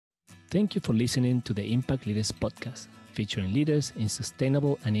Thank you for listening to the Impact Leaders podcast, featuring leaders in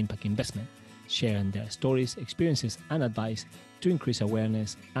sustainable and impact investment, sharing their stories, experiences, and advice to increase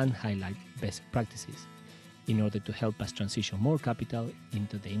awareness and highlight best practices in order to help us transition more capital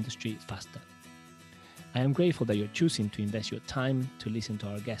into the industry faster. I am grateful that you're choosing to invest your time to listen to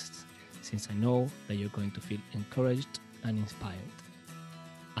our guests, since I know that you're going to feel encouraged and inspired.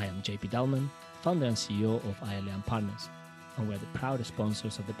 I am JP Dallmann, founder and CEO of ILA Partners, and we're the proud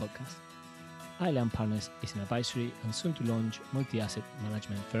sponsors of the podcast. ILA Partners is an advisory and soon-to-launch multi-asset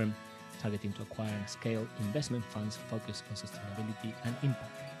management firm targeting to acquire and scale investment funds focused on sustainability and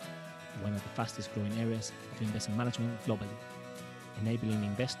impact, one of the fastest-growing areas of investment management globally, enabling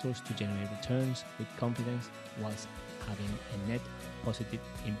investors to generate returns with confidence whilst having a net positive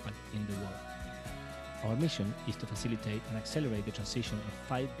impact in the world. Our mission is to facilitate and accelerate the transition of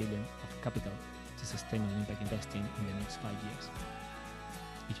 5 billion of capital to sustainable impact investing in the next 5 years.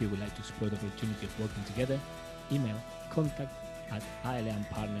 If you would like to explore the opportunity of working together, email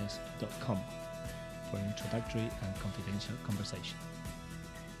contact@ilapartners.com for an introductory and confidential conversation.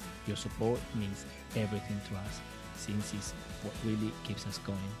 Your support means everything to us, since it's what really keeps us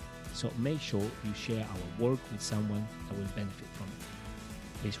going. So make sure you share our work with someone that will benefit from it.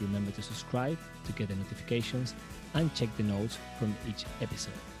 Please remember to subscribe to get the notifications and check the notes from each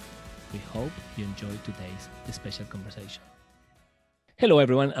episode. We hope you enjoyed today's special conversation. Hello,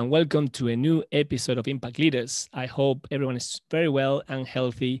 everyone, and welcome to a new episode of Impact Leaders. I hope everyone is very well and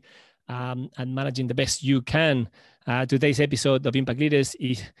healthy and managing the best you can. Today's episode of Impact Leaders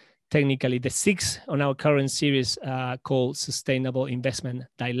is technically the 6th on our current series called Sustainable Investment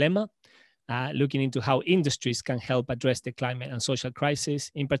Dilemma, looking into how industries can help address the climate and social crisis,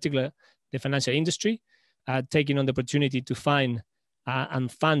 in particular the financial industry, taking on the opportunity to find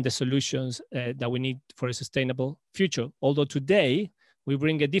and fund the solutions that we need for a sustainable future. Although today we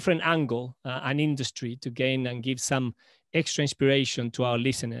bring a different angle, an industry, to gain and give some extra inspiration to our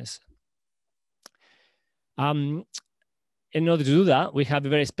listeners. In order to do that, we have a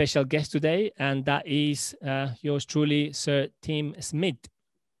very special guest today, and that is yours truly, Sir Tim Smit.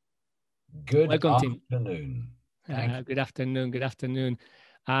 Welcome, afternoon. Tim. Good afternoon. Good afternoon.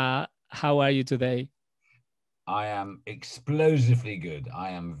 How are you today? I am explosively good.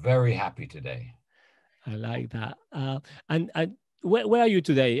 I am very happy today. I like that. And where are you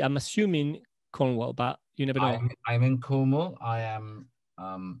today? I'm assuming Cornwall, but you never know. I'm in Cornwall. I am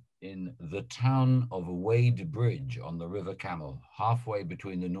in the town of Wadebridge on the River Camel, halfway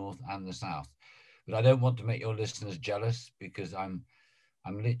between the north and the south. But I don't want to make your listeners jealous, because I'm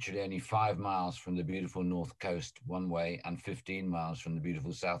literally only 5 miles from the beautiful north coast one way and 15 miles from the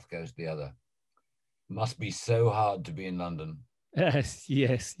beautiful south coast the other. Must be so hard to be in London. Yes.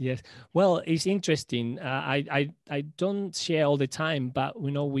 Well, it's interesting. I don't share all the time, but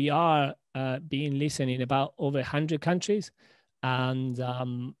we are being listened in about over 100 countries, and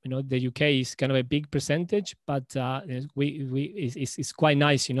the UK is kind of a big percentage, but it's quite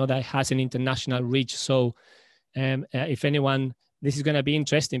nice, that it has an international reach. So if anyone, this is going to be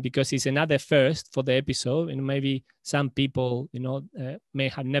interesting because it's another first for the episode, and maybe some people may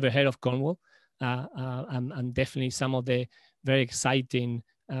have never heard of Cornwall. And definitely some of the very exciting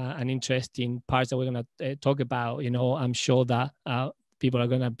and interesting parts that we're going to talk about, I'm sure that people are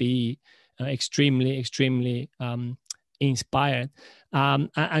going to be extremely inspired.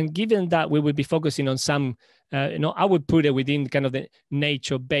 And given that we will be focusing on some, I would put it within kind of the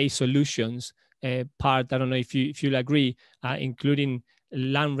nature-based solutions part. I don't know if you'll agree, including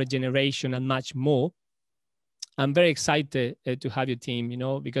land regeneration and much more. I'm very excited to have your team,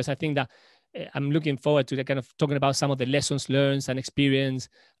 because I think that I'm looking forward to the kind of talking about some of the lessons learned and experience,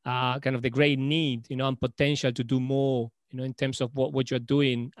 kind of the great need, and potential to do more, in terms of what you're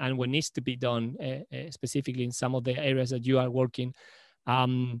doing and what needs to be done, specifically in some of the areas that you are working,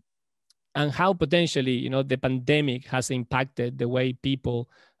 and how potentially, the pandemic has impacted the way people,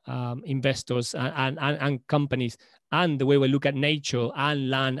 investors and companies, and the way we look at nature and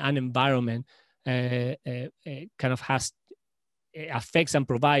land and environment, kind of has affects and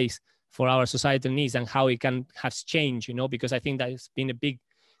provides for our societal needs, and how it can have changed, because I think that it's been a big,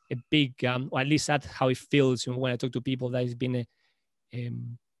 or at least that's how it feels when I talk to people, that it's been a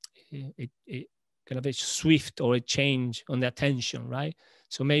kind of a swift or a change on the attention, right?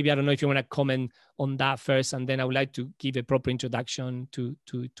 So maybe, I don't know if you want to comment on that first, and then I would like to give a proper introduction to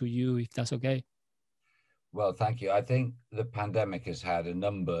you, if that's okay. Well, thank you. I think the pandemic has had a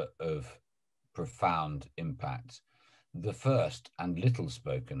number of profound impacts. The first and little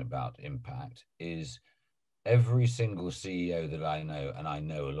spoken about impact is every single CEO that I know, and I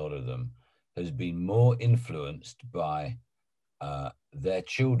know a lot of them, has been more influenced by their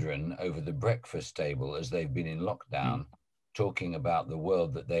children over the breakfast table as they've been in lockdown, talking about the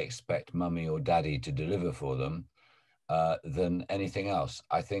world that they expect mummy or daddy to deliver for them, than anything else.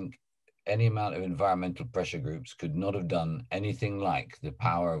 I think any amount of environmental pressure groups could not have done anything like the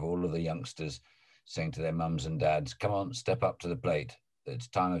power of all of the youngsters saying to their mums and dads, come on, step up to the plate. It's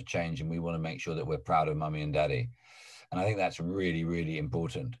time of change, and we want to make sure that we're proud of mummy and daddy. And I think that's really, really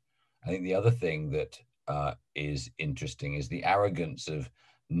important. I think the other thing that is interesting is the arrogance of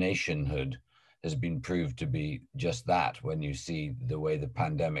nationhood has been proved to be just that, when you see the way the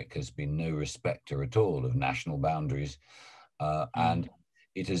pandemic has been no respecter at all of national boundaries. And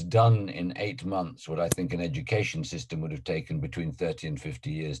it has done in 8 months what I think an education system would have taken between 30 and 50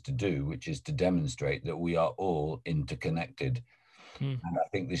 years to do, which is to demonstrate that we are all interconnected. And I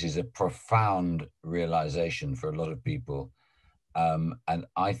think this is a profound realization for a lot of people. And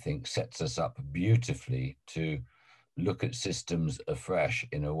I think sets us up beautifully to look at systems afresh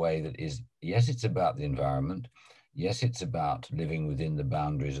in a way that is, yes, it's about the environment. Yes, it's about living within the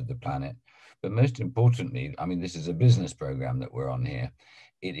boundaries of the planet. But most importantly, I mean, this is a business program that we're on here.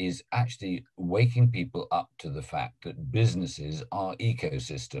 It is actually waking people up to the fact that businesses are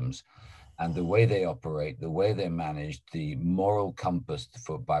ecosystems, and the way they operate, the way they're managed, the moral compass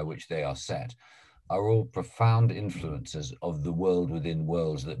by which they are set, are all profound influences of the world within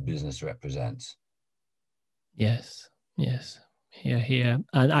worlds that business represents. Yes, yes. Here.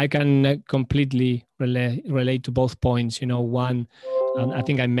 And I can completely relate to both points. You know, one, I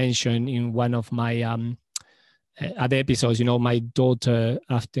think I mentioned in one of my other episodes, you know, my daughter,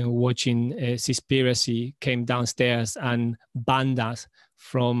 after watching Seaspiracy, came downstairs and banned us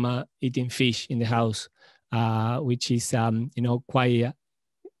from eating fish in the house, which is, you know, quite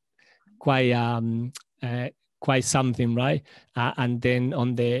something, right? And then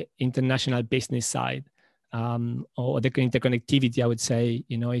on the international business side, or the interconnectivity, I would say,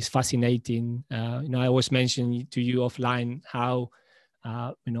 you know, is fascinating. You know, I always mentioned to you offline how,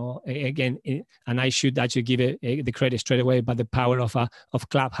 you know, again, and I should actually give it the credit straight away, but the power of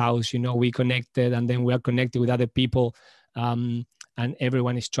Clubhouse. You know, we connected, and then we are connected with other people, and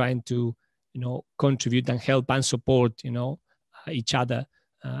everyone is trying to, you know, contribute and help and support, you know, each other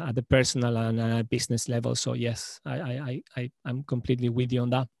at the personal and business level. So yes, I'm completely with you on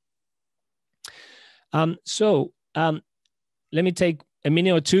that. So let me take a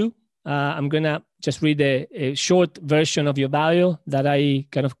minute or two. I'm gonna just read a short version of your bio that I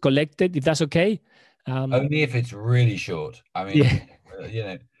kind of collected, if that's okay. Only if it's really short. I mean, yeah. You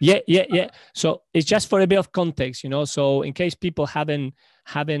know. Yeah. So it's just for a bit of context, you know. So in case people haven't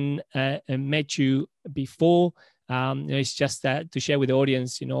met you before, you know, it's just to share with the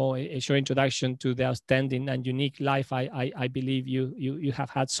audience, you know, a short introduction to the outstanding and unique life I believe you have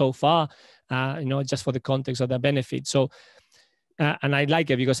had so far, you know, just for the context of the benefit. So, and I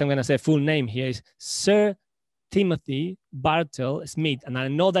like it because I'm going to say full name here is Sir Timothy Bartle Smit. And I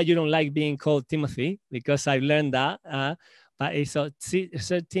know that you don't like being called Timothy because I've learned that, but it's Sir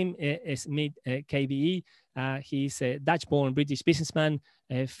Tim Smit, KBE. He's a Dutch-born British businessman,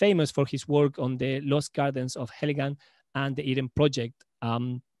 famous for his work on the Lost Gardens of Heligan and the Eden Project,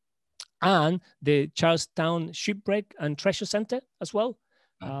 and the Charlestown Shipwreck and Treasure Center as well.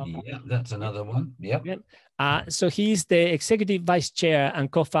 Yeah, that's another one. Yep. So he's the executive vice chair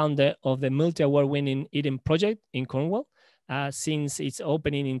and co-founder of the multi-award-winning Eden Project in Cornwall. Since its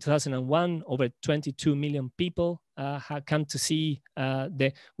opening in 2001, over 22 million people have come to see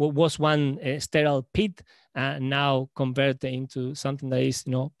what was one sterile pit, now converted into something that is,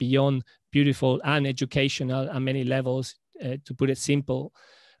 you know, beyond beautiful and educational on many levels, to put it simple.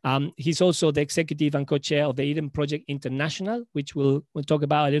 He's also the executive and co-chair of the Eden Project International, which we'll talk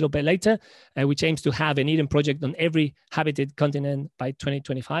about a little bit later, which aims to have an Eden Project on every habited continent by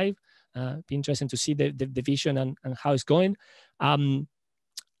 2025. Be interesting to see the vision and how it's going. And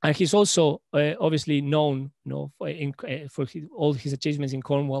he's also obviously known, you know, for all his achievements in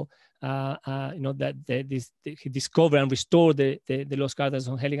Cornwall. You know, that he discovered and restored the Lost Gardens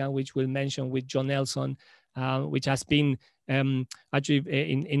of Heligan, which we'll mention with John Nelson, which has been actually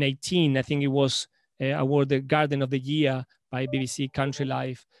in 18, I think it was awarded Garden of the Year by BBC Country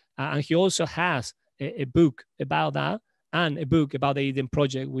Life. And he also has a book about that, and a book about the Eden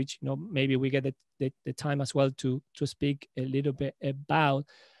Project, which, you know, maybe we get the time as well to speak a little bit about.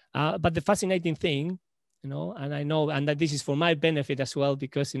 But the fascinating thing, you know, and I know, and that this is for my benefit as well,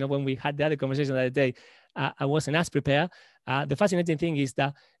 because, you know, when we had the other conversation the other day, I wasn't as prepared. The fascinating thing is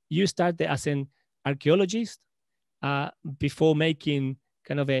that you started as an archaeologist before making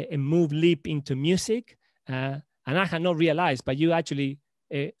kind of a leap into music. And I had not realized, but you actually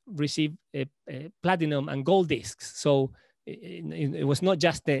received a platinum and gold discs. So it was not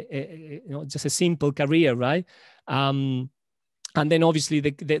just just a simple career, right? And then obviously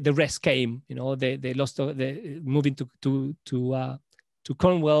the rest came. They lost moving to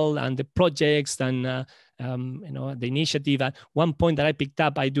Cornwall and the projects and the initiative. At one point that I picked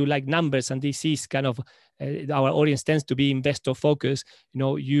up, I do like numbers, and this is kind of our audience tends to be investor focused.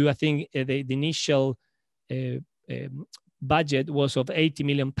 I think the initial budget was of £80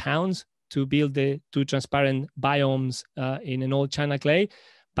 million to build the two transparent biomes in an old china clay.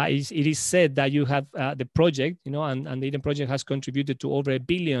 But it is said that you have the project, and the Eden project has contributed to over £1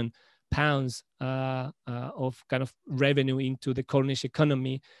 billion of kind of revenue into the Cornish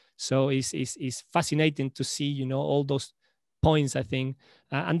economy. So it's fascinating to see, all those points, I think.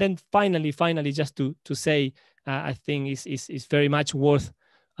 And then finally, just to say, I think is very much worth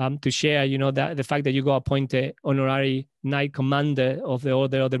to share, that the fact that you got appointed honorary Knight Commander of the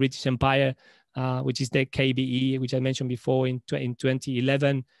Order of the British Empire, which is the KBE, which I mentioned before in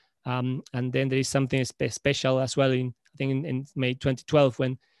 2011. And then there is something special as well in May 2012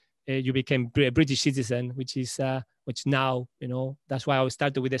 when you became a British citizen, which now, that's why I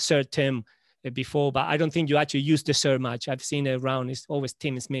started with the Sir term before, but I don't think you actually use the Sir much. I've seen it around. It's always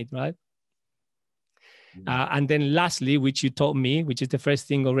Tim Smit, right? And then lastly, which you taught me, which is the first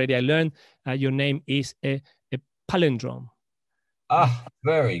thing already I learned, your name is a palindrome. Ah,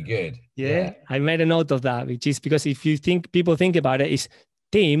 very good. Yeah, I made a note of that, which is because if you people think about it, it's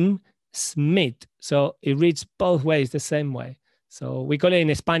Tim Smit. So it reads both ways the same way. So we call it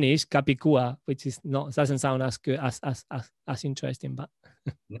in Spanish Capicua, which doesn't sound as good as interesting, but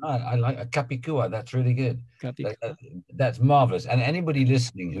no, I like a Capicua. That's really good. That's marvelous. And anybody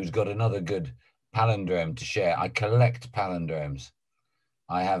listening who's got another good palindrome to share, I collect palindromes.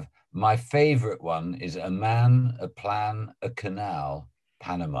 I have my favorite one is a man, a plan, a canal,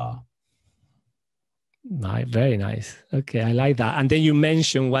 Panama. Very nice. Okay, I like that. And then you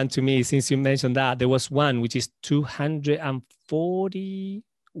mentioned one to me. Since you mentioned that, there was one which is 240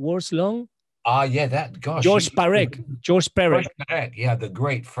 words long. Yeah, that, gosh. Georges Perec. Yeah, the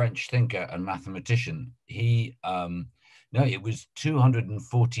great French thinker and mathematician. He, no, it was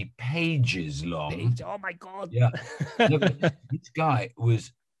 240 pages long. Oh my God. Yeah. No, but this guy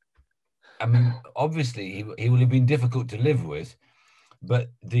was, I mean, obviously he will have been difficult to live with,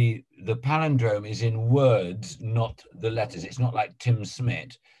 but the palindrome is in words, not the letters. It's not like Tim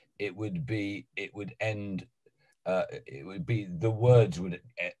Smit. The words would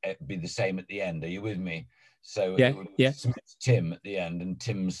be the same at the end. Are you with me? So it would be Smith Tim at the end and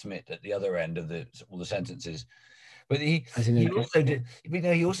Tim Smit at the other end of all the sentences. But he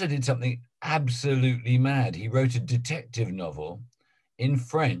also did something absolutely mad. He wrote a detective novel in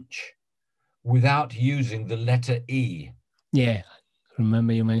French without using the letter E. Yeah,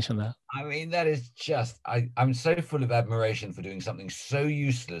 remember you mentioned that. I mean, that is just, I'm so full of admiration for doing something so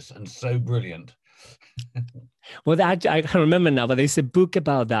useless and so brilliant. Well, I can't remember now, but there's a book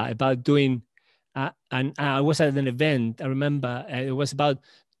about that, about doing, and I was at an event, I remember, it was about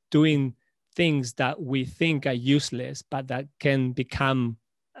doing things that we think are useless, but that can become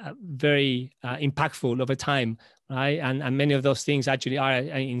very impactful over time, right? And many of those things actually are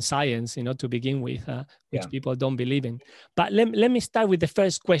in science, to begin with, which people don't believe in. But let me start with the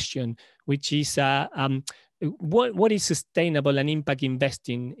first question, which is, what is sustainable and impact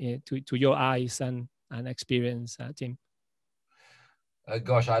investing to your eyes and experience, Tim?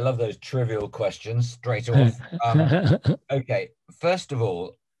 Gosh, I love those trivial questions straight off. Okay, first of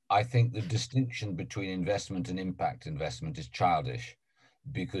all, I think the distinction between investment and impact investment is childish,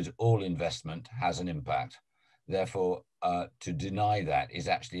 because all investment has an impact. Therefore, to deny that is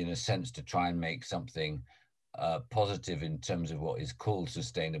actually, in a sense, to try and make something positive in terms of what is called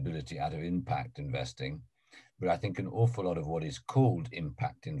sustainability out of impact investing. But I think an awful lot of what is called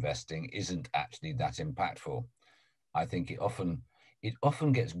impact investing isn't actually that impactful. I think it often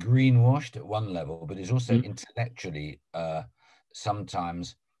gets greenwashed at one level, but is also intellectually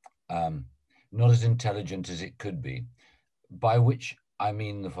sometimes not as intelligent as it could be. By which I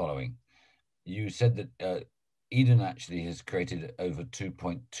mean the following. You said that Eden actually has created over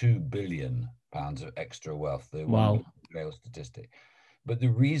 £2.2 billion of extra wealth, the one real statistic. But the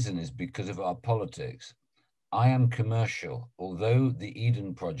reason is because of our politics. I am commercial. Although the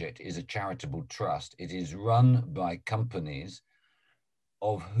Eden Project is a charitable trust, it is run by companies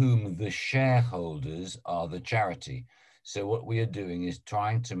of whom the shareholders are the charity. So what we are doing is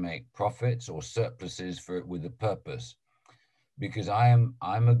trying to make profits or surpluses for it with a purpose. Because I'm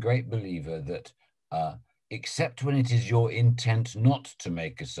a great believer that except when it is your intent not to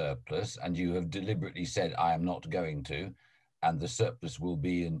make a surplus and you have deliberately said, I am not going to, and the surplus will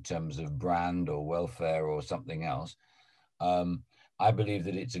be in terms of brand or welfare or something else, I believe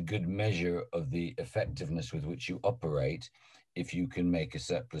that it's a good measure of the effectiveness with which you operate if you can make a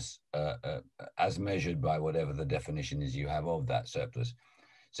surplus as measured by whatever the definition is you have of that surplus.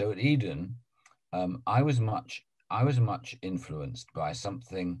 So at Eden, I was much influenced by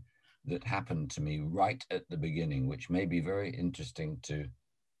something that happened to me right at the beginning, which may be very interesting to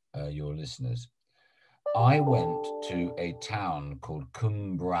your listeners. I went to a town called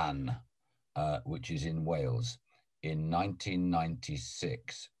Cwmbran, which is in Wales, in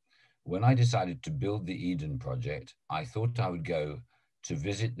 1996. When I decided to build the Eden project, I thought I would go to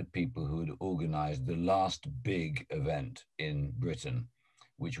visit the people who had organized the last big event in Britain,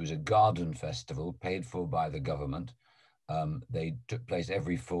 which was a garden festival paid for by the government. They took place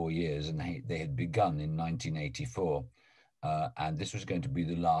every 4 years, and they had begun in 1984. And this was going to be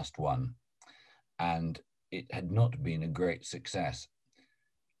the last one. And it had not been a great success.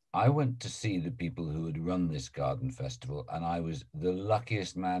 I went to see the people who had run this garden festival, and I was the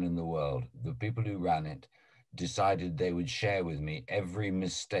luckiest man in the world. The people who ran it decided they would share with me every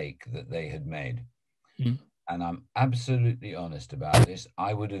mistake that they had made. Mm. And I'm absolutely honest about this.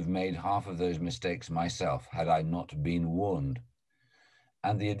 I would have made half of those mistakes myself had I not been warned.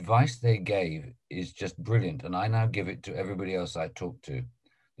 And the advice they gave is just brilliant. And I now give it to everybody else I talk to.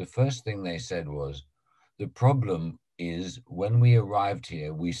 The first thing they said was, the problem is when we arrived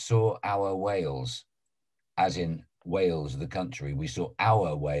here, we saw our whales, as in Wales, the country. We saw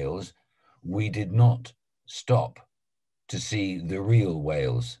our whales. We did not stop to see the real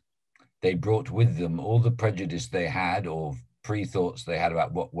whales. They brought with them all the prejudice they had or pre-thoughts they had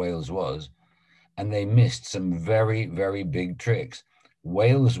about what Wales was, and they missed some very, very big tricks.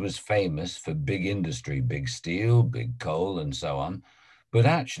 Wales was famous for big industry, big steel, big coal, and so on. But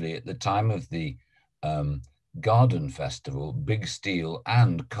actually, at the time of the Garden Festival, big steel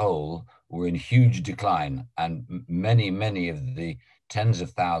and coal were in huge decline, and many of the tens of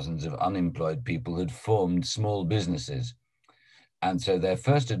thousands of unemployed people had formed small businesses. And so their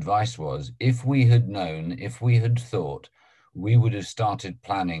first advice was, if we had known, if we had thought, we would have started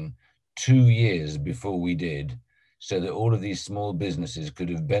planning 2 years before we did, so that all of these small businesses could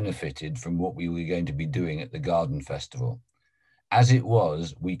have benefited from what we were going to be doing at the Garden Festival. As it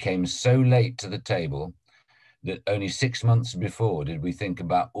was, we came so late to the table that only 6 months before did we think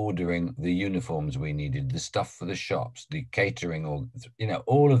about ordering the uniforms we needed, the stuff for the shops, the catering, or,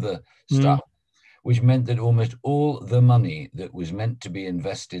 all of the stuff, which meant that almost all the money that was meant to be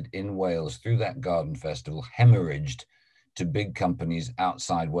invested in Wales through that garden festival hemorrhaged to big companies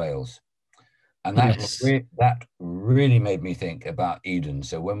outside Wales. And that really made me think about Eden.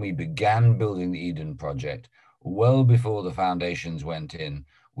 So when we began building the Eden project, well before the foundations went in,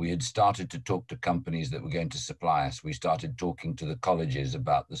 we had started to talk to companies that were going to supply us. We started talking to the colleges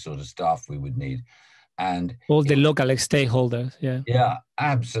about the sort of staff we would need. And all the local stakeholders. Yeah,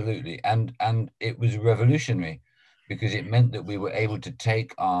 absolutely. And it was revolutionary because it meant that we were able to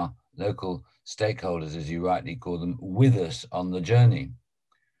take our local stakeholders, as you rightly call them, with us on the journey.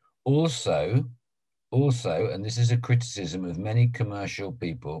 Also, and this is a criticism of many commercial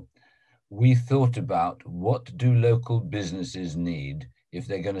people, we thought about what do local businesses need if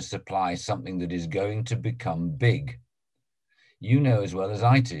they're going to supply something that is going to become big. You know as well as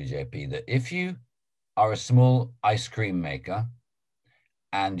I do, JP, that if you are a small ice cream maker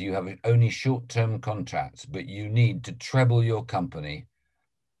and you have only short-term contracts, but you need to treble your company,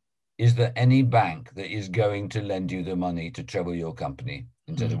 is there any bank that is going to lend you the money to treble your company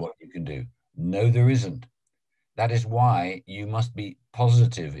in terms of what you can do? No, there isn't. That is why you must be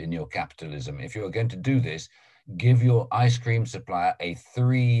positive in your capitalism. If you're going to do this, give your ice cream supplier a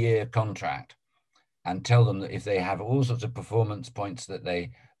 3-year contract and tell them that if they have all sorts of performance points that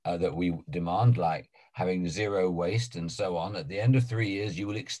that we demand, like having zero waste and so on, at the end of 3 years, you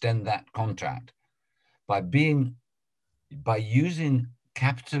will extend that contract. By using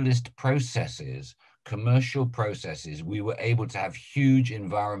capitalist processes, commercial processes, we were able to have huge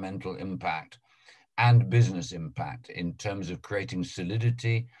environmental impact and business impact in terms of creating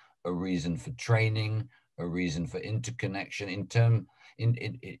solidity, a reason for training, a reason for interconnection.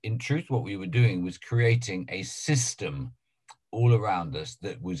 In truth, what we were doing was creating a system all around us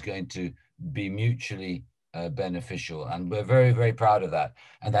that was going to be mutually beneficial. And we're very, very proud of that.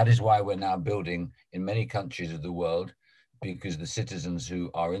 And that is why we're now building in many countries of the world, because the citizens who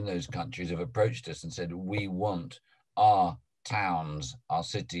are in those countries have approached us and said, we want our towns, our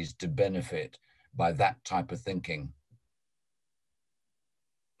cities to benefit by that type of thinking.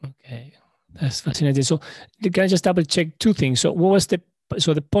 Okay, that's fascinating. So can I just double check 2 things? So what was the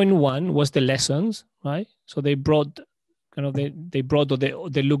point 1 was the lessons, right? So they brought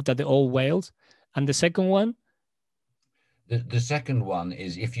they looked at the old whales, and the second one? The second one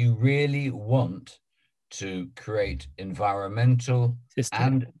is if you really want to create environmental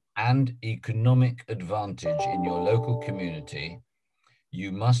and economic advantage in your local community,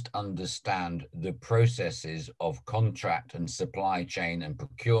 you must understand the processes of contract and supply chain and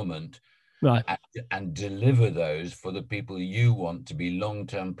procurement, right, and deliver those for the people you want to be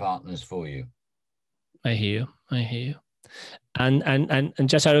long-term partners for you. I hear you. I hear you. And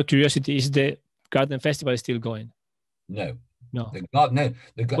just out of curiosity, is the garden festival still going? No. No. That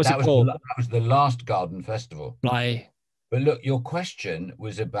was the last garden festival. Right. But look, your question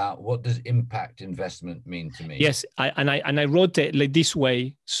was about what does impact investment mean to me? Yes, I wrote it like this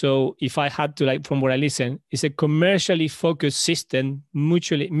way. So if I had to, like, from what I listen, it's a commercially focused system,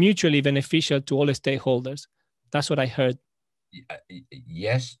 mutually beneficial to all the stakeholders. That's what I heard.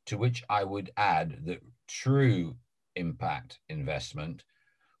 Yes, to which I would add that true impact investment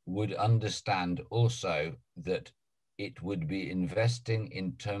would understand also that it would be investing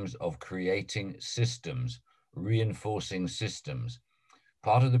in terms of creating systems, reinforcing systems.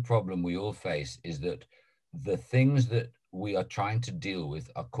 Part of the problem we all face is that the things that we are trying to deal with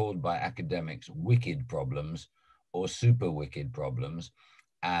are called by academics wicked problems or super wicked problems.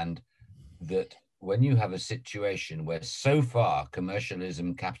 And that when you have a situation where so far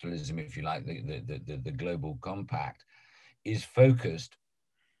commercialism, capitalism, if you like, the global compact is focused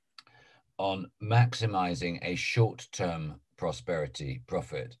on maximizing a short-term prosperity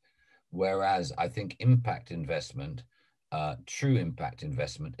profit, whereas I think impact investment, true impact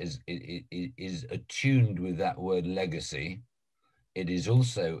investment, is attuned with that word legacy. It is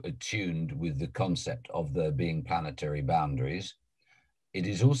also attuned with the concept of there being planetary boundaries. It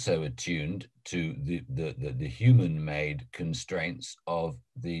is also attuned to the human-made constraints of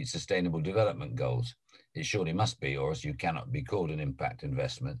the Sustainable Development Goals. It surely must be, or else you cannot be called an impact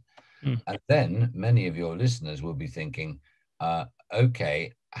investment. And then many of your listeners will be thinking,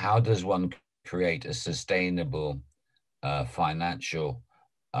 okay, how does one create a sustainable financial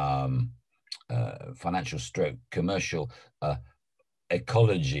stroke commercial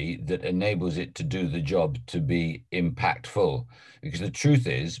ecology that enables it to do the job to be impactful? Because the truth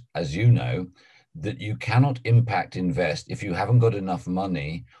is, as you know, that you cannot impact invest if you haven't got enough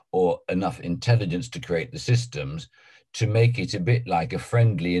money or enough intelligence to create the systems to make it a bit like a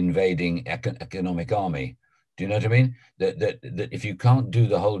friendly invading economic army. Do you know what I mean? That if you can't do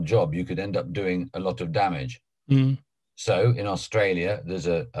the whole job, you could end up doing a lot of damage. So in Australia, there's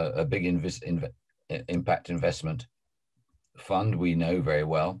a big impact investment fund we know very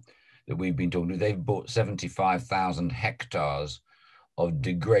well that we've been talking to. They've bought 75,000 hectares of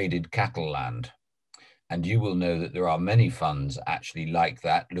degraded cattle land. And you will know that there are many funds actually like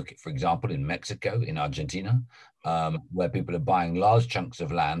that. Look at, for example, in Mexico, in Argentina, where people are buying large chunks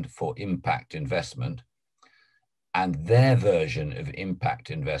of land for impact investment. And their version of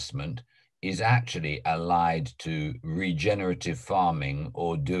impact investment is actually allied to regenerative farming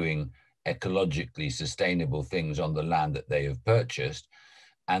or doing ecologically sustainable things on the land that they have purchased.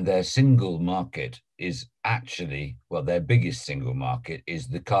 And their single market is actually, well, their biggest single market is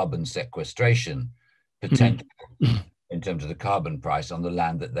the carbon sequestration potential in terms of the carbon price on the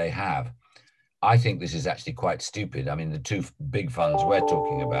land that they have. I think this is actually quite stupid. I mean, the two big funds we're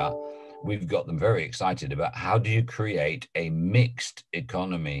talking about, we've got them very excited about how do you create a mixed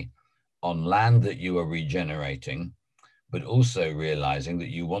economy on land that you are regenerating, but also realizing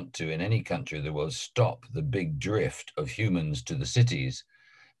that you want to, in any country of the world, stop the big drift of humans to the cities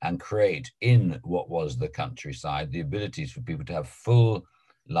and create in what was the countryside the abilities for people to have full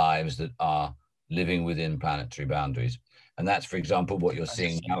lives that are living within planetary boundaries. And that's, for example, what you're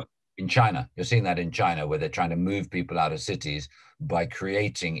seeing now in China. You're seeing that in China, where they're trying to move people out of cities by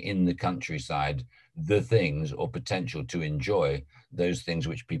creating in the countryside the things or potential to enjoy those things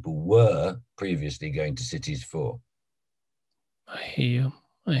which people were previously going to cities for. I hear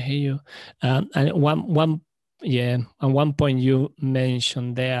you. And one point you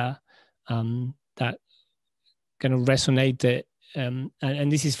mentioned there that kind of resonated. And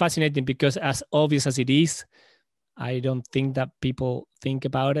this is fascinating because, as obvious as it is, I don't think that people think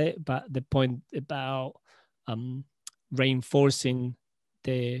about it. But the point about reinforcing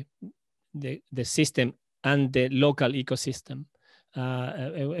the system and the local ecosystem.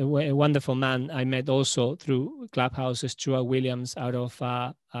 A wonderful man I met also through Clubhouse, Stuart Williams, out of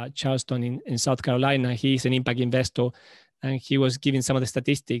Charleston in South Carolina. He's an impact investor, and he was giving some of the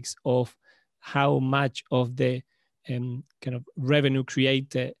statistics of how much of the kind of revenue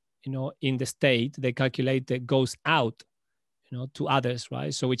created, in the state, they calculated, goes out, to others,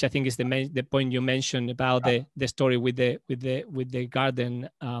 right? So, which I think is the point you mentioned about the story with the garden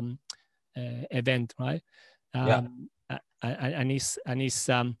event, right?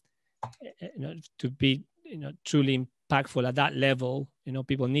 to be truly impactful at that level,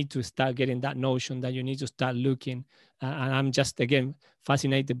 people need to start getting that notion that you need to start looking. And I'm just, again,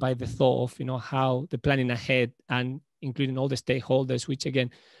 fascinated by the thought of, how the planning ahead and including all the stakeholders, which again,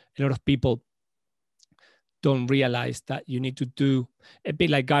 a lot of people don't realize that you need to do a bit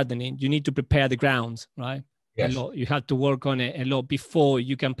like gardening. You need to prepare the grounds, right? Yes. A lot. You have to work on it a lot before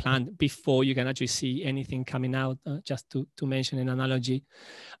you can plant, before you can actually see anything coming out, just to mention an analogy.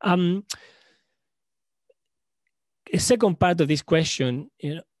 A second part of this question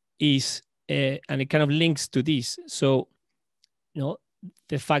is, and it kind of links to this. So,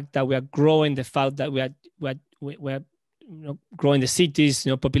 the fact that we are growing, the fact that we're growing the cities,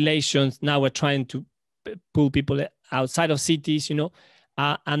 populations. Now we're trying to pull people outside of cities, and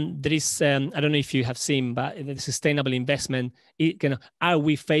there is, I don't know if you have seen, but the sustainable investment, are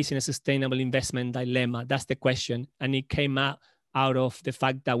we facing a sustainable investment dilemma? That's the question. And it came out of the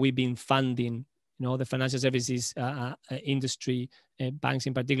fact that we've been funding, the financial services industry, banks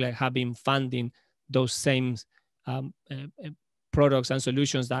in particular, have been funding those same products and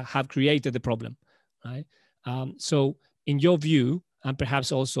solutions that have created the problem, right? So in your view, and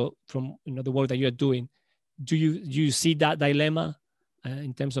perhaps also from the work that you're doing, do you see that dilemma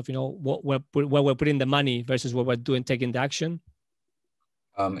in terms of where we're putting the money versus what we're doing, taking the action?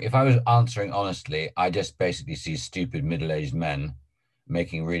 If I was answering honestly, I just basically see stupid middle-aged men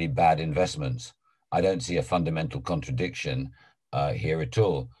making really bad investments. I don't see a fundamental contradiction here at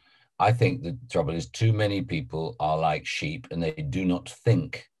all. I think the trouble is too many people are like sheep and they do not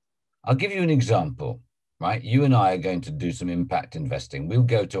think. I'll give you an example, right? You and I are going to do some impact investing. We'll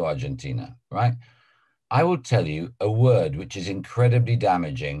go to Argentina, right? I will tell you a word which is incredibly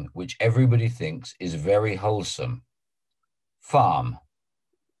damaging, which everybody thinks is very wholesome. Farm.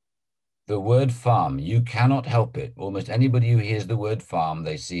 The word farm, you cannot help it. Almost anybody who hears the word farm,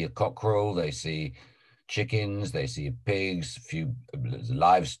 they see a cockerel, they see chickens, they see pigs, a few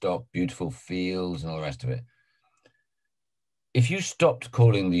livestock, beautiful fields, and all the rest of it. If you stopped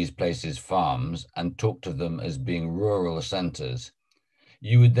calling these places farms and talked to them as being rural centers,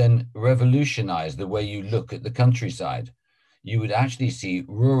 you would then revolutionize the way you look at the countryside. You would actually see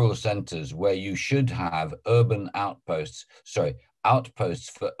rural centers where you should have urban outposts for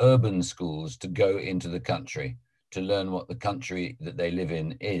urban schools to go into the country to learn what the country that they live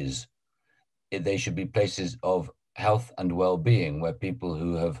in is. They should be places of health and well-being where people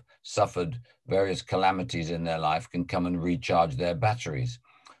who have suffered various calamities in their life can come and recharge their batteries.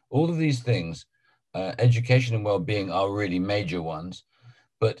 All of these things, education and well-being are really major ones,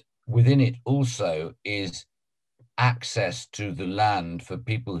 but within it also is access to the land for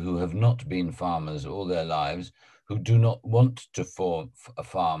people who have not been farmers all their lives, who do not want to farm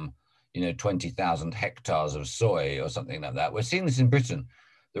 20,000 hectares of soy or something like that. We're seeing this in Britain.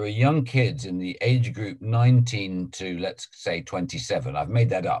 There are young kids in the age group 19 to, let's say, 27. I've made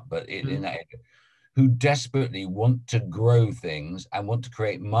that up, but in that age, who desperately want to grow things and want to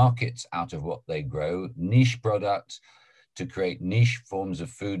create markets out of what they grow, niche products, to create niche forms of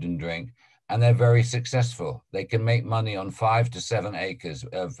food and drink. And they're very successful. They can make money on 5 to 7 acres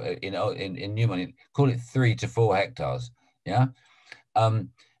of in new money, call it 3 to 4 hectares. Yeah.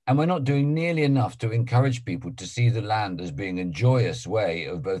 And we're not doing nearly enough to encourage people to see the land as being a joyous way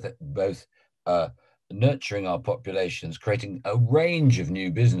of both nurturing our populations, creating a range of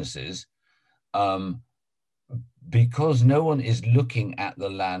new businesses, because no one is looking at the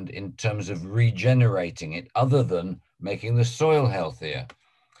land in terms of regenerating it other than making the soil healthier.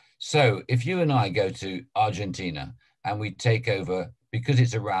 So if you and I go to Argentina and we take over, because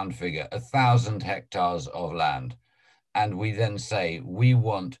it's a round figure, 1,000 hectares of land, and we then say we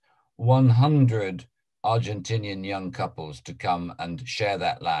want 100 Argentinian young couples to come and share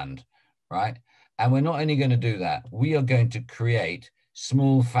that land, right? And we're not only going to do that, we are going to create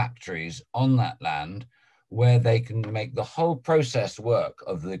small factories on that land where they can make the whole process work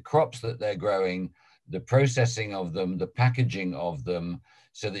of the crops that they're growing, the processing of them, the packaging of them,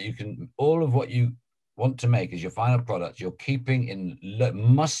 so that you can, all of what you want to make as your final product, you're keeping in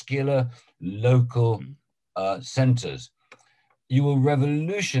muscular local centers. You will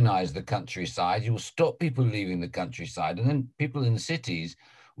revolutionize the countryside. You will stop people leaving the countryside, and then people in the cities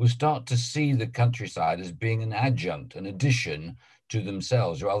will start to see the countryside as being an adjunct, an addition to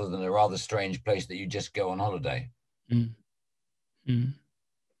themselves, rather than a rather strange place that you just go on holiday.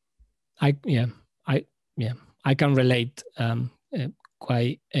 I can relate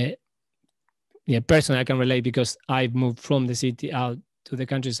personally. I can relate because I've moved from the city out to the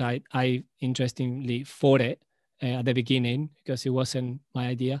countryside. I interestingly fought it at the beginning because it wasn't my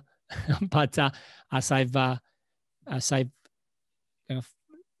idea, but as I've as I've kind of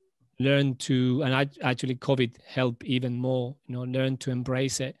learned to, and actually COVID helped even more, learn to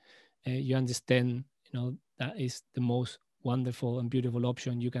embrace it. You understand, that is the most wonderful and beautiful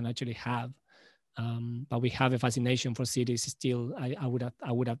option you can actually have. But we have a fascination for cities still. I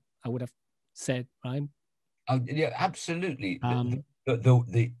would have said, right? Yeah, absolutely.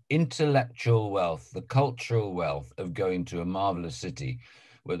 The intellectual wealth, the cultural wealth of going to a marvelous city,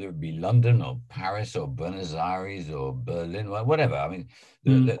 whether it be London or Paris or Buenos Aires or Berlin, or whatever. I mean,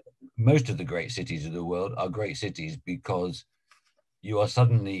 most of the great cities of the world are great cities because you are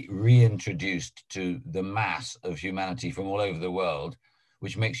suddenly reintroduced to the mass of humanity from all over the world,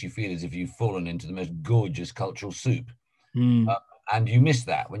 which makes you feel as if you've fallen into the most gorgeous cultural soup. And you miss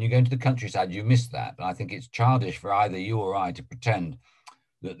that. When you go into the countryside, you miss that. And I think it's childish for either you or I to pretend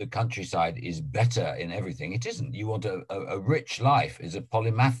that the countryside is better in everything. It isn't. You want a rich life, is a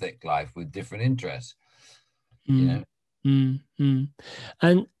polymathic life with different interests. You know?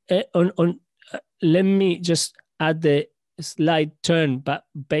 And let me just add the slight turn, but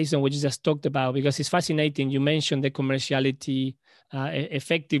based on what you just talked about, because it's fascinating. You mentioned the commerciality.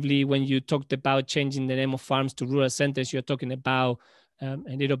 Effectively, when you talked about changing the name of farms to rural centers, you're talking about a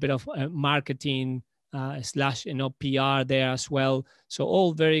little bit of marketing slash PR there as well. So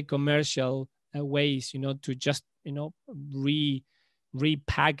all very commercial ways, to just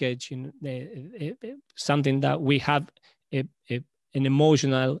repackage something that we have an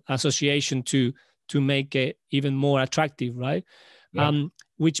emotional association to make it even more attractive, right? Yeah.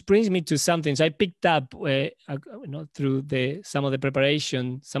 Which brings me to something. So I picked up through some of the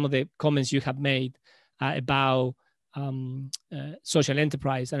preparation, some of the comments you have made about social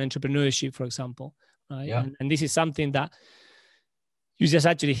enterprise and entrepreneurship, for example, right? Yeah. And this is something that you just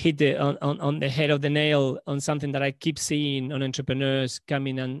actually hit it on the head of the nail on something that I keep seeing on entrepreneurs come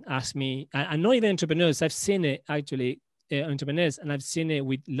in and ask me, and not even entrepreneurs, I've seen it actually, entrepreneurs, and I've seen it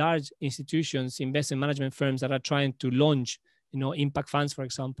with large institutions, investment management firms that are trying to launch, impact funds, for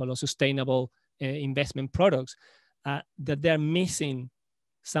example, or sustainable investment products, that they're missing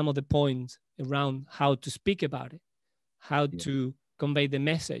some of the points around how to speak about it, how to convey the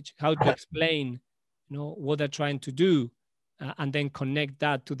message, how to explain, what they're trying to do, and then connect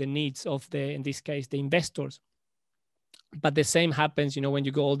that to the needs of in this case, the investors. But the same happens, when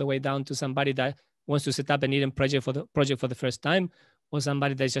you go all the way down to somebody that wants to set up an Eden project for the first time, or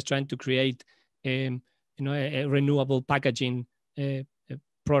somebody that's just trying to create a renewable packaging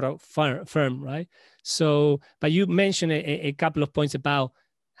product firm, right? So, but you mentioned a couple of points about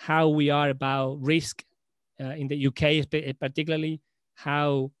how we are about risk in the UK, particularly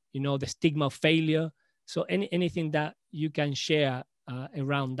how, the stigma of failure. So anything that you can share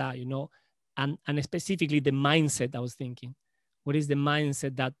around that, and specifically the mindset. I was thinking, what is the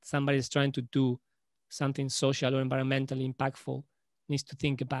mindset that somebody is trying to do something social or environmentally impactful needs to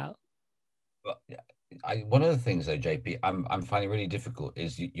think about? Well, one of the things, though, JP, I'm finding really difficult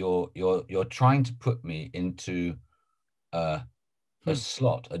is you're trying to put me into a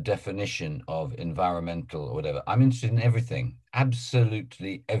slot, a definition of environmental or whatever. I'm interested in everything,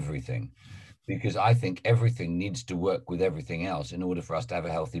 absolutely everything, because I think everything needs to work with everything else in order for us to have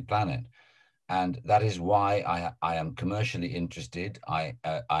a healthy planet. And that is why I am commercially interested.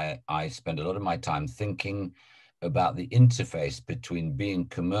 I spend a lot of my time thinking about the interface between being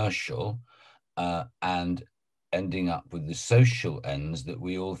commercial and ending up with the social ends that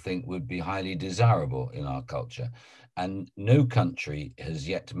we all think would be highly desirable in our culture. And no country has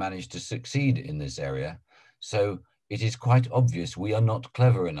yet managed to succeed in this area. So it is quite obvious we are not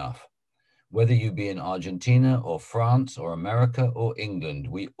clever enough. Whether you be in Argentina or France or America or England,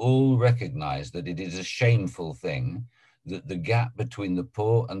 we all recognize that it is a shameful thing that the gap between the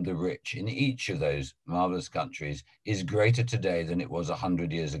poor and the rich in each of those marvelous countries is greater today than it was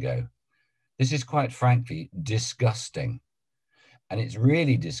 100 years ago. This is quite frankly disgusting. And it's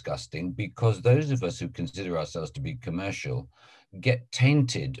really disgusting because those of us who consider ourselves to be commercial get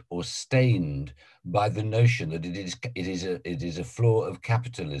tainted or stained by the notion that it is a flaw of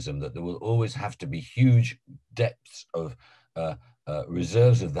capitalism, that there will always have to be huge depths of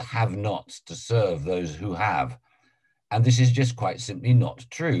reserves of the have-nots to serve those who have. And this is just quite simply not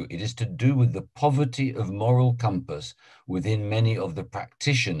true. It is to do with the poverty of moral compass within many of the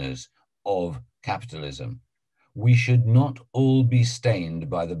practitioners of capitalism. We should not all be stained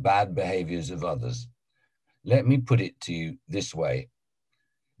by the bad behaviors of others. Let me put it to you this way.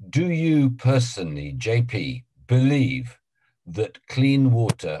 Do you personally, JP, believe that clean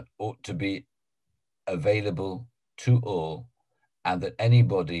water ought to be available to all, and that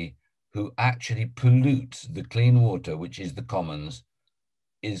anybody who actually pollutes the clean water, which is the commons,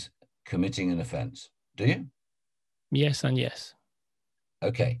 is committing an offense? Do you? Yes and yes.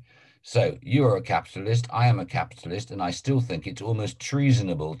 Okay, so you are a capitalist, I am a capitalist, and I still think it's almost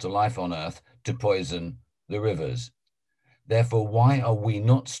treasonable to life on Earth to poison the rivers. Therefore, why are we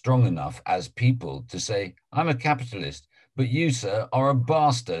not strong enough as people to say, I'm a capitalist, but you, sir, are a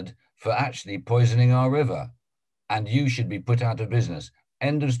bastard for actually poisoning our river, and you should be put out of business.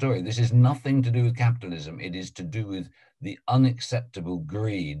 End of story. This is nothing to do with capitalism. It is to do with the unacceptable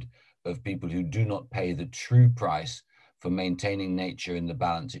greed of people who do not pay the true price for maintaining nature in the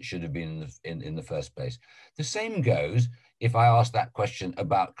balance it should have been in the first place. The same goes if I ask that question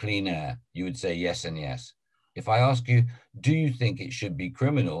about clean air, you would say yes and yes. If I ask you, do you think it should be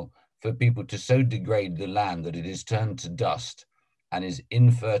criminal for people to so degrade the land that it is turned to dust and is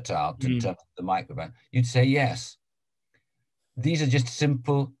infertile to turn the microbiome, you'd say yes. These are just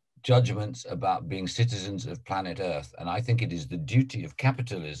simple judgments about being citizens of planet Earth. And I think it is the duty of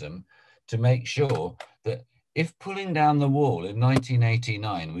capitalism to make sure that if pulling down the wall in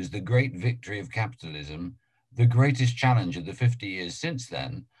 1989 was the great victory of capitalism, the greatest challenge of the 50 years since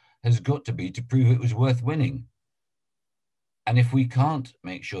then has got to be to prove it was worth winning. And if we can't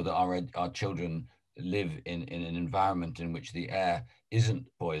make sure that our children live in an environment in which the air isn't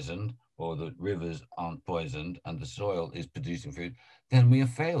poisoned, or the rivers aren't poisoned and the soil is producing food, then we have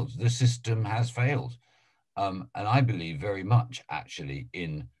failed. The system has failed. And I believe very much actually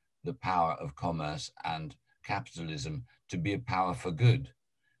in the power of commerce and capitalism to be a power for good.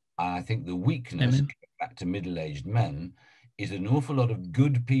 And I think the weakness, back to middle-aged men, is an awful lot of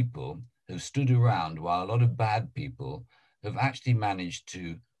good people have stood around while a lot of bad people have actually managed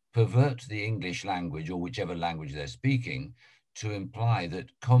to pervert the English language, or whichever language they're speaking, to imply that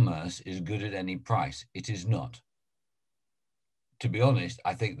commerce is good at any price. It is not. To be honest,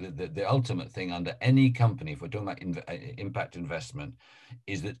 I think that the ultimate thing under any company, if we're talking about impact investment,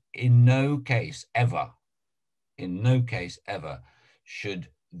 is that in no case ever, should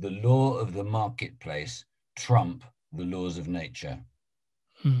the law of the marketplace trump the laws of nature.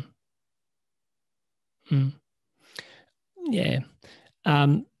 Yeah.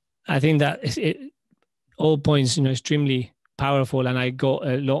 I think that all points, extremely powerful, and I got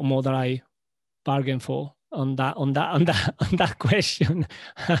a lot more that I bargained for on that question,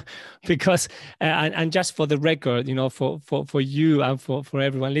 because and just for the record, for you and for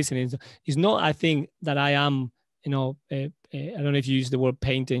everyone listening, it's not, I think, that I am, I don't know if you use the word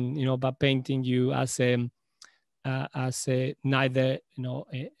painting, but painting you as neither an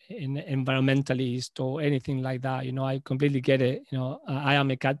environmentalist or anything like that. I completely get it. I am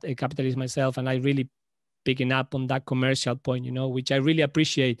a capitalist myself, and I really picking up on that commercial point, which I really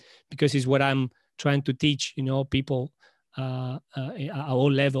appreciate, because it's what I'm trying to teach people at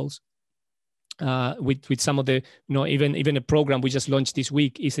all levels. With some of the even a program we just launched this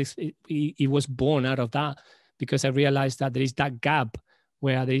week, it was born out of that, because I realized that there is that gap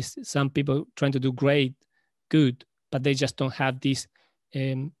where there is some people trying to do great good, but they just don't have these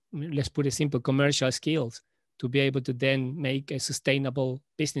let's put it simple, commercial skills to be able to then make a sustainable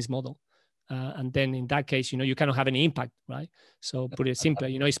business model. And then in that case, you cannot have any impact, right? So put it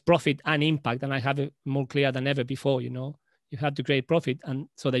simply, it's profit and impact. And I have it more clear than ever before, you have to create profit and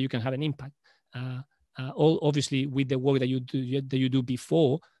so that you can have an impact. All obviously with the work that you do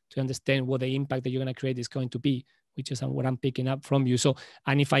before, to understand what the impact that you're going to create is going to be, which is what I'm picking up from you. So,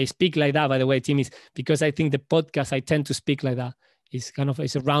 and if I speak like that, by the way, Tim, is because I think the podcast, I tend to speak like that. It's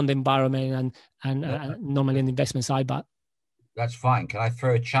around the environment and normally in the investment side, but that's fine. Can I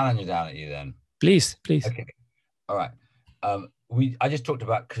throw a challenge down at you then? Please. Okay. All right. I just talked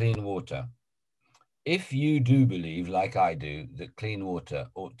about clean water. If you do believe, like I do, that clean water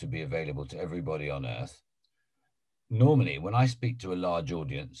ought to be available to everybody on Earth, normally when I speak to a large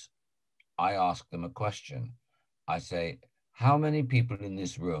audience, I ask them a question. I say, how many people in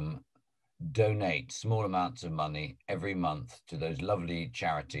this room donate small amounts of money every month to those lovely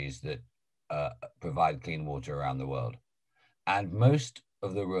charities that provide clean water around the world? And most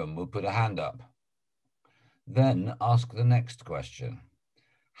of the room will put a hand up. Then ask the next question.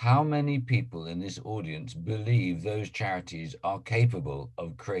 How many people in this audience believe those charities are capable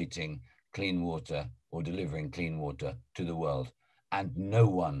of creating clean water or delivering clean water to the world? And no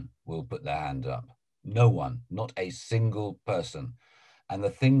one will put their hand up. No one, not a single person. And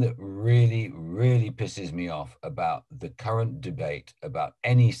the thing that really, really pisses me off about the current debate about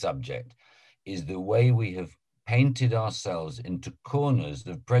any subject is the way we have painted ourselves into corners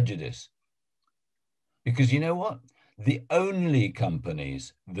of prejudice. Because you know what? The only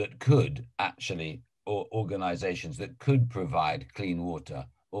companies that could actually, or organizations that could provide clean water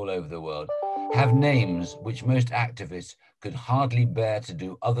all over the world, have names which most activists could hardly bear to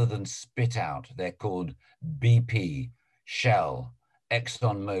do other than spit out. They're called BP, Shell,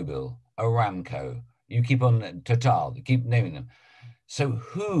 ExxonMobil, Aramco. You keep on, Total, you keep naming them. So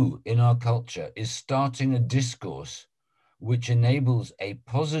who in our culture is starting a discourse which enables a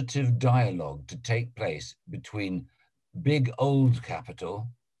positive dialogue to take place between big old capital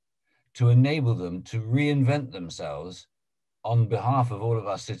to enable them to reinvent themselves on behalf of all of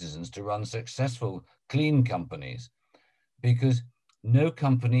our citizens to run successful, clean companies? Because no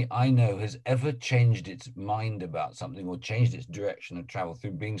company I know has ever changed its mind about something or changed its direction of travel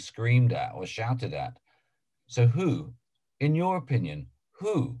through being screamed at or shouted at. So who, in your opinion,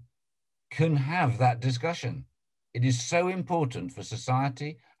 who can have that discussion? It is so important for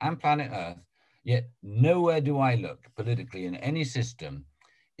society and planet Earth, yet nowhere do I look politically in any system.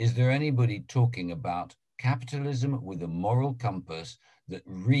 Is there anybody talking about capitalism with a moral compass that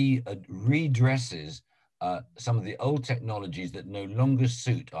redresses some of the old technologies that no longer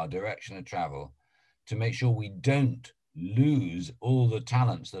suit our direction of travel to make sure we don't lose all the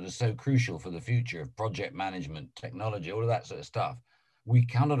talents that are so crucial for the future of project management, technology, all of that sort of stuff? We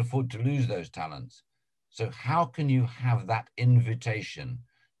cannot afford to lose those talents. So how can you have that invitation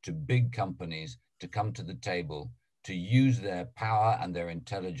to big companies to come to the table, to use their power and their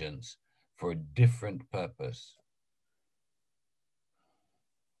intelligence for a different purpose?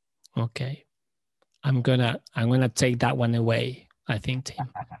 Okay. I'm gonna take that one away, I think, Tim.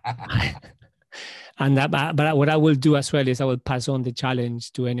 And but what I will do as well is I will pass on the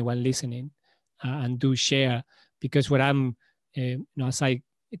challenge to anyone listening, and do share, because what I'm, as I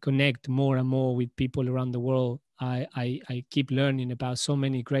connect more and more with people around the world, I keep learning about so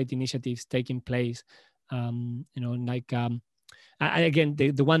many great initiatives taking place. Again,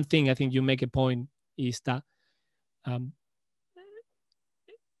 the one thing I think you make a point is that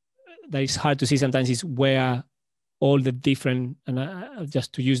that is hard to see sometimes is where all the different, and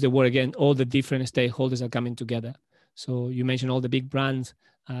just to use the word again, all the different stakeholders are coming together. So you mentioned all the big brands,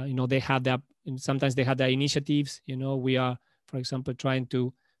 they have their, sometimes they have their initiatives. We are, for example, trying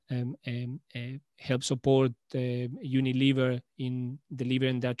to help support Unilever in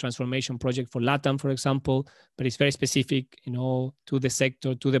delivering their transformation project for LATAM, for example, but it's very specific, to the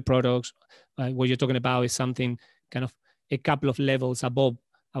sector, to the products. What you're talking about is something kind of a couple of levels above,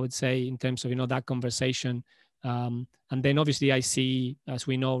 I would say, in terms of, that conversation. And then obviously I see, as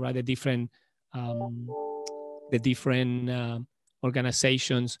we know, right, the different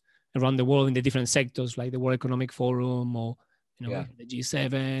organizations around the world in the different sectors, like the World Economic Forum or, the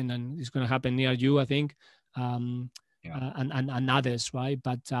G7, and it's going to happen near you, I think, and others, right?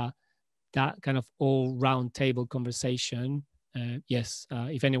 But that kind of all round table conversation, yes,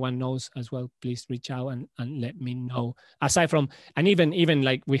 if anyone knows as well, please reach out and let me know. Aside from, and even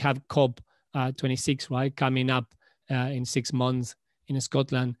like we have COP 26, right, coming up in 6 months in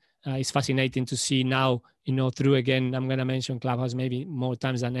Scotland. It's fascinating to see now, through, again, I'm going to mention Clubhouse maybe more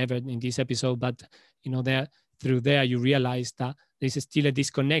times than ever in this episode, but, through there, you realize that there's still a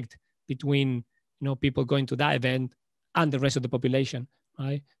disconnect between, people going to that event and the rest of the population,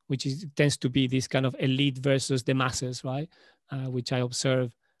 right? Which tends to be this kind of elite versus the masses, right? Which I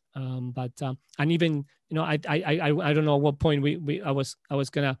observe. And even, I don't know at what point I was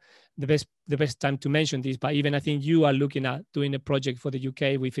gonna, the best time to mention this, but even I think you are looking at doing a project for the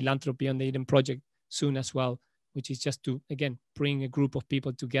UK with Philanthropy on the Eden Project soon as well, which is just to, again, bring a group of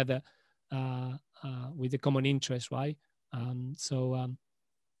people together with a common interest, right?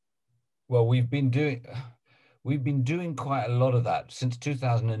 Well, we've been doing quite a lot of that. Since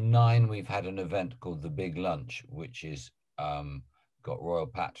 2009, we've had an event called the Big Lunch, which is got royal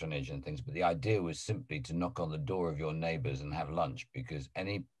patronage and things. But the idea was simply to knock on the door of your neighbors and have lunch, because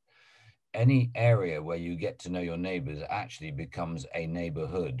any area where you get to know your neighbors actually becomes a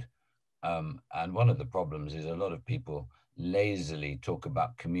neighborhood. And one of the problems is a lot of people lazily talk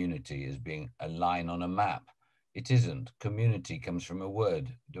about community as being a line on a map. It isn't. Community comes from a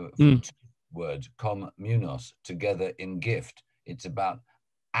word, from two words, communos, together in gift. It's about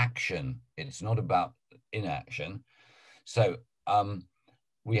action. It's not about inaction. So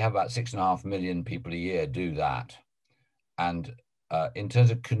we have about 6.5 million people a year do that. And in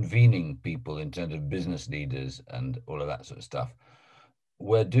terms of convening people, in terms of business leaders and all of that sort of stuff,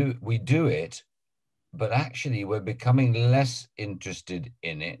 we do it, but actually we're becoming less interested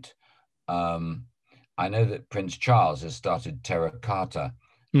in it. I know that Prince Charles has started Terra Carta,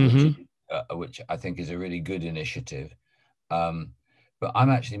 which I think is a really good initiative. But I'm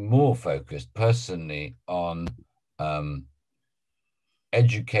actually more focused personally on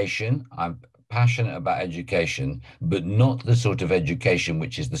education. I'm passionate about education, but not the sort of education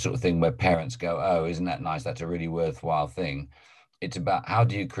which is the sort of thing where parents go, oh, isn't that nice? That's a really worthwhile thing. It's about how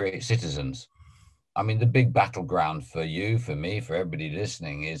do you create citizens? I mean, the big battleground for you, for me, for everybody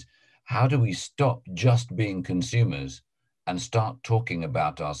listening is how do we stop just being consumers and start talking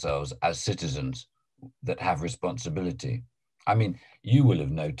about ourselves as citizens that have responsibility? I mean, you will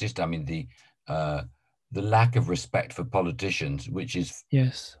have noticed, I mean, the lack of respect for politicians, which is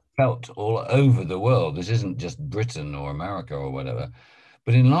Yes. felt all over the world. This isn't just Britain or America or whatever,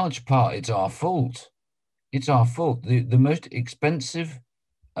 but in large part, it's our fault. It's our fault. The most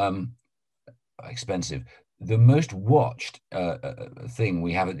um, expensive, the most watched thing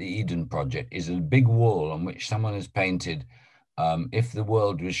we have at the Eden Project is a big wall on which someone has painted if the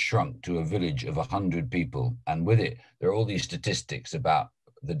world was shrunk to a village of 100 people, and with it, there are all these statistics about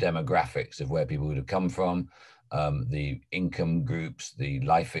the demographics of where people would have come from, the income groups, the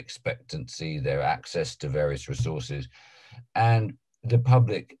life expectancy, their access to various resources. And the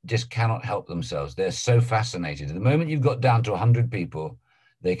public just cannot help themselves. They're so fascinated. The moment you've got down to 100 people,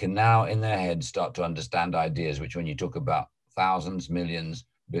 they can now in their heads start to understand ideas, which when you talk about thousands, millions,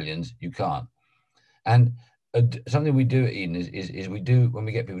 billions, you can't. And something we do at Eden is we do, when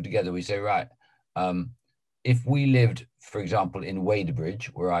we get people together, we say, right, if we lived, for example, in Wadebridge,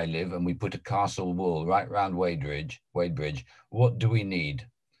 where I live, and we put a castle wall right around Wadebridge, what do we need?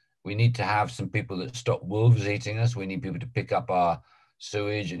 We need to have some people that stop wolves eating us. We need people to pick up our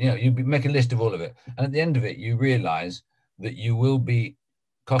sewage. And, you make a list of all of it. And at the end of it, you realize that you will be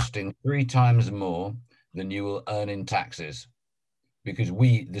costing 3 times more than you will earn in taxes, because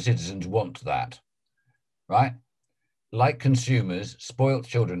we, the citizens, want that, right? Like consumers, spoilt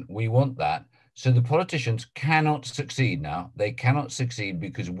children, we want that. So the politicians cannot succeed now. They cannot succeed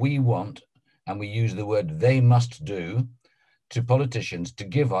because we want, and we use the word they must do, to politicians to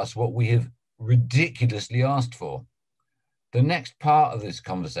give us what we have ridiculously asked for. The next part of this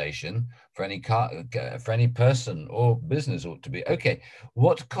conversation for any person or business ought to be, okay,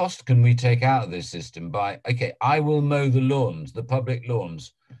 what cost can we take out of this system by, okay, I will mow the lawns, the public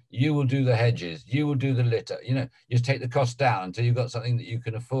lawns, you will do the hedges, you will do the litter, just take the cost down until you've got something that you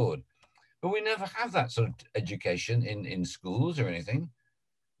can afford. But we never have that sort of education in schools or anything.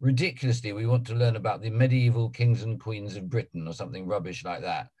 Ridiculously, we want to learn about the medieval kings and queens of Britain or something rubbish like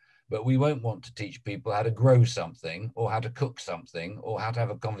that. But we won't want to teach people how to grow something or how to cook something or how to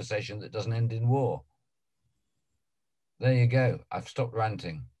have a conversation that doesn't end in war. There you go. I've stopped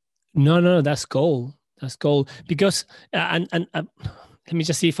ranting. No, that's gold. That's gold. Because, and let me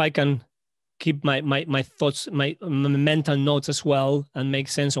just see if I can keep my thoughts, my mental notes as well and make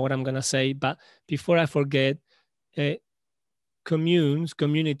sense of what I'm going to say. But before I forget,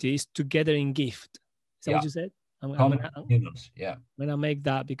 communities together in gift. Is that what you said? I'm gonna make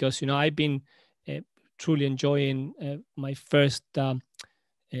that, because I've been truly enjoying my first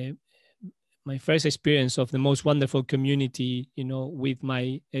experience of the most wonderful community, with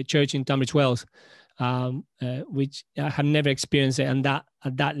my church in Tunbridge Wells, which I have never experienced it and that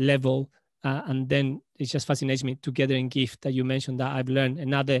at that level. And then it just fascinates me, together in gift, that you mentioned, that I've learned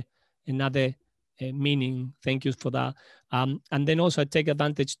another meaning. Thank you for that. And then also I take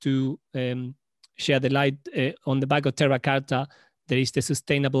advantage to share the light on the back of Terra Carta. There is the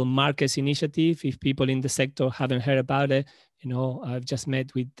Sustainable Markets Initiative. If people in the sector haven't heard about it, I've just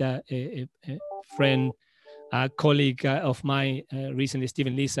met with a friend, a colleague of mine recently,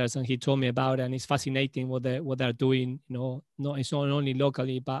 Stephen Lizards, and he told me about it, and it's fascinating what they're doing. It's not only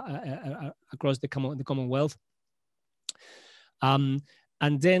locally but across the Commonwealth. And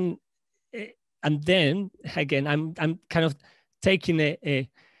then again, I'm kind of taking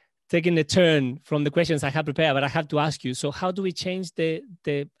a turn from the questions I have prepared, but I have to ask you. So, how do we change the?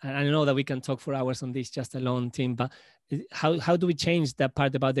 I know that we can talk for hours on this just alone, Tim, but how do we change that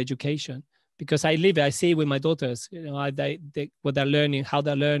part about the education? Because I see it with my daughters. What they're learning, how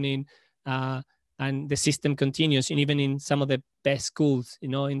they're learning, and the system continues, and even in some of the best schools,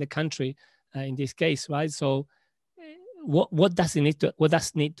 in the country, in this case, right? So, what does need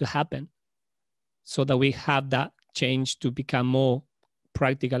to happen so that we have that change to become more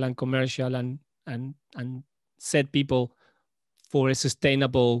practical and commercial and set people for a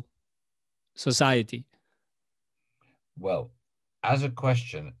sustainable society? Well, as a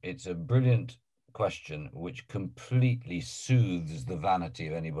question, it's a brilliant question which completely soothes the vanity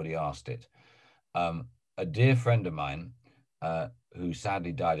of anybody asked it. A dear friend of mine, who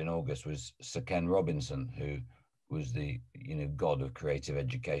sadly died in August, was Sir Ken Robinson, who was the god of creative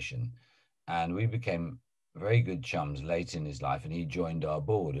education, and we became very good chums late in his life, and he joined our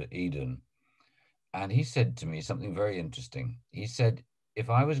board at Eden. And he said to me something very interesting. He said, if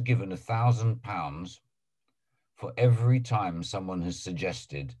I was given £1,000 for every time someone has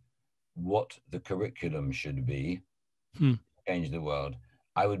suggested what the curriculum should be, change the world,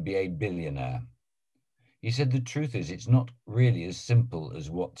 I would be a billionaire. He said the truth is it's not really as simple as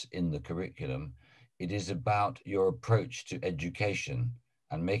what's in the curriculum. It is about your approach to education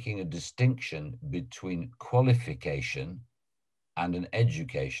and making a distinction between qualification and an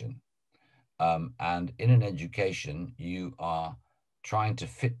education. And in an education, you are trying to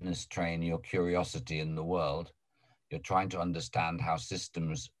fitness train your curiosity in the world. You're trying to understand how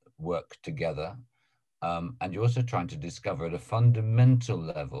systems work together. And you're also trying to discover at a fundamental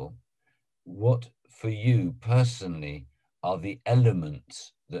level what for you personally are the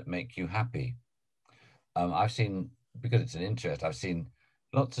elements that make you happy. I've seen, because it's an interest, I've seen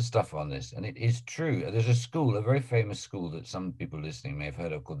lots of stuff on this, and it is true. There's a school, a very famous school that some people listening may have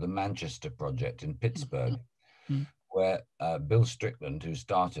heard of, called the Manchester Project in Pittsburgh, where Bill Strickland, who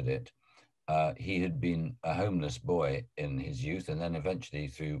started it, he had been a homeless boy in his youth, and then eventually,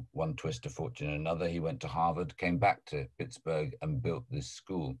 through one twist of fortune and another, he went to Harvard, came back to Pittsburgh, and built this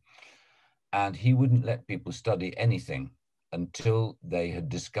school. And he wouldn't let people study anything until they had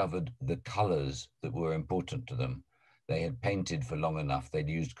discovered the colors that were important to them. They had painted for long enough, they'd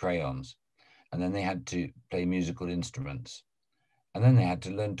used crayons, and then they had to play musical instruments, and then they had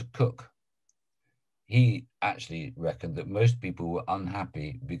to learn to cook. He actually reckoned that most people were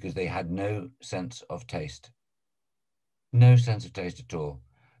unhappy because they had no sense of taste. No sense of taste at all.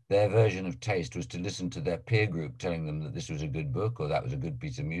 Their version of taste was to listen to their peer group telling them that this was a good book, or that was a good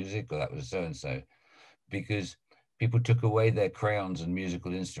piece of music, or that was so-and-so, because people took away their crayons and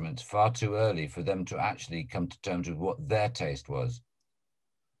musical instruments far too early for them to actually come to terms with what their taste was.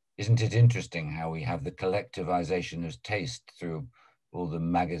 Isn't it interesting how we have the collectivization of taste through all the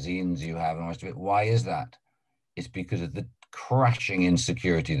magazines you have and the rest of it? Why is that? It's because of the crashing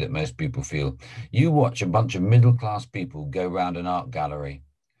insecurity that most people feel. You watch a bunch of middle-class people go around an art gallery,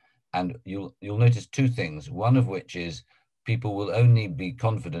 and you'll notice two things, one of which is people will only be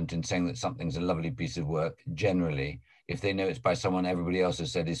confident in saying that something's a lovely piece of work, generally, if they know it's by someone everybody else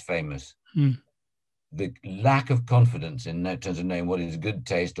has said is famous. The lack of confidence in terms of knowing what is good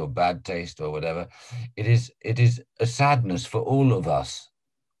taste or bad taste or whatever, it is a sadness for all of us.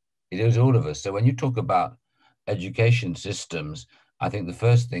 It is all of us. So when you talk about education systems, I think the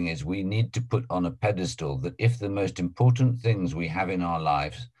first thing is we need to put on a pedestal that if the most important things we have in our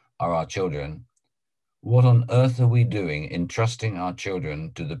lives are our children, what on earth are we doing entrusting our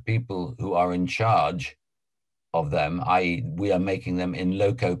children to the people who are in charge of them, i.e. we are making them in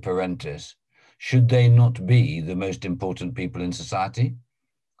loco parentis? Should they not be the most important people in society?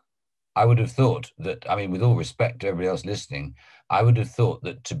 I would have thought that, I mean, with all respect to everybody else listening, I would have thought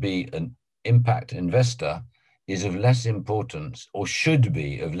that to be an impact investor is of less importance, or should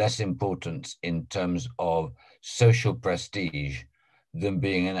be of less importance in terms of social prestige, than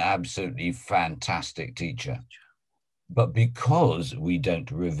being an absolutely fantastic teacher. But because we don't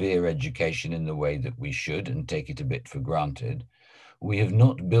revere education in the way that we should and take it a bit for granted, we have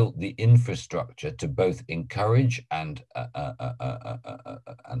not built the infrastructure to both encourage and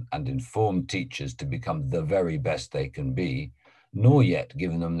inform teachers to become the very best they can be, nor yet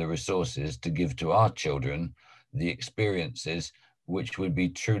given them the resources to give to our children the experiences which would be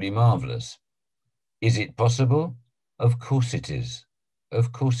truly marvelous. Is it possible? Of course it is.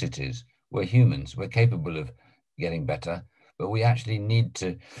 Of course it is. We're humans. We're capable of getting better, but we actually need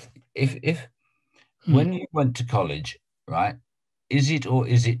to, when you went to college, right, is it or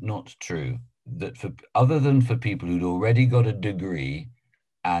is it not true that for, other than for people who'd already got a degree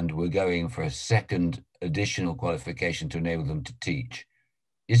and were going for a second additional qualification to enable them to teach,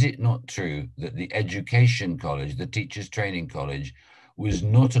 is it not true that the education college, the teachers training college, was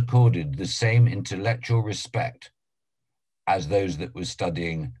not accorded the same intellectual respect as those that were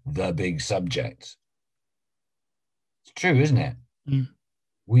studying the big subjects? It's true, isn't it?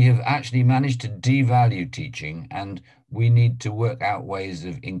 We have actually managed to devalue teaching, and we need to work out ways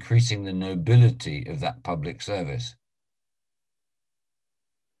of increasing the nobility of that public service.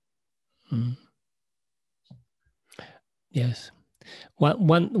 Yes.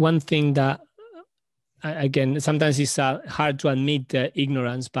 One thing that, again, sometimes it's hard to admit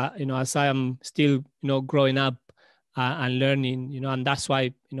ignorance, but, as I am still, growing up and learning, and that's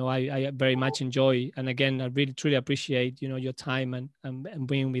why, I very much enjoy, and again, I really truly appreciate, your time and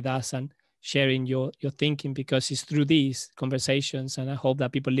being with us and sharing your thinking, because it's through these conversations, and I hope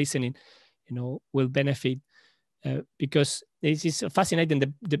that people listening, will benefit, because this is fascinating.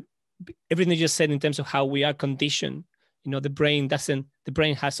 The everything you just said in terms of how we are conditioned. The brain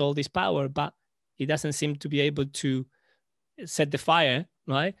has all this power, but it doesn't seem to be able to set the fire,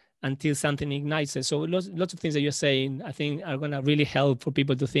 right? Until something ignites it. So lots of things that you're saying, I think, are going to really help for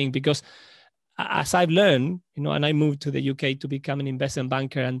people to think, because as I've learned, and I moved to the UK to become an investment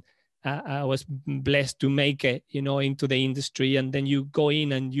banker, and I was blessed to make it, into the industry. And then you go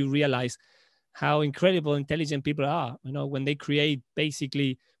in and you realize how incredible intelligent people are, when they create.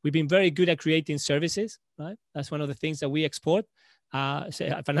 Basically, we've been very good at creating services, right? That's one of the things that we export.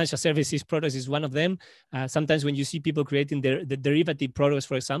 Financial services products is one of them. Sometimes when you see people creating the derivative products,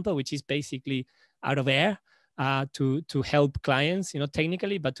 for example, which is basically out of air, to help clients,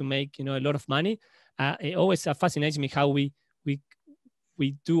 technically, but to make, a lot of money. It always fascinates me how we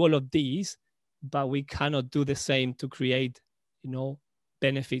do all of these, but we cannot do the same to create,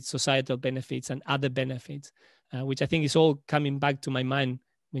 benefits, societal benefits, and other benefits, which I think is all coming back to my mind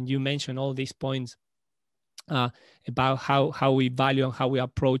when you mention all these points about how we value and how we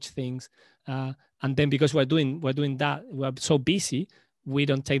approach things. And then because we're doing that, we're so busy, we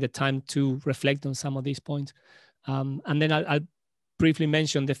don't take the time to reflect on some of these points. And then I'll briefly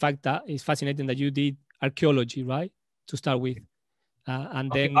mention the fact that it's fascinating that you did archaeology, right, to start with.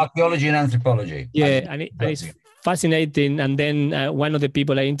 And then archaeology and anthropology. Yeah, and it's fascinating. And then one of the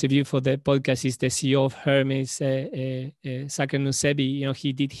people I interviewed for the podcast is the CEO of Hermes, Sakar Nusebi.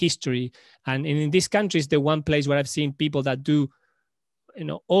 He did history. And in these countries, the one place where I've seen people that do,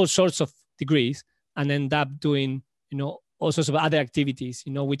 all sorts of degrees and end up doing, all sorts of other activities,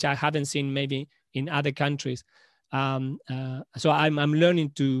 which I haven't seen maybe in other countries. So I'm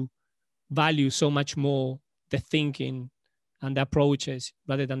learning to value so much more the thinking and the approaches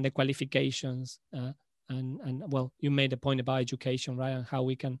rather than the qualifications. And well, you made a point about education, right? And how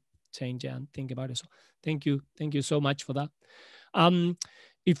we can change it and think about it. So thank you so much for that.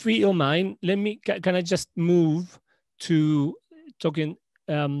 If we don't mind, can I just move to talking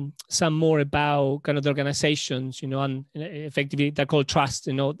some more about kind of the organizations, and effectively they're called trust,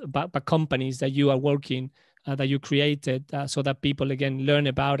 but companies that you are working, that you created, so that people again learn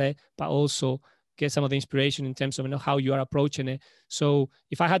about it, but also get some of the inspiration in terms of how you are approaching it. So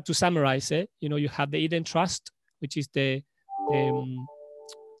if I had to summarize it, you have the Eden Trust, which is the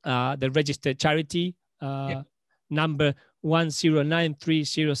registered charity, number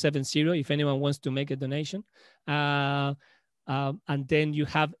 1093070, if anyone wants to make a donation. And then you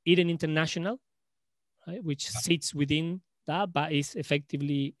have Eden International, right, which sits within that, but is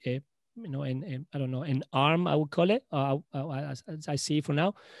effectively I don't know, an arm, I would call it, as I see for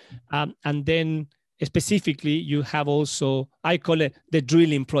now. And then specifically, you have also, I call it the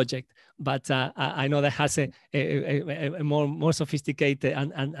drilling project, but I know that has a more sophisticated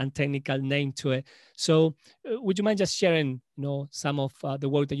and technical name to it. So would you mind just sharing, some of the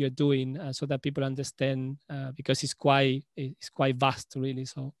work that you're doing, so that people understand, because it's quite vast, really.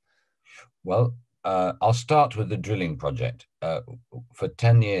 So, well, I'll start with the drilling project. For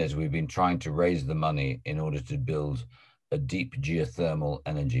 10 years, we've been trying to raise the money in order to build a deep geothermal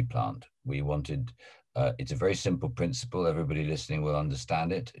energy plant. We wanted, it's a very simple principle. Everybody listening will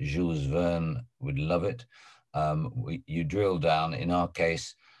understand it. Jules Verne would love it. You drill down, in our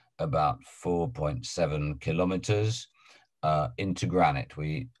case, about 4.7 kilometers into granite.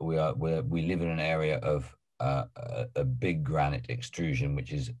 We live in an area of a big granite extrusion,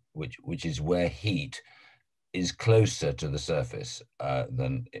 which is where heat is closer to the surface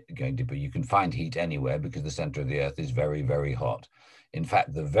than going deeper. You can find heat anywhere because the center of the earth is very, very hot. In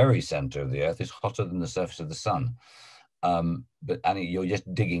fact, the very center of the earth is hotter than the surface of the sun. But you're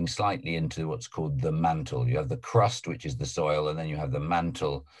just digging slightly into what's called the mantle. You have the crust, which is the soil, and then you have the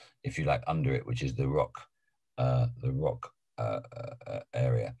mantle, if you like, under it, which is the rock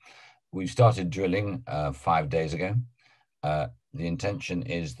area. We've started drilling 5 days ago. The intention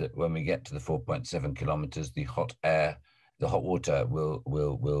is that when we get to the 4.7 kilometers, the hot water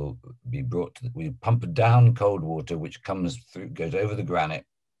will be brought to we pump down cold water, which comes through, goes over the granite,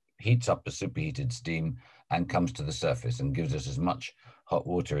 heats up a superheated steam, and comes to the surface and gives us as much hot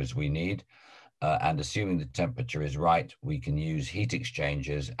water as we need. And assuming the temperature is right, we can use heat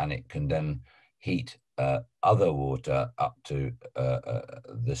exchangers, and it can then heat other water up to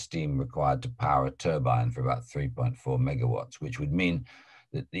the steam required to power a turbine for about 3.4 megawatts, which would mean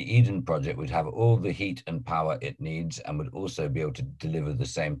that the Eden project would have all the heat and power it needs, and would also be able to deliver the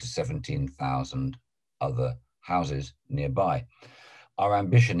same to 17,000 other houses nearby. Our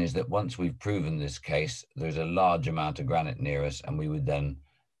ambition is that once we've proven this case, there's a large amount of granite near us, and we would then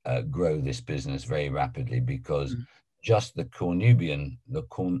grow this business very rapidly, because just the Cornubian, the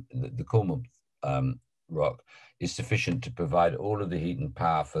Cornwall rock is sufficient to provide all of the heat and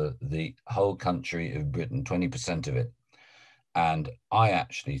power for the whole country of Britain, 20% of it. And I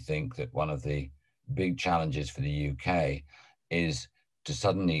actually think that one of the big challenges for the UK is to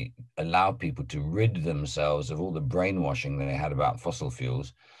suddenly allow people to rid themselves of all the brainwashing they had about fossil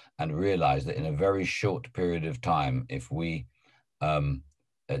fuels and realize that in a very short period of time, if we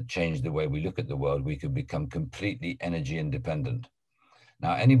change the way we look at the world, we could become completely energy independent.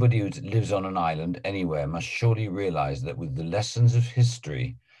 Now, anybody who lives on an island anywhere must surely realize that with the lessons of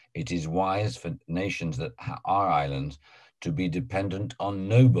history, it is wise for nations that are islands to be dependent on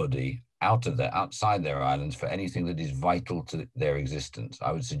nobody outside their islands for anything that is vital to their existence.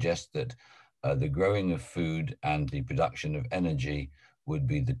 I would suggest that the growing of food and the production of energy would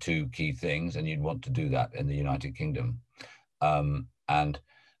be the two key things, and you'd want to do that in the United Kingdom.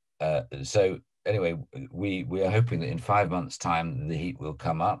 So anyway, we are hoping that in 5 months' time the heat will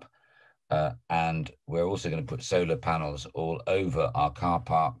come up, and we're also going to put solar panels all over our car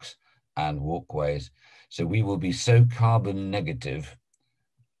parks and walkways. So we will be so carbon negative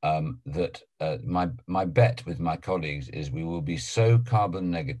that my bet with my colleagues is we will be so carbon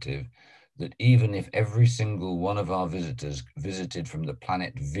negative that even if every single one of our visitors visited from the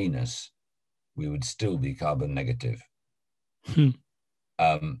planet Venus, we would still be carbon negative.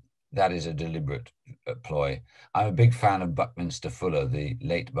 That is a deliberate ploy. I'm a big fan of Buckminster Fuller, the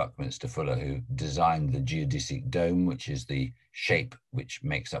late Buckminster Fuller, who designed the geodesic dome, which is the shape which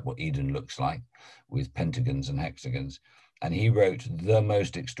makes up what Eden looks like, with pentagons and hexagons. And he wrote the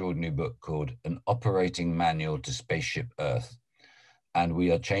most extraordinary book called An Operating Manual to Spaceship Earth. And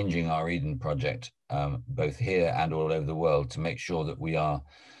we are changing our Eden project, both here and all over the world, to make sure that we are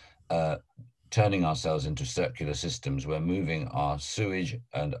turning ourselves into circular systems. We're moving our sewage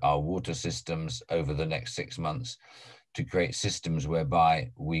and our water systems over the next 6 months to create systems whereby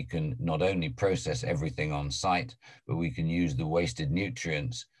we can not only process everything on site, but we can use the wasted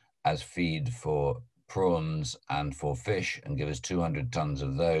nutrients as feed for prawns and for fish and give us 200 tons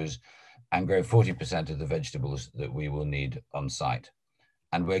of those and grow 40% of the vegetables that we will need on site.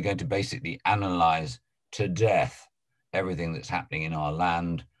 And we're going to basically analyze to death everything that's happening in our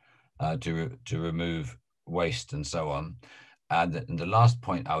land, to remove waste and so on. And the last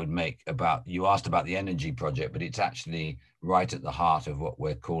point I would make about, you asked about the energy project, but it's actually right at the heart of what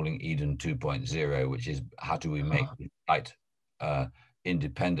we're calling Eden 2.0, which is how do we make light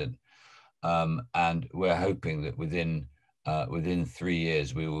independent? And we're hoping that within 3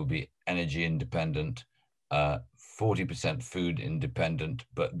 years, we will be energy independent, 40% food independent,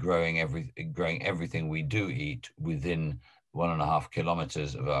 but growing everything we do eat within 1.5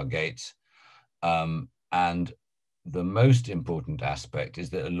 kilometers of our gates. And the most important aspect is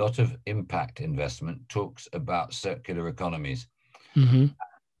that a lot of impact investment talks about circular economies.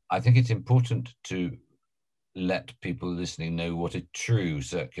 I think it's important to let people listening know what a true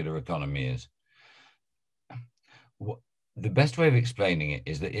circular economy is. The best way of explaining it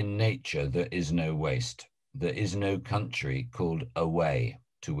is that in nature, there is no waste. There is no country called away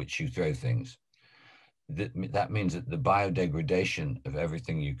to which you throw things. That means that the biodegradation of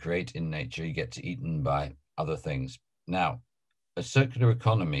everything you create in nature, you get eaten by other things. Now, a circular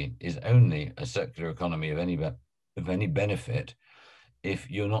economy is only a circular economy of any benefit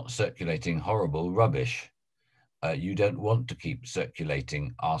if you're not circulating horrible rubbish. You don't want to keep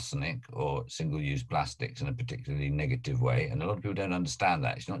circulating arsenic or single-use plastics in a particularly negative way. And a lot of people don't understand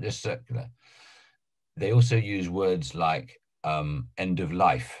that. It's not just circular. They also use words like end of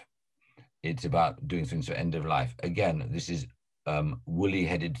life. It's about doing things for end of life. Again, this is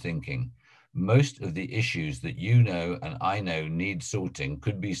woolly-headed thinking. Most of the issues that you know and I know need sorting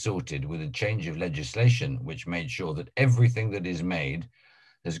could be sorted with a change of legislation, which made sure that everything that is made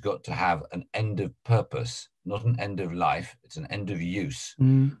has got to have an end of purpose, not an end of life. It's an end of use,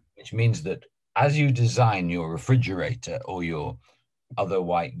 which means that as you design your refrigerator or your other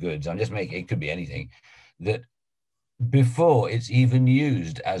white goods, I'm just making, it could be anything, that before it's even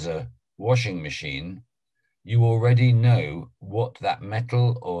used as a washing machine, you already know what that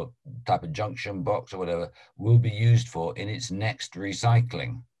metal or type of junction box or whatever will be used for in its next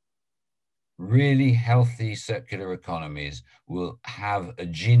recycling. Really healthy circular economies will have a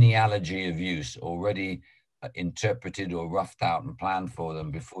genealogy of use already interpreted or roughed out and planned for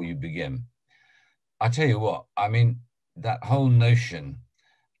them before you begin. I tell you what, I mean, that whole notion,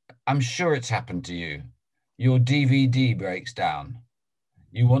 I'm sure it's happened to you. Your DVD breaks down.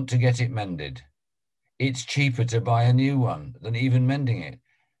 You want to get it mended. It's cheaper to buy a new one than even mending it.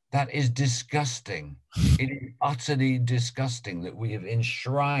 That is disgusting. It is utterly disgusting that we have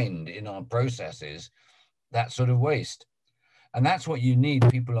enshrined in our processes that sort of waste. And that's what you need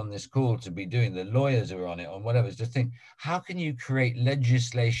people on this call to be doing. The lawyers who are on it, or whatever, is to think, how can you create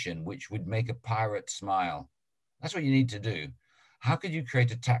legislation which would make a pirate smile? That's what you need to do. How could you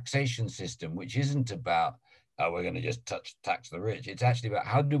create a taxation system which isn't about oh, we're going to just tax the rich. It's actually about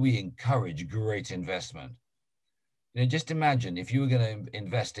how do we encourage great investment? Just imagine if you were going to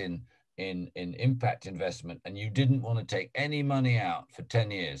invest in impact investment and you didn't want to take any money out for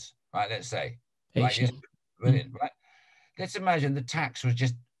 10 years, right? Let's say, right? Just brilliant, right? Let's imagine the tax was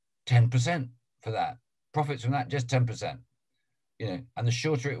just 10% for that. Profits from that, just 10%. And the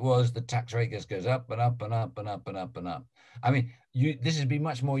shorter it was, the tax rate just goes up and up and up and up and up and up. I mean, this would be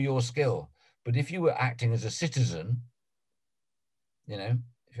much more your skill. But if you were acting as a citizen, if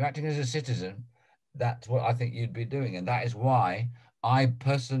you're acting as a citizen, that's what I think you'd be doing. And that is why I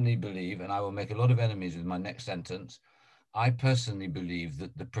personally believe, and I will make a lot of enemies with my next sentence, I personally believe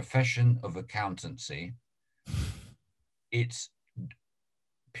that the profession of accountancy, its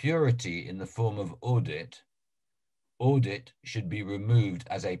purity in the form of audit should be removed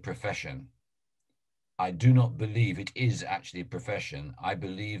as a profession. I do not believe it is actually a profession. I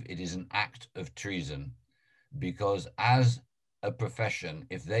believe it is an act of treason, because as a profession,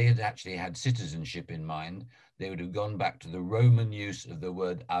 if they had actually had citizenship in mind, they would have gone back to the Roman use of the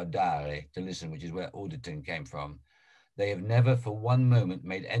word audare, to listen, which is where auditing came from. They have never for one moment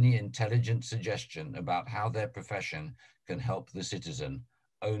made any intelligent suggestion about how their profession can help the citizen,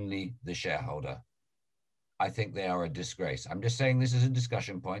 only the shareholder. I think they are a disgrace. I'm just saying this is a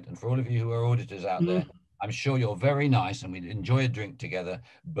discussion point, and for all of you who are auditors out there, I'm sure you're very nice and we'd enjoy a drink together,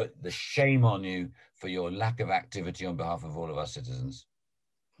 but the shame on you for your lack of activity on behalf of all of our citizens.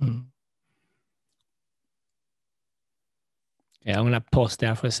 Yeah, I'm going to pause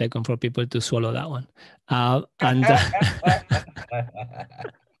there for a second for people to swallow that one.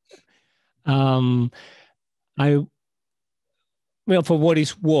 Well, for what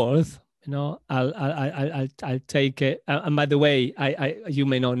it's worth, I'll take it. And by the way, you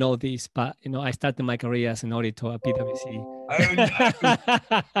may not know this, but I started my career as an auditor at PwC.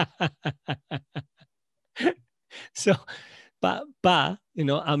 So, but I'm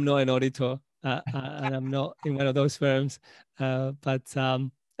not an auditor, and I'm not in one of those firms. But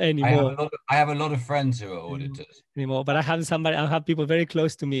anymore, I have a lot of friends who are auditors anymore. But I have people very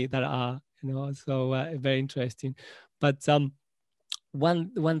close to me that are, so very interesting. But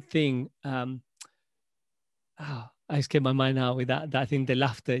one thing, I escaped my mind now with that. I think the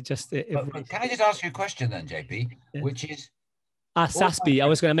laughter just. Can I just ask you a question then, JP? Yes. Which is SASB. I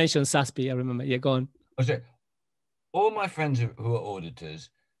was going to mention SASB. I remember. Yeah, go on. All my friends who are auditors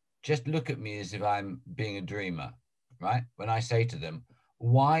just look at me as if I'm being a dreamer, right? When I say to them,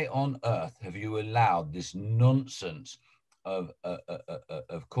 why on earth have you allowed this nonsense of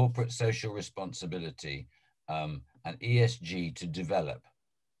corporate social responsibility and ESG to develop?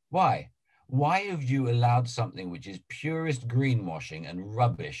 Why? Why have you allowed something which is purest greenwashing and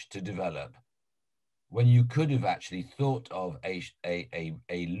rubbish to develop, when you could have actually thought of a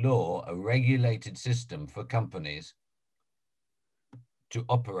law, a regulated system for companies to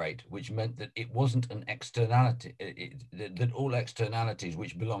operate, which meant that it wasn't an externality, that all externalities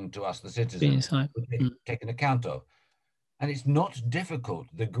which belong to us, the citizens, would be taken account of. And it's not difficult.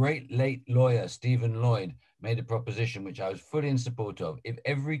 The great late lawyer, Stephen Lloyd, made a proposition which I was fully in support of. If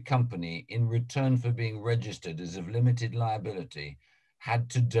every company, in return for being registered as of limited liability, had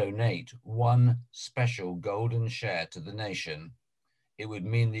to donate one special golden share to the nation, it would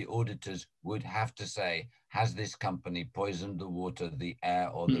mean the auditors would have to say, has this company poisoned the water, the air,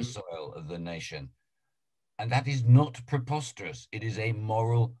 or the soil of the nation? And that is not preposterous. It is a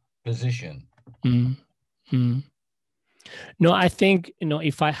moral position. No, I think,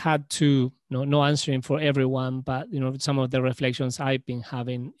 if I had to, no answering for everyone, but, some of the reflections I've been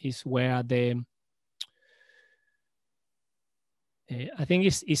having is where I think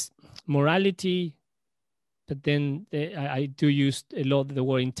it's morality, but then I do use a lot of the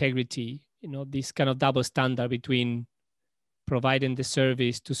word integrity, this kind of double standard between providing the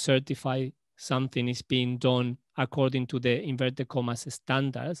service to certify something is being done according to the inverted commas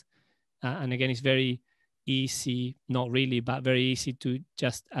standards. And again, it's very easy, not really, but very easy to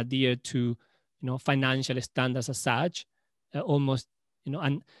just adhere to, financial standards as such, almost,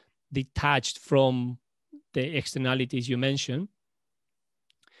 and detached from the externalities you mentioned.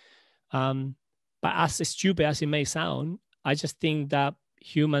 But as stupid as it may sound, I just think that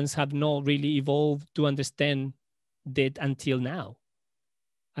humans have not really evolved to understand that until now.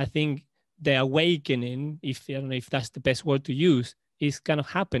 I think the awakening, I don't know if that's the best word to use, is kind of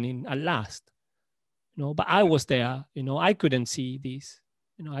happening at last. But I was there, I couldn't see this.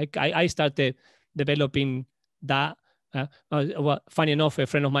 I started developing that. Well, funny enough, a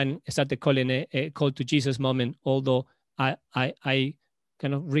friend of mine started calling it a call to Jesus moment, although I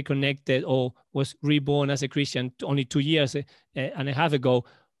kind of reconnected or was reborn as a Christian only 2 years and a half ago.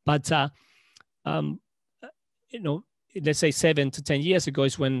 But let's say 7 to 10 years ago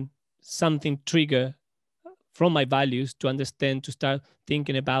is when something triggered from my values to understand, to start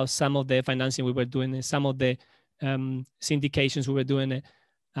thinking about some of the financing we were doing and some of the syndications we were doing.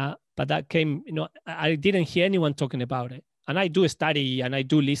 But that came, I didn't hear anyone talking about it. And I do study and I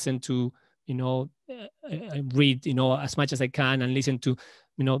do listen to, I read, as much as I can and listen to,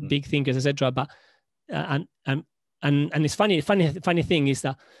 big thinkers, etc. But and it's funny thing is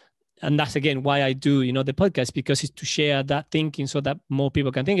that, and that's again why I do, the podcast, because it's to share that thinking so that more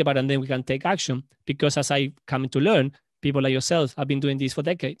people can think about it and then we can take action. Because as I come to learn, people like yourself have been doing this for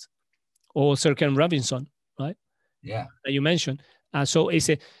decades, or Sir Ken Robinson, right? Yeah, that you mentioned. So it's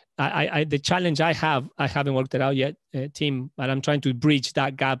the challenge I haven't worked it out yet, Tim, but I'm trying to bridge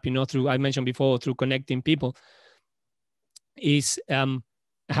that gap, through, I mentioned before, through connecting people, is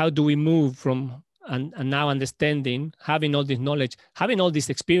how do we move from and now understanding, having all this knowledge, having all this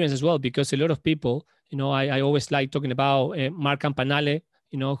experience as well, because a lot of people, I always like talking about Mark Campanale,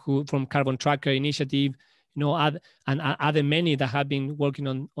 who from Carbon Tracker Initiative, and other many that have been working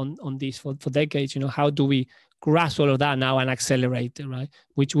on this for decades. How do we grasp all of that now and accelerate it, right?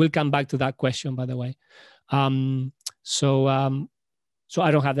 Which will come back to that question, by the way. So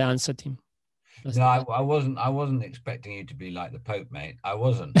I don't have the answer, Tim. No, I wasn't expecting you to be like the Pope, mate. I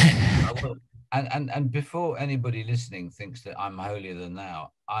wasn't. And before anybody listening thinks that I'm holier than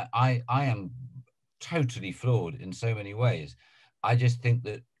thou, I am totally flawed in so many ways. I just think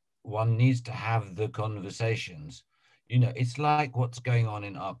that one needs to have the conversations. It's like what's going on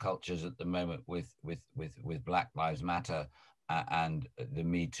in our cultures at the moment with Black Lives Matter and the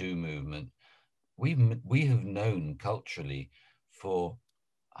Me Too movement. We have known culturally for,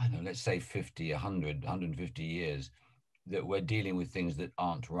 I don't know, let's say 50, 100, 150 years that we're dealing with things that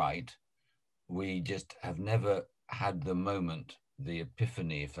aren't right. We just have never had the moment, the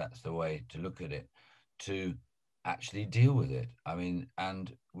epiphany, if that's the way to look at it, to actually deal with it. I mean,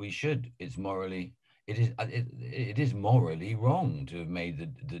 and we should. It is morally wrong to have made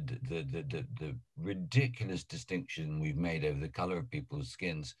the ridiculous distinction we've made over the color of people's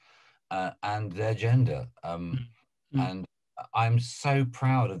skins and their gender. And I'm so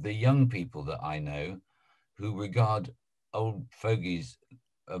proud of the young people that I know who regard old fogies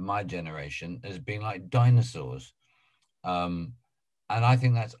of my generation as being like dinosaurs. And I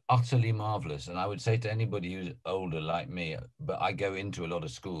think that's utterly marvelous. And I would say to anybody who's older like me, but I go into a lot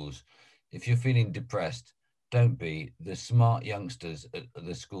of schools, if you're feeling depressed, don't be. The smart youngsters at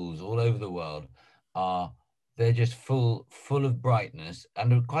the schools all over the world they're just full of brightness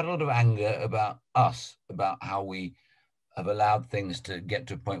and quite a lot of anger about us, about how we have allowed things to get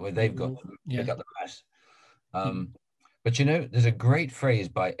to a point where they've got to pick up the mess. But there's a great phrase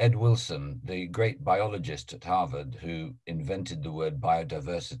by Ed Wilson, the great biologist at Harvard who invented the word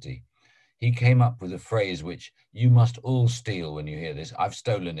biodiversity. He came up with a phrase which you must all steal when you hear this. I've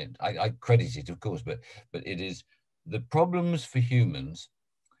stolen it. I credit it, of course, but it is: the problems for humans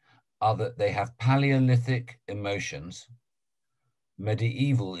are that they have Paleolithic emotions,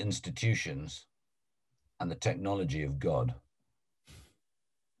 medieval institutions, and the technology of God.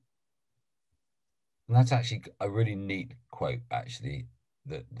 And that's actually a really neat quote, actually,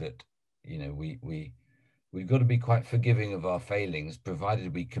 that we've got to be quite forgiving of our failings,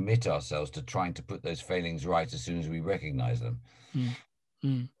 provided we commit ourselves to trying to put those failings right as soon as we recognize them.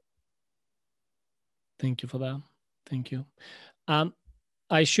 Thank you for that. Thank you.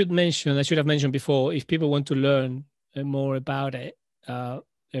 I should have mentioned before, if people want to learn more about it,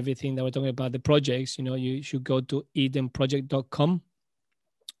 everything that we're talking about, the projects, you should go to edenproject.com.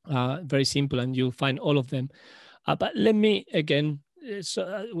 Very simple, and you'll find all of them. But let me again,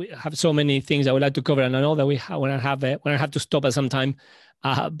 we have so many things I would like to cover, and I know that when I have to stop at some time.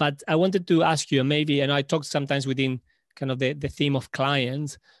 But I wanted to ask you, maybe, and I talk sometimes within kind of the theme of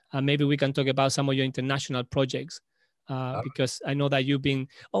clients. Maybe we can talk about some of your international projects, because I know that you've been.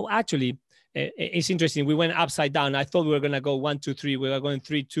 Oh, actually, it's interesting. We went upside down. I thought we were going to go 1, 2, 3. We were going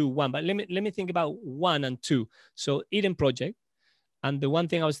 3, 2, 1. But let me think about 1 and 2. So Eden Project. And the one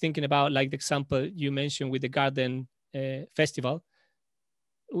thing I was thinking about, like the example you mentioned with the garden festival,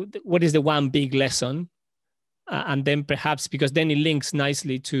 what is the one big lesson? And then perhaps, because then it links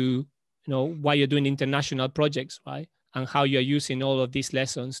nicely to, why you're doing international projects, right? And how you're using all of these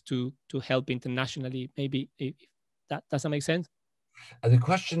lessons to help internationally. Maybe if that doesn't make sense. The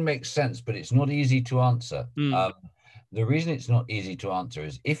question makes sense, but it's not easy to answer. The reason it's not easy to answer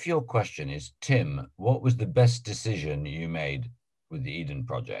is if your question is, Tim, what was the best decision you made with the Eden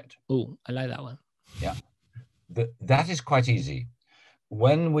Project? Oh, I like that one. Yeah, that is quite easy.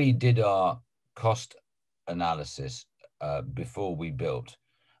 When we did our cost analysis before we built,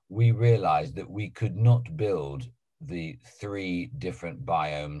 we realized that we could not build the 3 different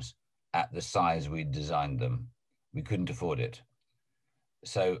biomes at the size we designed them. We couldn't afford it.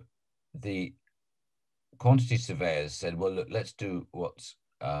 So the quantity surveyors said, well, look, let's do what's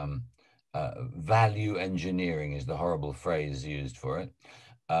value engineering is the horrible phrase used for it.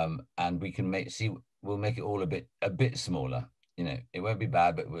 And we can we'll make it all a bit smaller. You know, it won't be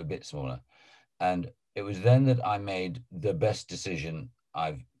bad, but we're a bit smaller. And it was then that I made the best decision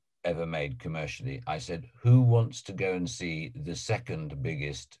I've ever made commercially. I said, who wants to go and see the second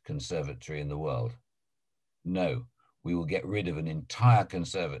biggest conservatory in the world? No, we will get rid of an entire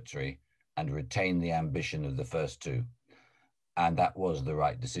conservatory and retain the ambition of the first 2. And that was the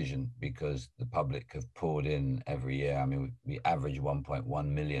right decision, because the public have poured in every year. I mean, we average 1.1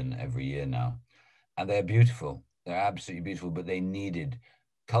 million every year now, and they're beautiful. They're absolutely beautiful, but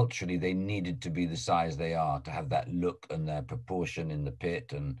culturally, they needed to be the size they are, to have that look and their proportion in the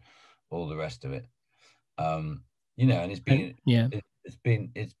pit and all the rest of it. You know, and it's been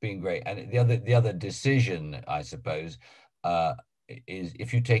great. And the other decision, I suppose, is,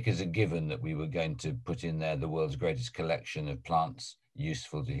 if you take as a given that we were going to put in there the world's greatest collection of plants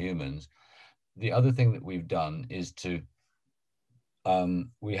useful to humans, the other thing that we've done is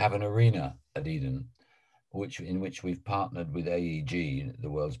we have an arena at Eden, in which we've partnered with AEG, the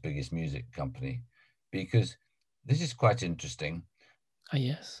world's biggest music company, because this is quite interesting.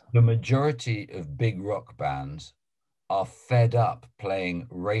 Yes. The majority of big rock bands are fed up playing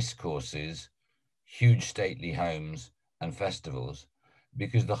race courses, huge stately homes, and festivals,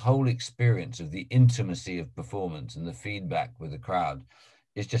 because the whole experience of the intimacy of performance and the feedback with the crowd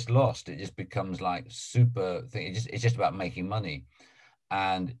is just lost. It just becomes like super thing. It's just about making money.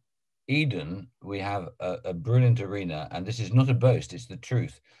 And Eden, we have a brilliant arena, and this is not a boast, it's the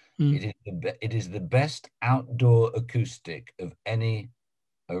truth. It is the best outdoor acoustic of any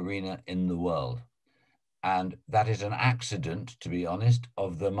arena in the world. And that is an accident, to be honest,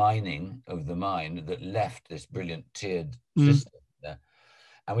 of the mine that left this brilliant tiered system there.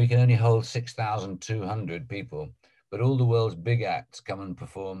 And we can only hold 6,200 people, but all the world's big acts come and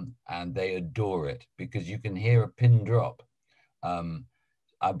perform, and they adore it, because you can hear a pin drop.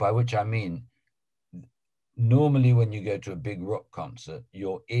 By which I mean, normally when you go to a big rock concert,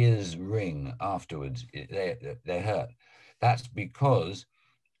 your ears ring afterwards. They hurt. That's because,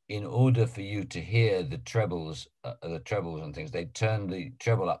 in order for you to hear the trebles and things, they turn the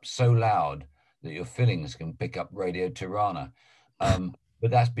treble up so loud that your fillings can pick up Radio Tirana.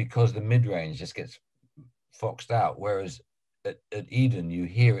 But that's because the mid-range just gets foxed out. Whereas at Eden, you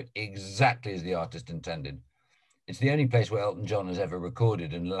hear it exactly as the artist intended. It's the only place where Elton John has ever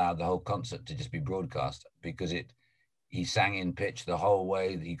recorded and allowed the whole concert to just be broadcast, because he sang in pitch the whole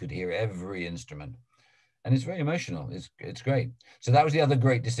way, that you could hear every instrument. And it's very emotional. It's great. So that was the other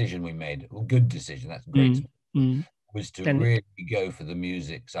great decision we made. Well, good decision. That's great. Was to really go for the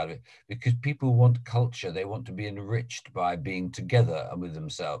music side of it, because people want culture. They want to be enriched by being together with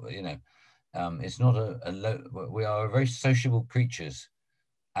themselves. You know, it's not we are very sociable creatures,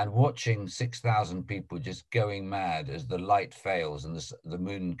 and watching 6,000 people just going mad as the light fails and the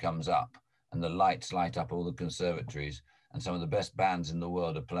moon comes up and the lights light up all the conservatories and some of the best bands in the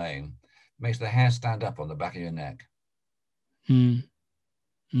world are playing, makes the hair stand up on the back of your neck. And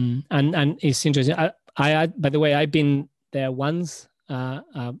it's interesting. I by the way, I've been there once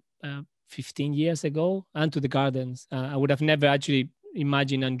 15 years ago, and to the gardens. I would have never actually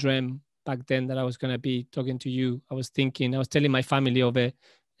imagined and dreamt back then that I was going to be talking to you. I was telling my family of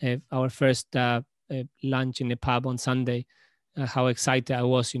our first lunch in the pub on Sunday, how excited I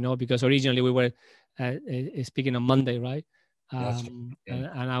was, because originally we were speaking on Monday, right? And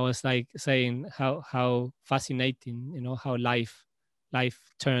I was like saying how fascinating, how life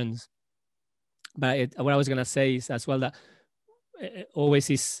turns. But what I was gonna say is as well that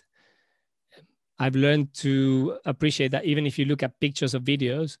I've learned to appreciate that even if you look at pictures or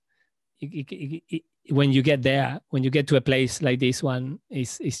videos, when you get there, when you get to a place like this one,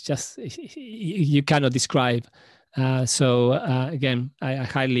 it's just you cannot describe. So again, I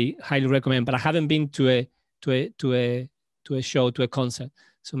highly recommend. But I haven't been to a show, to a concert.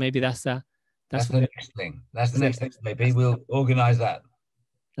 So maybe that's the next thing. That's the next thing. Maybe we'll organize that.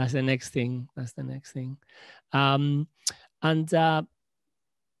 That's the next thing. And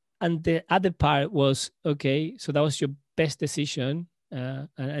the other part was, okay, so that was your best decision.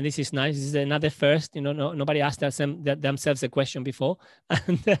 And this is nice. This is another first. Nobody asked themselves a question before.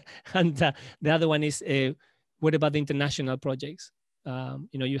 And the other one is, what about the international projects?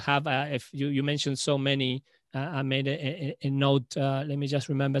 You have, if you mentioned so many. I made a note. Let me just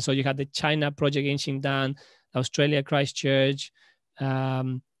remember. So you had the China project in Xinjiang, Australia Christchurch,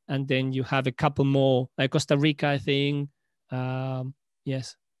 and then you have a couple more, like Costa Rica, I think.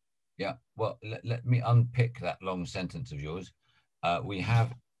 Yes. Yeah. Well, let me unpick that long sentence of yours. We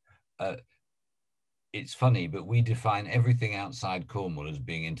have. It's funny, but we define everything outside Cornwall as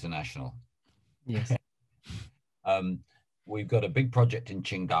being international. Yes. We've got a big project in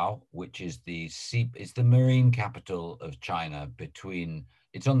Qingdao, which is it's the marine capital of China.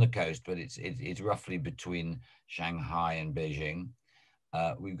 It's on the coast, but it's roughly between Shanghai and Beijing.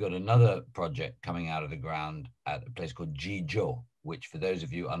 We've got another project coming out of the ground at a place called Jizhou, which, for those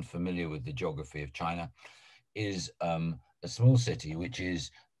of you unfamiliar with the geography of China, is a small city which is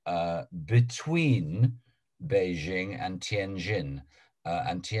between Beijing and Tianjin.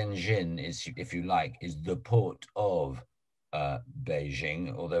 And Tianjin is, if you like, is the port of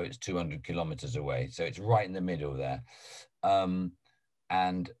Beijing, although it's 200 kilometers away. So it's right in the middle there. So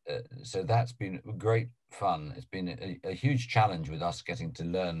that's been great fun. It's been a huge challenge with us getting to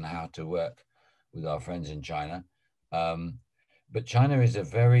learn how to work with our friends in China. But China is a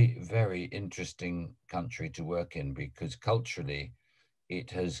very, very interesting country to work in because culturally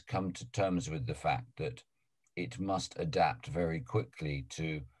it has come to terms with the fact that it must adapt very quickly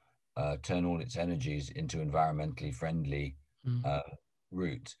to turn all its energies into environmentally friendly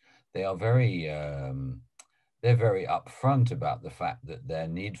routes. They are they're very upfront about the fact that their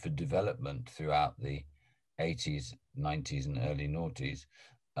need for development throughout the 80s, 90s, and early noughties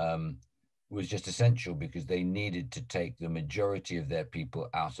was just essential because they needed to take the majority of their people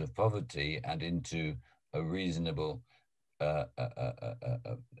out of poverty and into a reasonable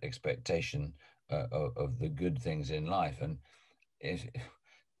expectation of the good things in life. And it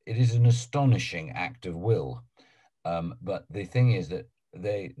is an astonishing act of will. But the thing is that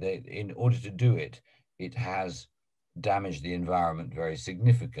they in order to do it, it has damaged the environment very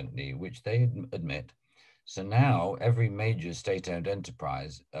significantly, which they admit. So now every major state-owned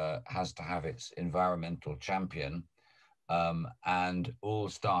enterprise has to have its environmental champion, and all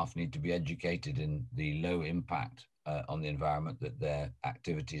staff need to be educated in the low impact on the environment that their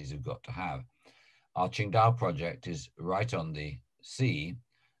activities have got to have. Our Qingdao project is right on the sea.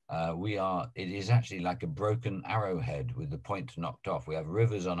 It is actually like a broken arrowhead with the point knocked off. We have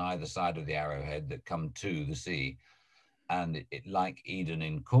rivers on either side of the arrowhead that come to the sea. And like Eden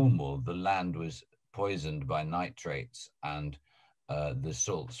in Cornwall, the land was poisoned by nitrates and the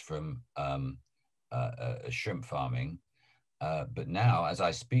salts from shrimp farming. But now, as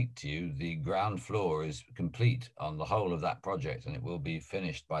I speak to you, the ground floor is complete on the whole of that project, and it will be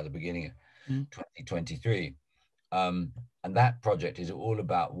finished by the beginning of 2023. And that project is all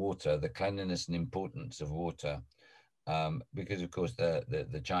about water, the cleanliness and importance of water, because, of course,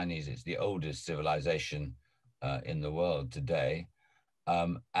 the Chinese, it's the oldest civilization in the world today.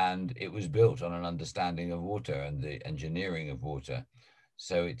 And it was built on an understanding of water and the engineering of water.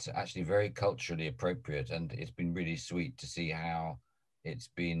 So it's actually very culturally appropriate. And it's been really sweet to see how it's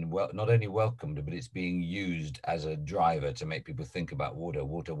been not only welcomed, but it's being used as a driver to make people think about water,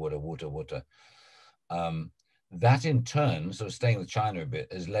 water, water, water, water. That in turn, sort of staying with China a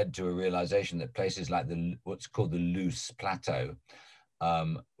bit, has led to a realization that places like what's called the Loose Plateau,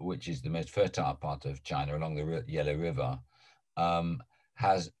 which is the most fertile part of China along the Yellow River,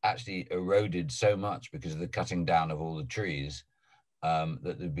 has actually eroded so much because of the cutting down of all the trees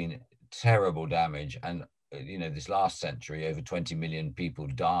that there've been terrible damage. And, this last century, over 20 million people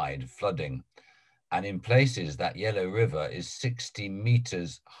died flooding. And in places, that Yellow River is 60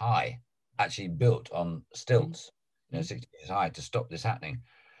 meters high, actually built on stilts, 60 meters high to stop this happening.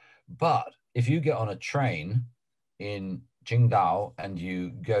 But if you get on a train in Qingdao and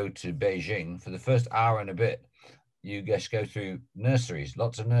you go to Beijing, for the first hour and a bit, you just go through nurseries,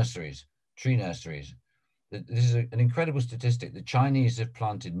 lots of nurseries, tree nurseries. This is an incredible statistic. The Chinese have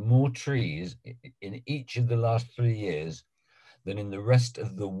planted more trees in each of the last 3 years than in the rest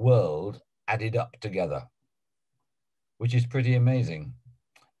of the world added up together, which is pretty amazing.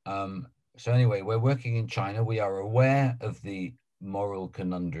 So anyway, we're working in China. We are aware of the moral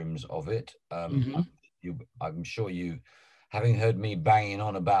conundrums of it. I'm sure you, having heard me banging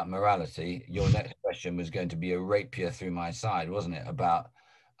on about morality, your next question was going to be a rapier through my side, wasn't it? About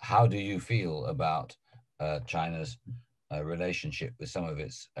how do you feel about China's relationship with some of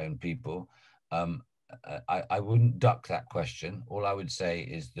its own people? I wouldn't duck that question. All I would say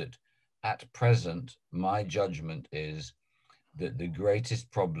is that at present, my judgment is that the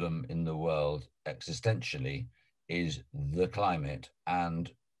greatest problem in the world existentially is the climate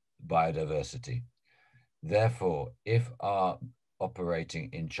and biodiversity. Therefore, if our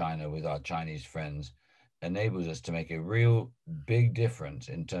operating in China with our Chinese friends enables us to make a real big difference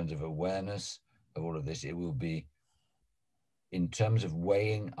in terms of awareness of all of this, it will be in terms of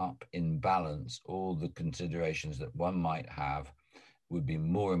weighing up in balance all the considerations that one might have, would be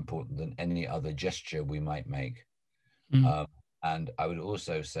more important than any other gesture we might make. And I would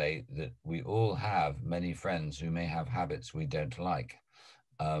also say that we all have many friends who may have habits we don't like.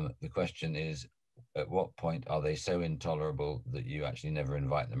 The question is, at what point are they so intolerable that you actually never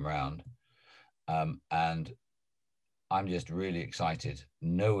invite them around? And I'm just really excited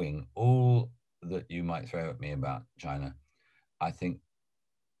knowing all that you might throw at me about China. I think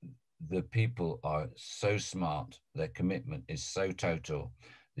the people are so smart, their commitment is so total,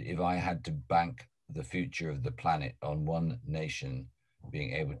 that if I had to bank the future of the planet on one nation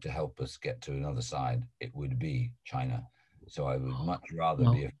being able to help us get to another side, it would be China. So I would much rather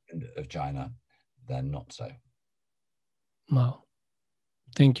be a friend of China than not so. Wow.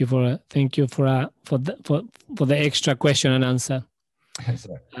 Thank you for the extra question and answer.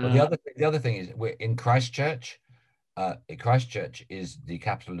 Well, the other thing is, we're in Christchurch. Christchurch is the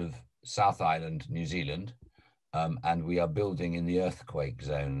capital of South Island, New Zealand, and we are building in the earthquake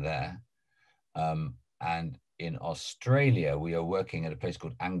zone there. And in Australia, we are working at a place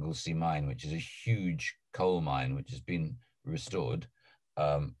called Anglesey Mine, which is a huge coal mine which has been restored.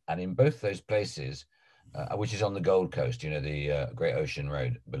 And in both those places, which is on the Gold Coast, you know, the Great Ocean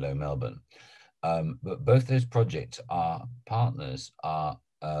Road below Melbourne. But both those projects, our partners are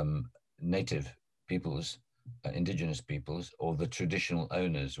native peoples, indigenous peoples, or the traditional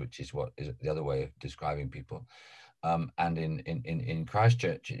owners, which is what is the other way of describing people. And in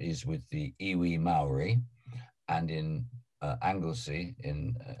Christchurch, it is with the Iwi Maori, and in Anglesey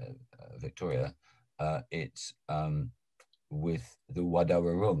in Victoria, it's with the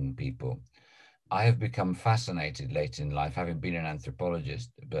Wadawarung people. I have become fascinated late in life, having been an anthropologist,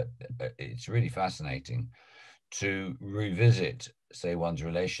 but it's really fascinating to revisit, say, one's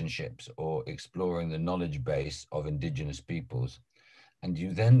relationships or exploring the knowledge base of indigenous peoples. And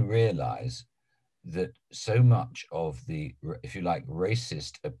you then realize that so much of the, if you like,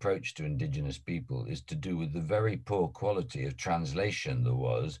 racist approach to indigenous people is to do with the very poor quality of translation there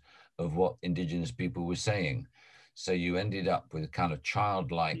was of what indigenous people were saying. So you ended up with a kind of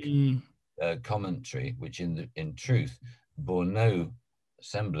childlike commentary, which in truth bore no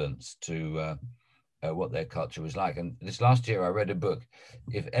semblance to what their culture was like. And this last year I read a book.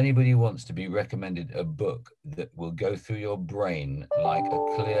 If anybody wants to be recommended a book that will go through your brain like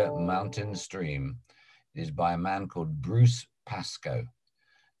a clear mountain stream, it is by a man called Bruce Pascoe.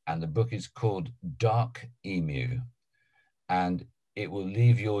 And the book is called Dark Emu. And it will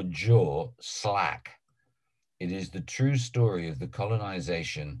leave your jaw slack. It is the true story of the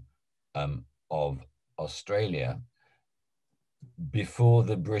colonization of Australia before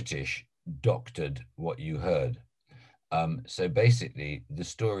the British doctored what you heard. So basically, the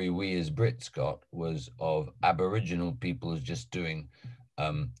story we as Brits got was of Aboriginal peoples just doing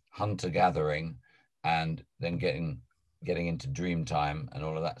hunter-gathering and then getting into dream time and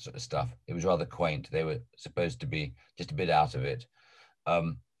all of that sort of stuff. It was rather quaint. They were supposed to be just a bit out of it.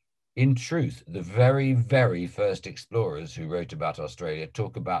 In truth, the very, very first explorers who wrote about Australia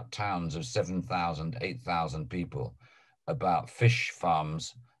talk about towns of 7,000, 8,000 people, about fish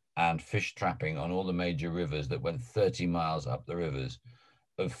farms and fish trapping on all the major rivers that went 30 miles up the rivers,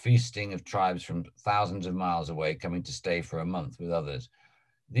 of feasting of tribes from thousands of miles away coming to stay for a month with others.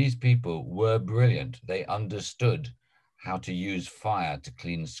 These people were brilliant. They understood how to use fire to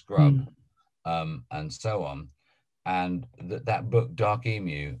clean scrub, and so on. And that book, Dark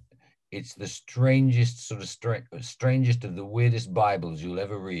Emu, it's the strangest sort of strangest of the weirdest Bibles you'll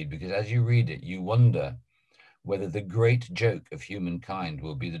ever read, because as you read it, you wonder whether the great joke of humankind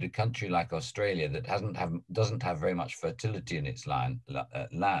will be that a country like Australia that doesn't have very much fertility in its land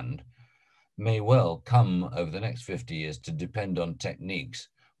may well come over the next 50 years to depend on techniques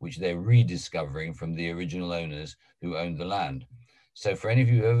which they're rediscovering from the original owners who owned the land. So for any of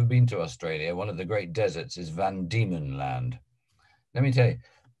you who've ever been to Australia, one of the great deserts is Van Diemen Land. Let me tell you,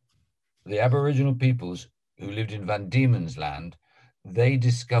 the Aboriginal peoples who lived in Van Diemen's Land, they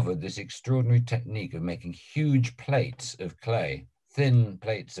discovered this extraordinary technique of making huge plates of clay, thin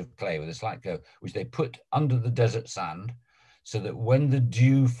plates of clay with a slight curve, which they put under the desert sand so that when the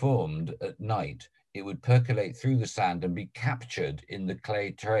dew formed at night, it would percolate through the sand and be captured in the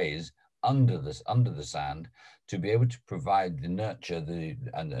clay trays under the sand to be able to provide the nurture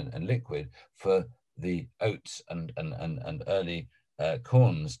and liquid for the oats and early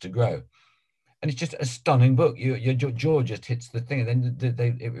corns to grow. And it's just a stunning book. Your jaw just hits the thing. And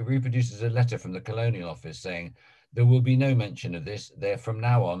then it reproduces a letter from the Colonial Office saying, there will be no mention of this. They're from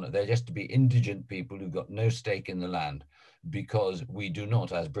now on, they're just to be indigent people who've got no stake in the land, because we do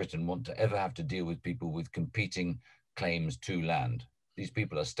not, as Britain, want to ever have to deal with people with competing claims to land. These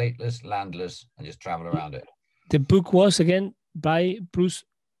people are stateless, landless, and just travel around it. The book was again by Bruce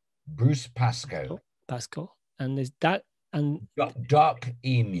Pascoe. Pascoe, and is that and Dark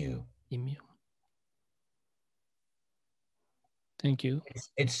Emu. Thank you.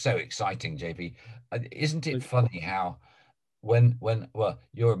 It's so exciting, JP. Isn't it funny how when well,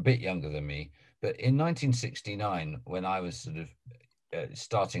 you're a bit younger than me, but in 1969, when I was sort of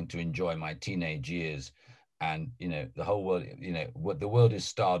starting to enjoy my teenage years, and the whole world, what the world is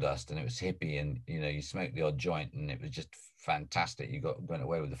stardust, and it was hippie, and you smoked the odd joint, and it was just fantastic. You went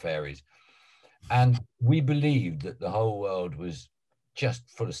away with the fairies, and we believed that the whole world was just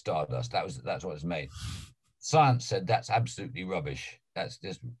full of stardust. That's what was made. Science said that's absolutely rubbish. That's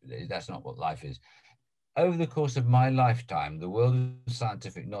not what life is. Over the course of my lifetime, the world of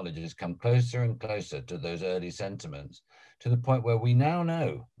scientific knowledge has come closer and closer to those early sentiments, to the point where we now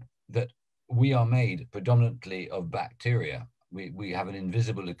know that we are made predominantly of bacteria. We have an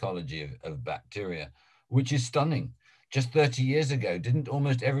invisible ecology of bacteria, which is stunning. Just 30 years ago, didn't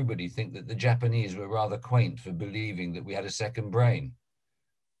almost everybody think that the Japanese were rather quaint for believing that we had a second brain?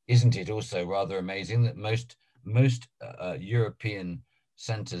 Isn't it also rather amazing that most European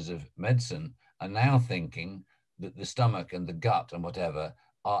centers of medicine are now thinking that the stomach and the gut and whatever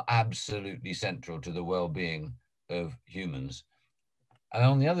are absolutely central to the well-being of humans? And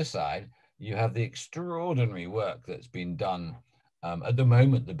on the other side, you have the extraordinary work that's been done. At the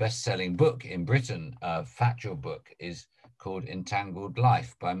moment, the best-selling book in Britain, factual book, is called Entangled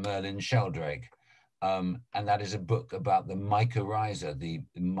Life by Merlin Sheldrake. And that is a book about the mycorrhiza, the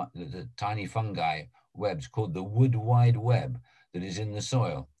tiny fungi webs called the wood wide web that is in the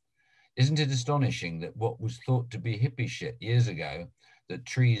soil. Isn't it astonishing that what was thought to be hippie shit years ago, that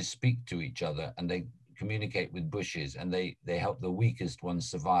trees speak to each other and they communicate with bushes, and they help the weakest ones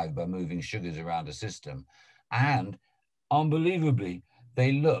survive by moving sugars around a system, and unbelievably,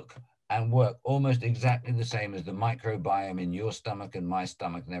 they look and work almost exactly the same as the microbiome in your stomach and my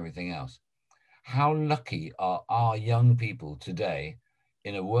stomach and everything else. How lucky are our young people today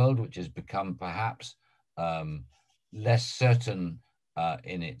in a world which has become perhaps less certain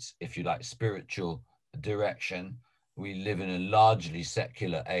in its, if you like, spiritual direction. We live in a largely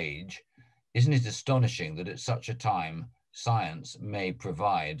secular age. Isn't it astonishing that at such a time, science may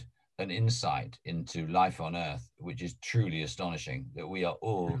provide an insight into life on Earth, which is truly astonishing, that we are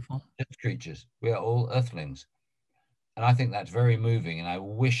all just creatures. We are all earthlings. And I think that's very moving. And I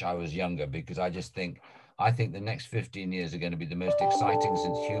wish I was younger, because I think the next 15 years are going to be the most exciting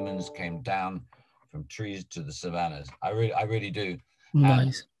since humans came down from trees to the savannas. I really do.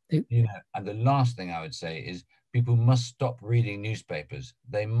 Nice. And, and the last thing I would say is people must stop reading newspapers.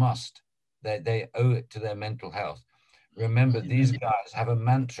 They must. They owe it to their mental health. Remember, these guys have a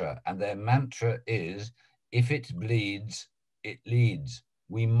mantra, and their mantra is, if it bleeds, it leads.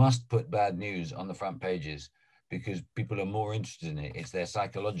 We must put bad news on the front pages, because people are more interested in it. It's their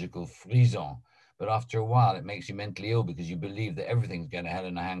psychological frisson. But after a while, it makes you mentally ill, because you believe that everything's going to hell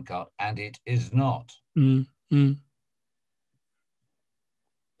in a handcart, and it is not.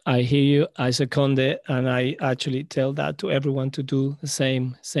 I hear you, I second it, and I actually tell that to everyone to do the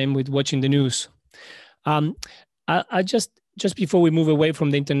same. Same with watching the news. I just before we move away from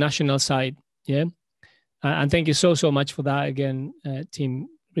the international side, and thank you so much for that again, Tim.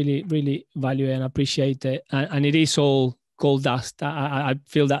 Really value it and appreciate it. And it is all gold dust. I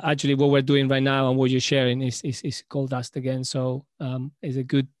feel that actually what we're doing right now and what you're sharing is gold dust again. So it's a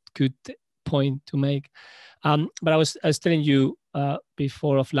good point to make. But I was telling you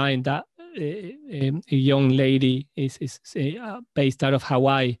before offline that a young lady is based out of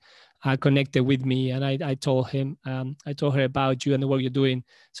Hawaii, connected with me, and I told her about you and the work you're doing.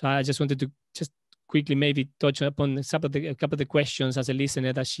 So I just wanted to quickly maybe touch upon a couple of the questions as a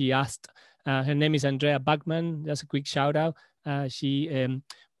listener that she asked. Her name is Andrea Bachman. Just a quick shout out. She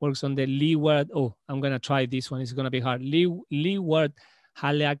works on the Leeward. Oh, I'm going to try this one. It's going to be hard. Leeward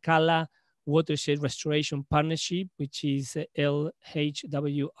Haleakala Watershed Restoration Partnership, which is lhwrp.org,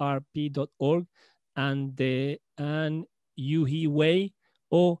 and the Uhiway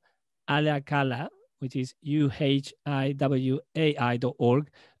or Haleakala, which is uhiwai.org,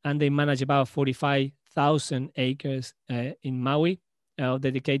 and they manage about 45,000 acres in Maui,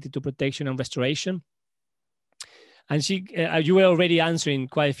 dedicated to protection and restoration. And you were already answering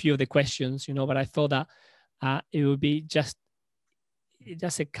quite a few of the questions, but I thought that it would be just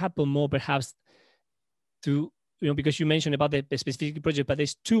a couple more, perhaps, to because you mentioned about the specific project, but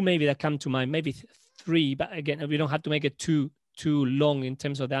there's two maybe that come to mind, maybe three. But again, we don't have to make it too long in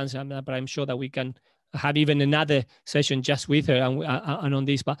terms of the answer, but I'm sure that we can have even another session just with her and on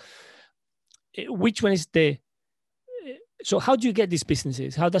this. But which one is the So how do you get these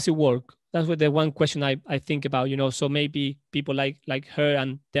businesses? How does it work? That's what the one question I think about, so maybe people like her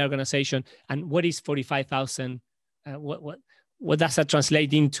and their organization, and what is 45,000? What does that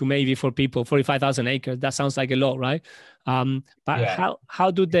translate into maybe for people? 45,000 acres, that sounds like a lot, right? But yeah.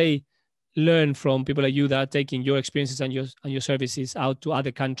 How do they learn from people like you that are taking your experiences and your services out to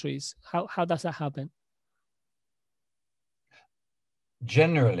other countries? How does that happen?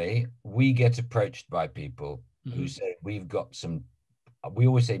 Generally, we get approached by people who say, we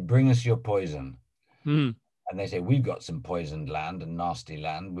always say, bring us your poison. And they say, we've got some poisoned land and nasty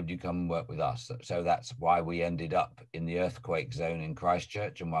land. Would you come and work with us? So that's why we ended up in the earthquake zone in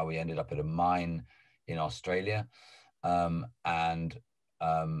Christchurch, and why we ended up at a mine in Australia.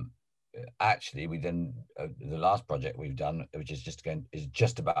 Actually, we then the last project we've done, which is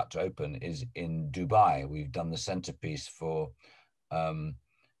just about to open, is in Dubai. We've done the centerpiece for the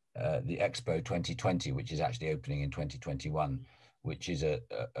Expo 2020, which is actually opening in 2021, which is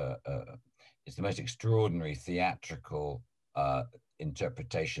it's the most extraordinary theatrical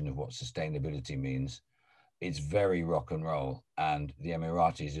interpretation of what sustainability means. It's very rock and roll, and the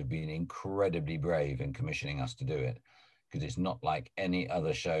Emiratis have been incredibly brave in commissioning us to do it, because it's not like any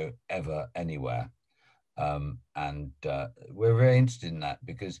other show ever anywhere. We're very interested in that,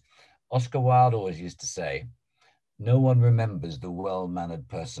 because Oscar Wilde always used to say, no one remembers the well-mannered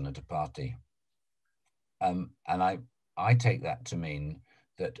person at a party. And I take that to mean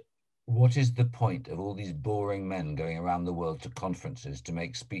that what is the point of all these boring men going around the world to conferences to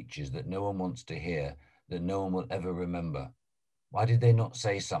make speeches that no one wants to hear, that no one will ever remember? Why did they not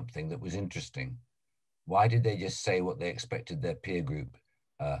say something that was interesting? Why did they just say what they expected their peer group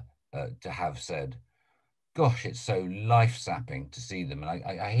to have said? Gosh, it's so life-sapping to see them. And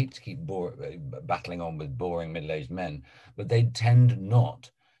I hate to keep battling on with boring middle-aged men, but they tend not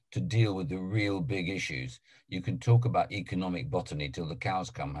to deal with the real big issues. You can talk about economic botany till the cows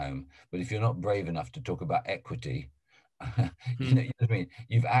come home, but if you're not brave enough to talk about equity, you know what I mean?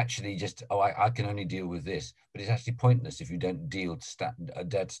 You've actually just, I can only deal with this, but it's actually pointless if you don't dare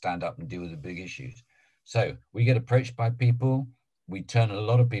to stand up and deal with the big issues. So we get approached by people. We turn a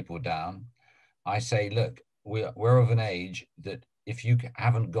lot of people down. I say, look, we're of an age that if you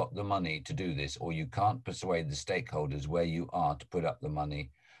haven't got the money to do this, or you can't persuade the stakeholders where you are to put up the money,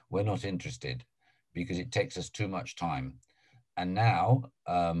 we're not interested, because it takes us too much time. And now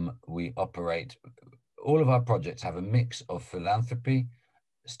we operate, all of our projects have a mix of philanthropy,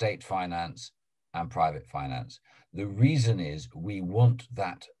 state finance, and private finance. The reason is we want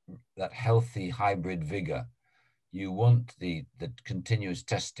that healthy hybrid vigor. You want the continuous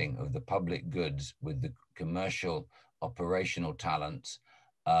testing of the public goods with the commercial operational talents,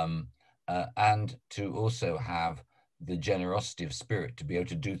 and to also have the generosity of spirit to be able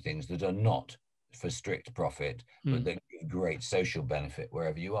to do things that are not for strict profit, but that give great social benefit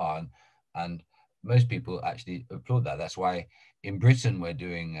wherever you are. And most people actually applaud that. That's why in Britain we're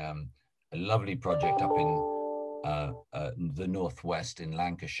doing a lovely project up in the northwest in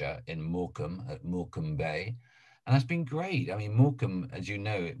Lancashire, in Morecambe, at Morecambe Bay. And that's been great. I mean, Morecambe, as you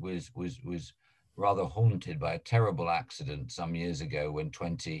know, it was rather haunted by a terrible accident some years ago when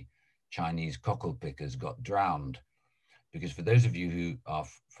 20 Chinese cockle pickers got drowned. Because for those of you who are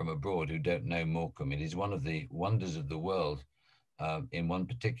from abroad who don't know Morecambe, it is one of the wonders of the world in one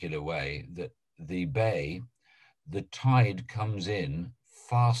particular way, that the bay, the tide comes in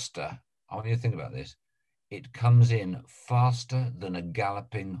faster. I want you to think about this. It comes in faster than a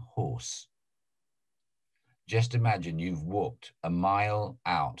galloping horse. Just imagine you've walked a mile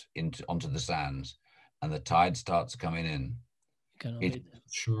out onto the sands and the tide starts coming in. It's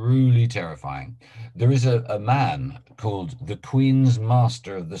truly terrifying. There is a man called the Queen's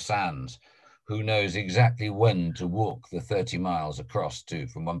Master of the Sands who knows exactly when to walk the 30 miles across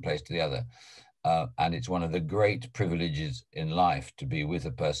from one place to the other. And it's one of the great privileges in life to be with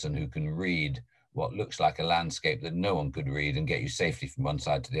a person who can read what looks like a landscape that no one could read and get you safely from one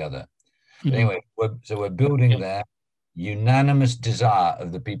side to the other. But anyway, we're building there. Unanimous desire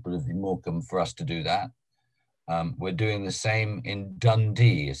of the people of Morecambe for us to do that. We're doing the same in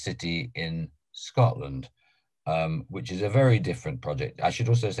Dundee, a city in Scotland, which is a very different project. I should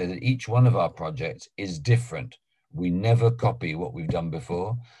also say that each one of our projects is different. We never copy what we've done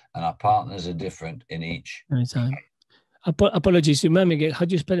before, and our partners are different in each. Apologies, remind me again, how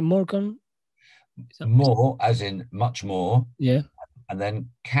do you spell it? Morecambe? More, as in much more. Yeah. And then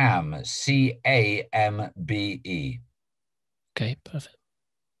CAMBE, CAMBE. Okay, perfect.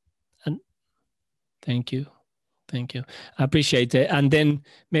 And thank you. Thank you. I appreciate it. And then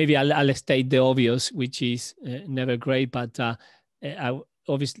maybe I'll state the obvious, which is never great, but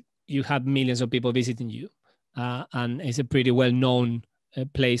obviously you have millions of people visiting you. and it's a pretty well-known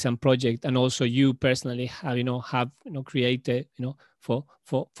place and project. And also you personally have created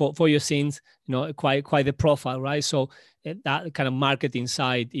for your scenes quite the profile, right? So that kind of marketing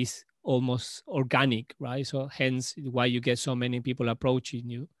side is almost organic, right? So hence why you get so many people approaching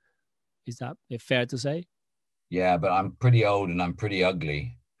you. Is that fair to say? Yeah, but I'm pretty old and I'm pretty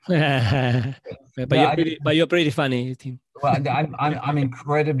ugly. but No, you're pretty funny, Tim. Well, I'm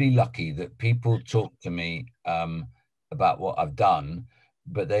incredibly lucky that people talk to me about what I've done,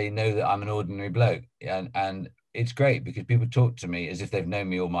 but they know that I'm an ordinary bloke, and it's great because people talk to me as if they've known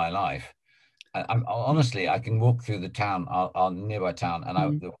me all my life. I'm honestly, I can walk through the town, our nearby town,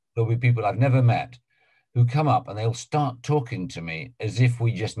 and there'll be people I've never met who come up and they'll start talking to me as if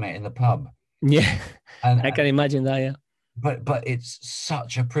we just met in the pub. Yeah, and I can imagine that. Yeah. But it's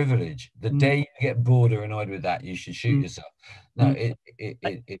such a privilege. The day you get bored or annoyed with that, you should shoot yourself. No, it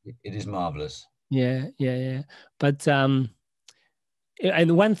is marvelous. Yeah. But and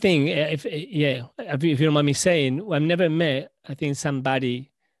one thing, if you don't mind me saying, I've never met, I think,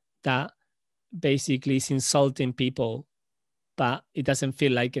 somebody that basically is insulting people, but it doesn't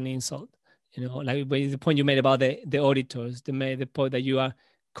feel like an insult. Like the point you made about the auditors, the point that you are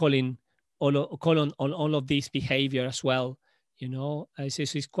calling on all of this behavior as well. So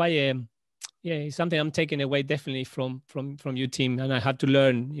it's quite it's something I'm taking away definitely from your team, and I have to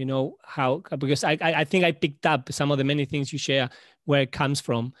learn, how, because I think I picked up some of the many things you share where it comes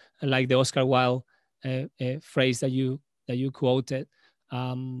from, like the Oscar Wilde phrase that you quoted.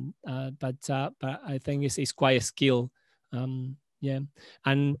 But I think it's quite a skill. Yeah,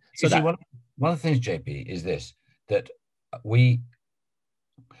 and so see, one of the things, JP, is this, that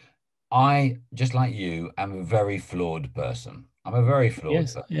I, just like you, am a very flawed person. I'm a very flawed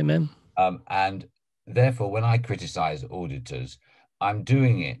person. Amen. And therefore, when I criticize auditors, I'm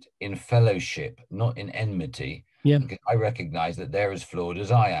doing it in fellowship, not in enmity. Yeah. Because I recognize that they're as flawed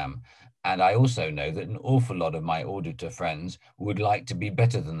as I am. And I also know that an awful lot of my auditor friends would like to be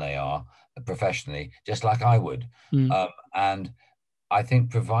better than they are professionally, just like I would. And I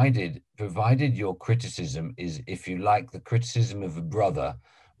think provided your criticism is, if you like, the criticism of a brother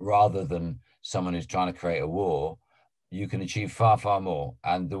rather than someone who's trying to create a war, you can achieve far, far more.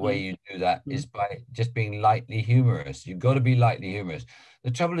 And the way you do that is by just being lightly humorous. You've got to be lightly humorous.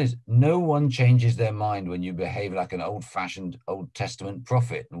 The trouble is, no one changes their mind when you behave like an old-fashioned Old Testament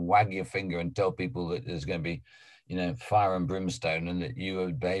prophet and wag your finger and tell people that there's going to be, fire and brimstone and that you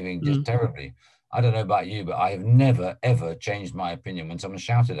are behaving just terribly. I don't know about you, but I have never, ever changed my opinion when someone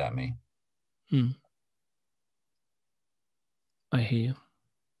shouted at me. I hear you.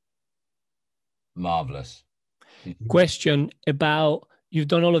 Marvelous. Question about, you've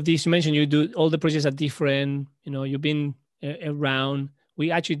done all of this. You mentioned you do all the projects are different. You've been around.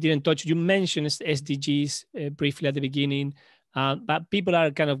 We actually didn't touch. You mentioned SDGs briefly at the beginning, but people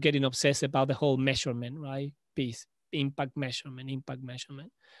are kind of getting obsessed about the whole measurement, right? Piece, impact measurement.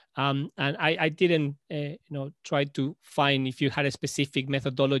 And I didn't, try to find if you had a specific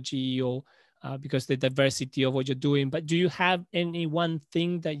methodology or because the diversity of what you're doing. But do you have any one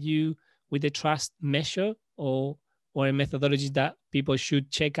thing that you, with the trust, measure or a methodology that people should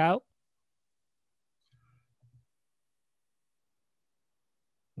check out?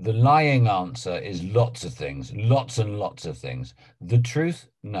 The lying answer is lots of things, lots and lots of things. The truth,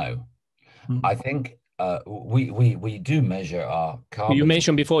 no. I think we do measure our carbon. You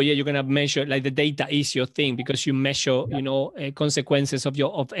mentioned before, you're going to measure, like, the data is your thing because you measure, consequences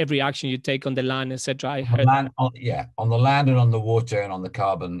of every action you take on the land, etc. I heard. On the land and on the water and on the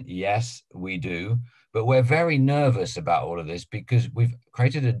carbon, yes, we do. But we're very nervous about all of this because we've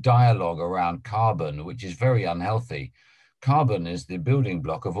created a dialogue around carbon, which is very unhealthy. Carbon is the building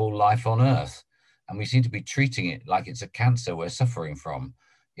block of all life on Earth, and we seem to be treating it like it's a cancer we're suffering from.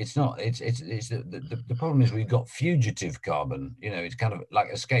 It's not. The problem is we've got fugitive carbon. It's kind of like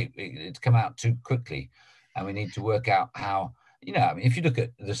escape. It's come out too quickly, and we need to work out how. If you look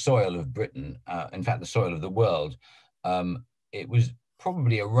at the soil of Britain, in fact, the soil of the world, it was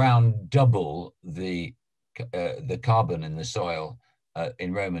probably around double the carbon in the soil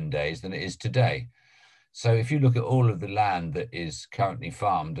in Roman days than it is today. So if you look at all of the land that is currently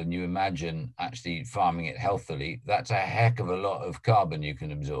farmed and you imagine actually farming it healthily, that's a heck of a lot of carbon you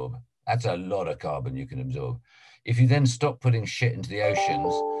can absorb. That's a lot of carbon you can absorb. If you then stop putting shit into the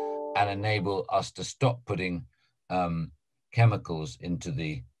oceans and enable us to stop putting chemicals into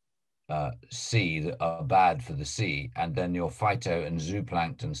the sea that are bad for the sea, and then your phyto and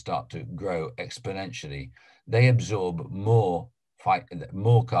zooplankton start to grow exponentially, they absorb more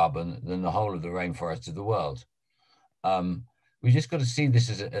carbon than the whole of the rainforest of the world. We just got to see this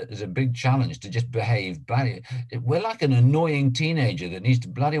as a big challenge to just behave bloody. We're like an annoying teenager that needs to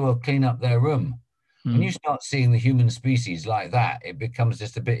bloody well clean up their room. When you start seeing the human species like that, it becomes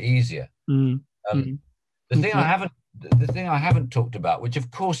just a bit easier. The thing I haven't talked about, which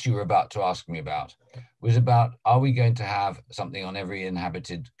of course you were about to ask me about, was about, are we going to have something on every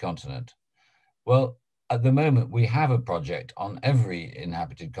inhabited continent? Well, at the moment, we have a project on every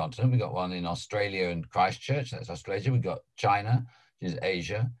inhabited continent. We've got one in Australia and Christchurch, that's Australia. We've got China, which is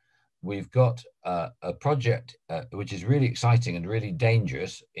Asia. We've got a project which is really exciting and really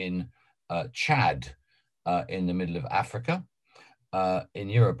dangerous in Chad, in the middle of Africa. In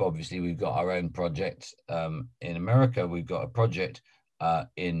Europe, obviously, we've got our own projects. In America, we've got a project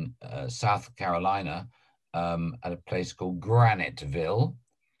in South Carolina at a place called Graniteville.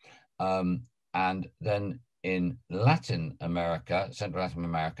 And then in Latin America, Central Latin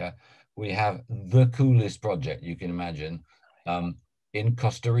America, we have the coolest project you can imagine in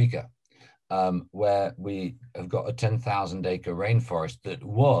Costa Rica, where we have got a 10,000 acre rainforest that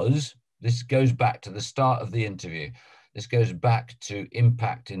was, this goes back to the start of the interview. This goes back to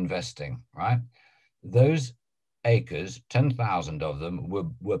impact investing, right? Those acres, 10,000 of them,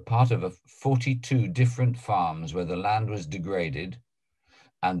 were part of 42 different farms where the land was degraded.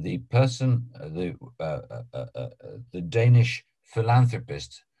 And the person, the Danish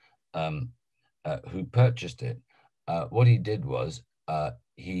philanthropist who purchased it, what he did was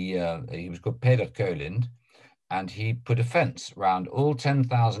he was called Peter Köhlind, and he put a fence around all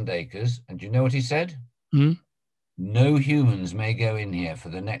 10,000 acres. And do you know what he said? No humans may go in here for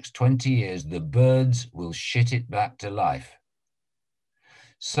the next 20 years. The birds will shit it back to life.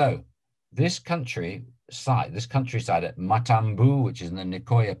 So this countryside at Matambu, which is in the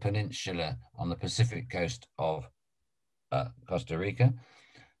Nicoya Peninsula on the Pacific coast of Costa Rica,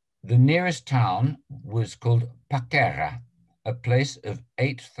 the nearest town was called Paquera, a place of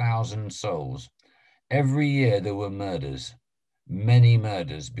 8,000 souls. Every year there were murders, many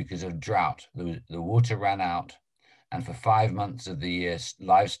murders because of drought. The water ran out, and for 5 months of the year,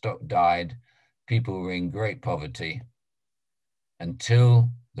 livestock died. People were in great poverty until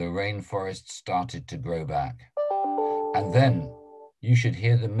the rainforest started to grow back. And then you should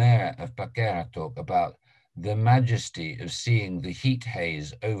hear the mayor of Paquera talk about the majesty of seeing the heat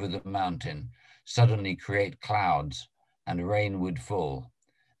haze over the mountain suddenly create clouds and rain would fall.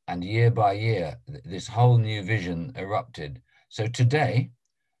 And year by year, this whole new vision erupted. So today,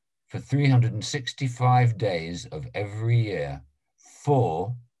 for 365 days of every year,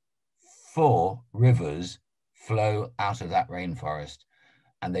 four rivers flow out of that rainforest,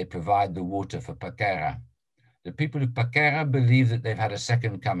 and they provide the water for Paquera. The people of Paquera believe that they've had a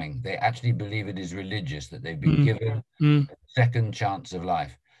second coming. They actually believe it is religious, that they've been given a second chance of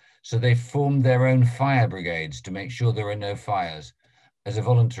life. So they formed their own fire brigades to make sure there are no fires as a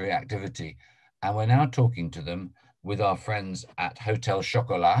voluntary activity. And we're now talking to them with our friends at Hotel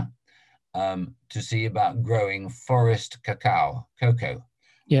Chocolat to see about growing forest cocoa,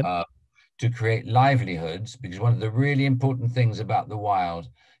 to create livelihoods, because one of the really important things about the wild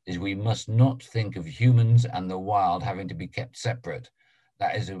is we must not think of humans and the wild having to be kept separate.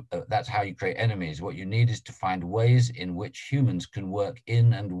 That's how you create enemies. What you need is to find ways in which humans can work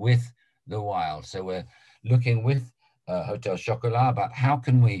in and with the wild. So we're looking with Hotel Chocolat about how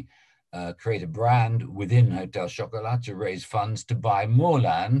can we create a brand within Hotel Chocolat to raise funds to buy more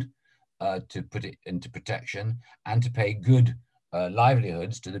land, to put it into protection, and to pay good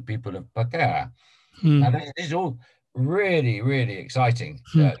livelihoods to the people of Paquera. Now, this is all really, really exciting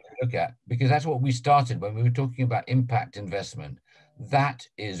to look at, because that's what we started when we were talking about impact investment. That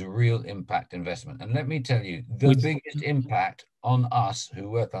is real impact investment. And let me tell you, the biggest impact on us who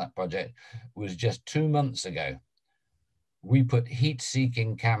work on that project was just 2 months ago. We put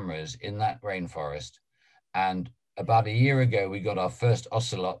heat-seeking cameras in that rainforest, and about a year ago, we got our first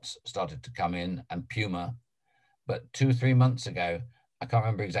ocelots started to come in, and puma. But 2 or 3 months ago, I can't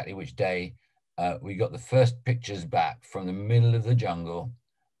remember exactly which day, we got the first pictures back from the middle of the jungle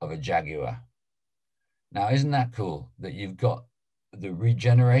of a jaguar. Now, isn't that cool that you've got the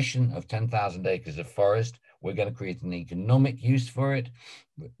regeneration of 10,000 acres of forest? We're going to create an economic use for it.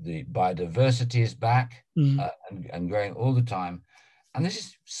 The biodiversity is back and growing all the time. And this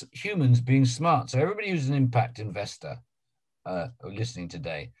is humans being smart. So everybody who's an impact investor listening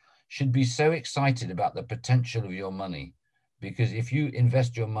today should be so excited about the potential of your money, because if you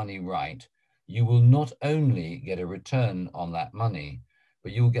invest your money right, you will not only get a return on that money,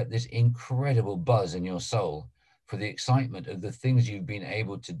 but you'll get this incredible buzz in your soul for the excitement of the things you've been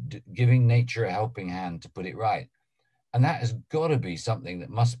able to do, giving nature a helping hand to put it right. And that has got to be something that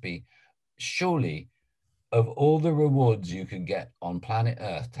must be surely of all the rewards you could get on planet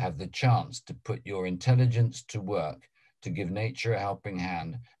Earth, to have the chance to put your intelligence to work, to give nature a helping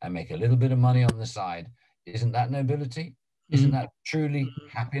hand and make a little bit of money on the side, isn't that nobility? Isn't that truly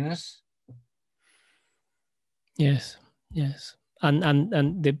happiness? Yes, yes.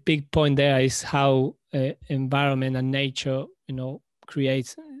 And the big point there is how environment and nature,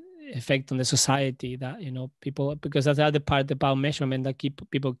 creates effect on the society, that, people, because that's the other part about measurement that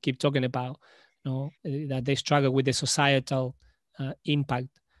people keep talking about, that they struggle with the societal impact.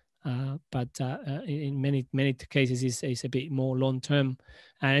 But in many cases is a bit more long term.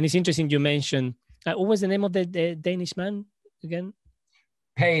 And it's interesting you mentioned, what was the name of the Danish man again?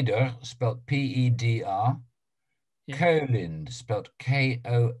 Peder, spelled P-E-D-R. Yeah. Kohlind, spelled Kohlind.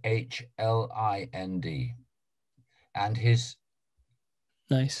 And his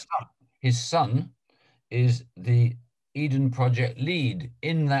son is the Eden Project lead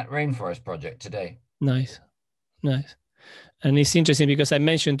in that rainforest project today. Nice. And it's interesting because I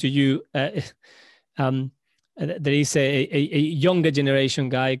mentioned to you, there is a younger generation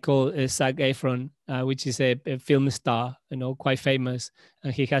guy called Zac Efron, which is a film star, quite famous.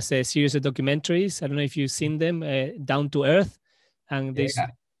 And he has a series of documentaries. I don't know if you've seen them, Down to Earth. And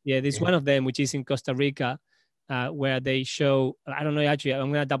there's one of them, which is in Costa Rica, where they show, I don't know, actually,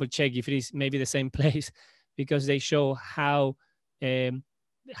 I'm going to double check if it is maybe the same place, because they show how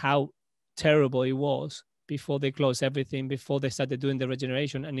terrible it was before they closed everything, before they started doing the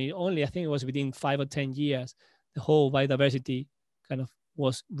regeneration. And I think it was within 5 or 10 years, the whole biodiversity kind of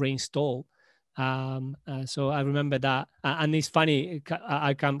was reinstalled. So I remember that. And it's funny,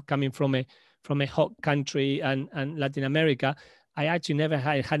 I coming from a hot country and Latin America, I actually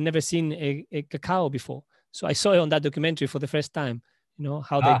had never seen a cacao before. So I saw it on that documentary for the first time,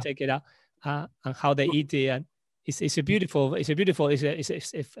 how they take it out and how they eat it. And it's a beautiful,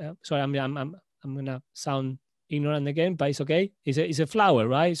 sorry, I'm gonna sound ignorant again, but it's okay. It's a flower,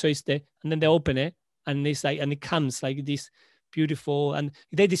 right? So and then they open it, and it's like, and it comes like this beautiful, and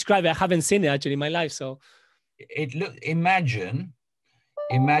they describe it. I haven't seen it actually in my life, so imagine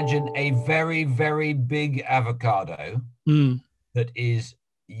a very, very big avocado that is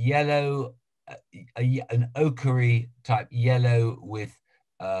yellow, an ochre type yellow with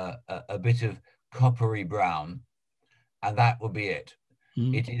a bit of coppery brown, and that will be it.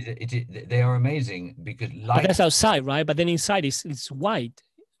 They are amazing because but that's outside, right? But then inside it's white,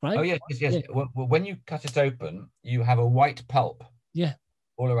 right? Oh yes. Yeah. Well, when you cut it open, you have a white pulp. Yeah.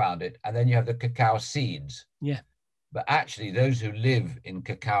 All around it, and then you have the cacao seeds. Yeah. But actually, those who live in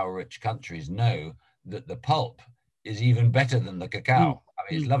cacao-rich countries know that the pulp is even better than the cacao. I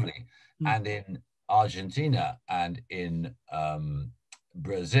mean, it's lovely. And in Argentina and in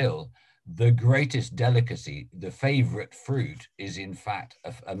Brazil, the greatest delicacy, the favorite fruit, is in fact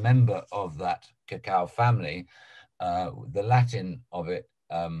a member of that cacao family. The Latin of it,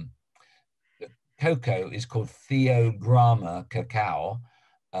 cocoa, is called Theobroma cacao,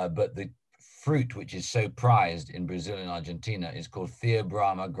 but the fruit which is so prized in Brazil and Argentina is called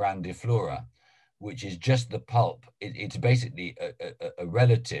Theobroma grandiflora, which is just the pulp. It's basically a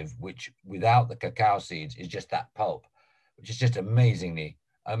relative which, without the cacao seeds, is just that pulp, which is just amazing.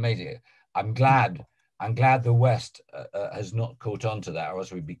 I'm glad the West has not caught on to that, or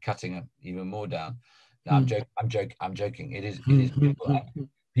else we'd be cutting it even more down. No, I'm joking. It is beautiful.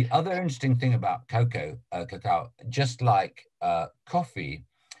 The other interesting thing about cacao, just like coffee,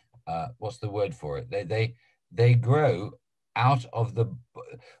 what's the word for it? They grow out of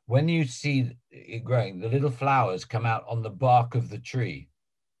when you see it growing, the little flowers come out on the bark of the tree,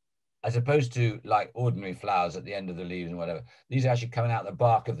 as opposed to like ordinary flowers at the end of the leaves and whatever. These are actually coming out the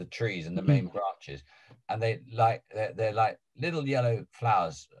bark of the trees and the main branches, and they're like little yellow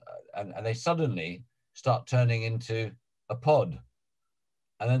flowers, and they suddenly start turning into a pod.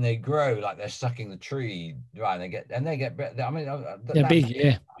 And then they grow like they're sucking the tree dry, and they get. I mean, they're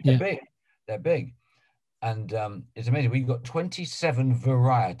big, They're big, and it's amazing. We've got 27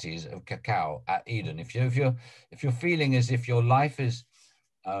 varieties of cacao at Eden. If you're feeling as if your life is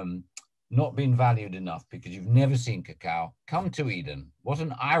not been valued enough because you've never seen cacao, come to Eden. What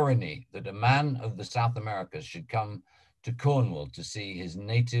an irony that a man of the South Americas should come to Cornwall to see his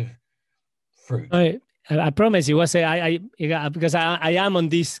native fruit. I promise you, because I am on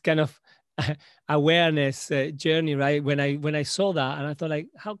this kind of awareness journey, right? When I saw that, and I thought, like,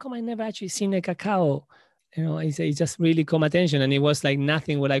 how come I never actually seen a cacao? It just really caught my attention, and it was like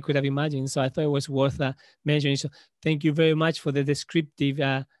nothing what I could have imagined. So I thought it was worth mentioning. So thank you very much for the descriptive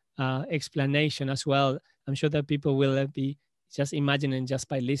explanation as well. I'm sure that people will be just imagining just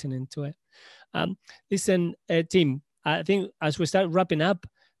by listening to it. Listen, Tim, I think as we start wrapping up,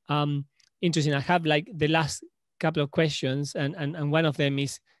 interesting. I have like the last couple of questions, and one of them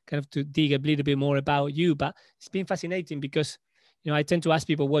is kind of to dig a little bit more about you. But it's been fascinating because, I tend to ask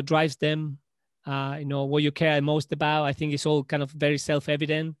people what drives them, what you care most about. I think it's all kind of very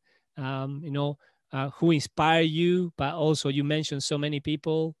self-evident. Who inspire you, but also you mentioned so many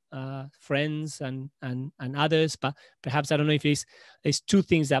people, friends and others. But perhaps I don't know if it's two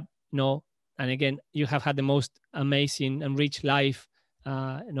things that and again, you have had the most amazing and rich life.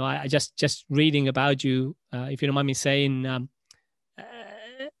 I just reading about you, if you don't mind me saying,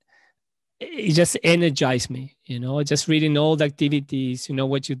 it just energized me, just reading all the activities,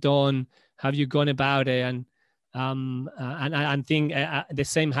 what you've done, how you gone about it. And I think the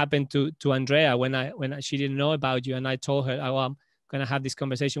same happened to Andrea when she didn't know about you, and I told her, oh, I'm gonna have this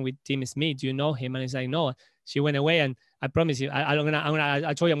conversation with Tim Smit. Do you know him? And he's like, no. She went away, and I promise you, I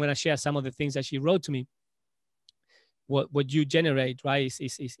told you I'm gonna share some of the things that she wrote to me. What you generate, right,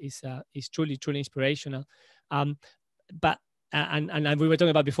 is truly inspirational. But and we were talking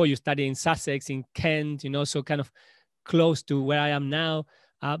about before, you studied in Sussex, in Kent, so kind of close to where I am now.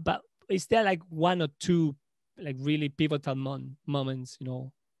 But is there like one or two like really pivotal moments,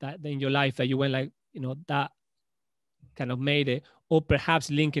 that in your life that you went like, that kind of made it, or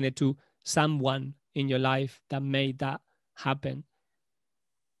perhaps linking it to someone in your life that made that happen?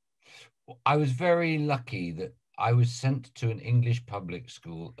 I was very lucky that I was sent to an English public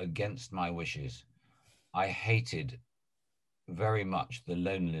school against my wishes. I hated very much the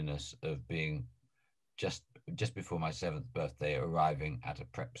loneliness of being just before my 7th birthday arriving at a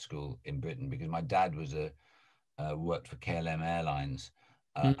prep school in Britain, because my dad was worked for KLM Airlines,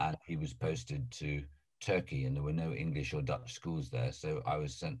 and he was posted to Turkey, and there were no English or Dutch schools there. So I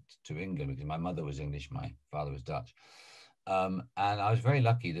was sent to England because my mother was English, my father was Dutch. And I was very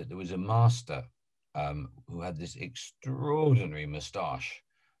lucky that there was a master who had this extraordinary moustache.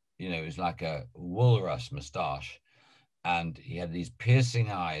 It was like a walrus moustache. And he had these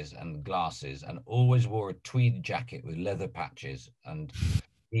piercing eyes and glasses, and always wore a tweed jacket with leather patches. And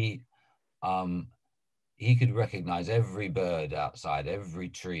he could recognize every bird outside, every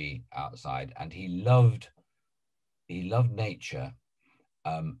tree outside, and he loved nature,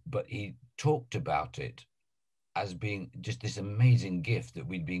 but he talked about it as being just this amazing gift that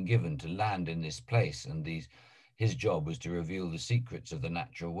we'd been given to land in this place. And his job was to reveal the secrets of the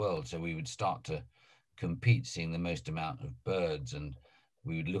natural world. So we would start to compete, seeing the most amount of birds, and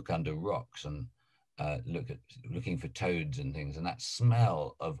we would look under rocks and looking for toads and things. And that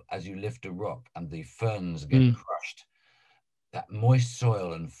smell of, as you lift a rock and the ferns get crushed, that moist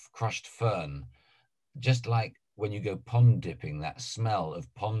soil and crushed fern, just like when you go pond dipping, that smell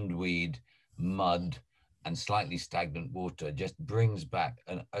of pondweed, mud, and slightly stagnant water just brings back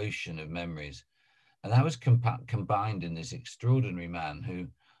an ocean of memories. And that was combined in this extraordinary man who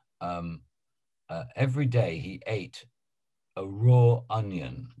every day he ate a raw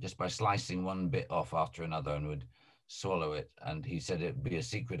onion just by slicing one bit off after another, and would swallow it. And he said it would be a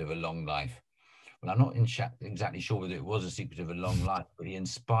secret of a long life. Well, I'm not exactly sure whether it was a secret of a long life, but he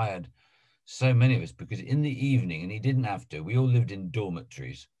inspired so many of us, because in the evening, and he didn't have to, we all lived in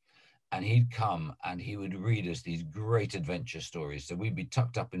dormitories, and he'd come and he would read us these great adventure stories. So we'd be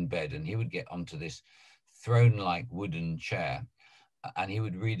tucked up in bed, and he would get onto this throne-like wooden chair, and he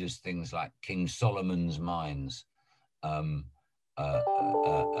would read us things like King Solomon's Mines, and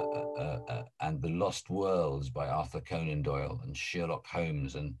The Lost Worlds by Arthur Conan Doyle, and Sherlock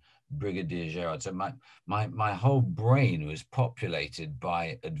Holmes and Brigadier Gerard. So my whole brain was populated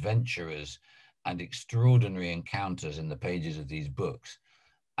by adventurers and extraordinary encounters in the pages of these books.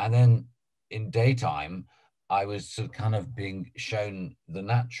 And then in daytime, I was sort of kind of being shown the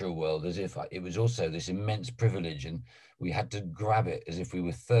natural world as if it was also this immense privilege, and we had to grab it as if we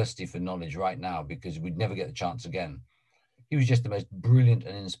were thirsty for knowledge right now, because we'd never get the chance again. He was just the most brilliant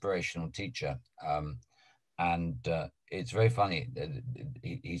and inspirational teacher. It's very funny.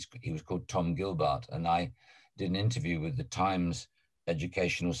 He was called Tom Gilbert, and I did an interview with the Times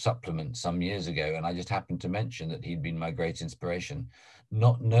educational supplement some years ago, and I just happened to mention that he'd been my great inspiration,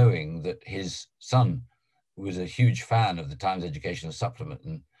 not knowing that his son was a huge fan of the Times educational supplement.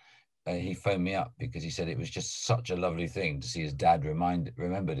 And he phoned me up because he said it was just such a lovely thing to see his dad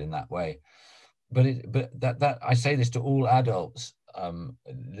remembered in that way. But that I say this to all adults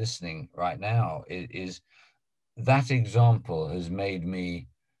listening right now, is that example has made me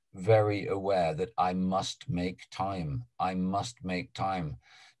very aware that I must make time. I must make time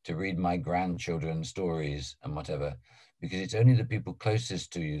to read my grandchildren stories and whatever, because it's only the people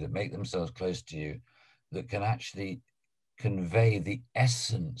closest to you that make themselves close to you that can actually convey the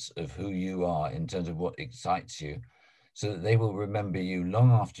essence of who you are in terms of what excites you. so that they will remember you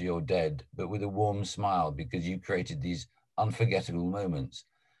long after you're dead, but with a warm smile because you created these unforgettable moments.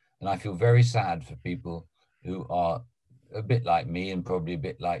 And I feel very sad for people who are a bit like me and probably a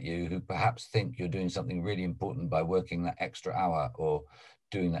bit like you, who perhaps think you're doing something really important by working that extra hour or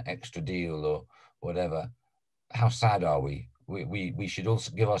doing that extra deal or whatever. How sad are we? We should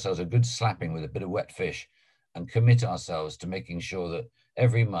also give ourselves a good slapping with a bit of wet fish and commit ourselves to making sure that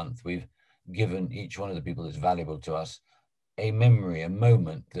every month we've given each one of the people that's valuable to us a memory, a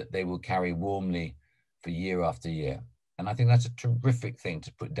moment that they will carry warmly for year after year. And I think that's a terrific thing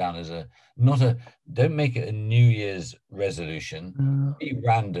to put down as don't make it a New Year's resolution. Be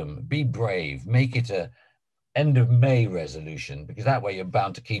random, be brave, make it a end of May resolution, because that way you're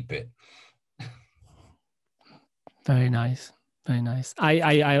bound to keep it. Very nice. Very nice.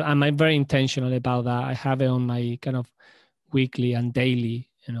 I'm very intentional about that. I have it on my kind of weekly and daily,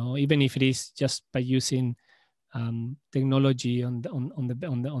 even if it is just by using technology on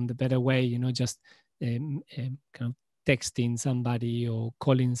the better way, just kind of texting somebody or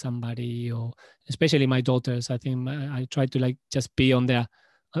calling somebody, or especially my daughters. I think I try to just be on their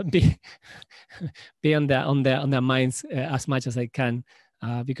be on their minds as much as I can,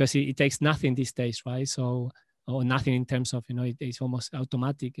 because it takes nothing these days, right? So, or nothing in terms of it's almost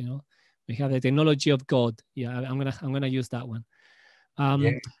automatic. We have the technology of God. Yeah, I'm gonna use that one.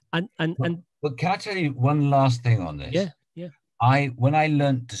 Yeah. But can I tell you one last thing on this? Yeah. When I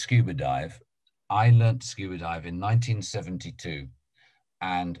learned to scuba dive, in 1972,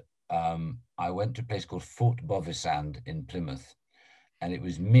 and I went to a place called Fort Bovisand in Plymouth, and it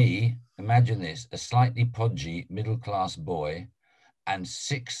was me. Imagine this: a slightly podgy middle-class boy, and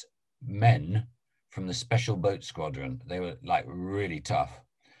 6 men from the Special Boat Squadron. They were like really tough.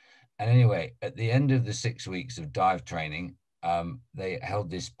 And anyway, at the end of the 6 weeks of dive training, they held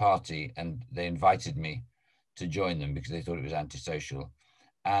this party and they invited me to join them because they thought it was antisocial.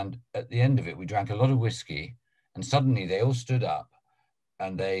 And at the end of it, we drank a lot of whiskey, and suddenly they all stood up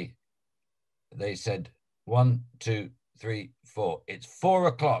and they said, 1, 2, 3, 4. It's 4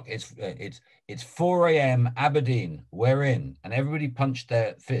 o'clock. It's 4 a.m. Aberdeen. We're in. And everybody punched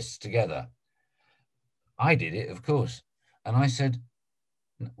their fists together. I did it, of course. And I said,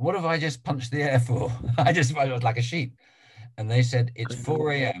 what have I just punched the air for? I was like a sheep. And they said, it's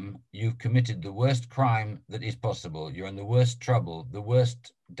 4 a.m. You've committed the worst crime that is possible. You're in the worst trouble, the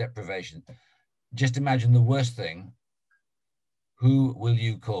worst deprivation. Just imagine the worst thing. Who will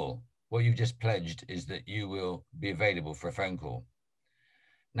you call? What you've just pledged is that you will be available for a phone call.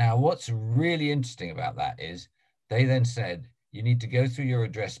 Now, what's really interesting about that is they then said, you need to go through your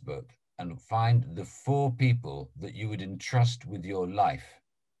address book and find the 4 people that you would entrust with your life.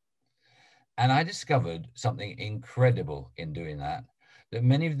 And I discovered something incredible in doing that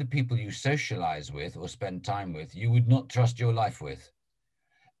many of the people you socialize with or spend time with, you would not trust your life with.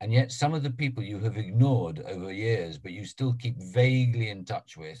 And yet some of the people you have ignored over years, but you still keep vaguely in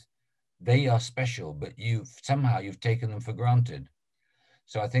touch with, they are special, but somehow you've taken them for granted.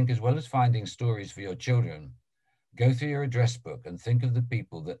 So I think, as well as finding stories for your children, go through your address book and think of the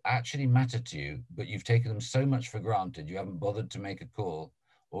people that actually matter to you, but you've taken them so much for granted, you haven't bothered to make a call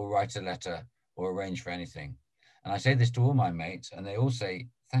or write a letter or arrange for anything. And I say this to all my mates, and they all say,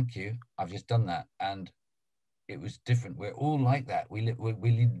 thank you, I've just done that. And it was different. We're all like that. We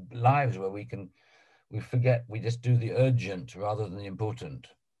lead lives where we forget, we just do the urgent rather than the important.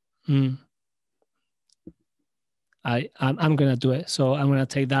 I'm going to do it. So I'm going to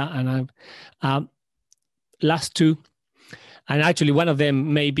take that. And last 2. And actually, one of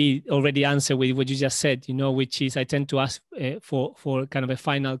them may be already answered with what you just said, which is I tend to ask for kind of a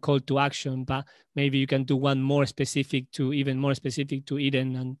final call to action, but maybe you can do one more specific to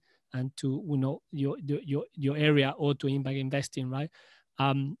Eden and to your area, or to impact investing, right?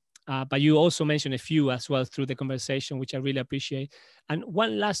 But you also mentioned a few as well through the conversation, which I really appreciate. And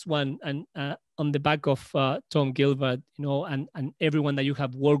one last one, and on the back of Tom Gilbert, and everyone that you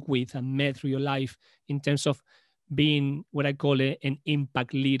have worked with and met through your life in terms of being what I call an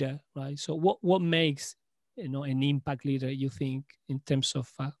impact leader, right? So what makes an impact leader, you think, in terms of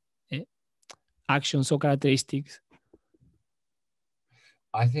actions or characteristics?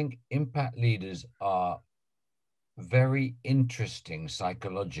 I think impact leaders are very interesting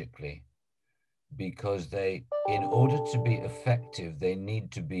psychologically, because in order to be effective, they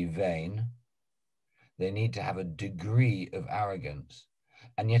need to be vain. They need to have a degree of arrogance.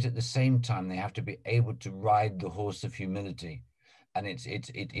 And yet at the same time, they have to be able to ride the horse of humility. And it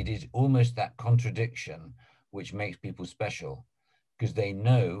is almost that contradiction which makes people special, because they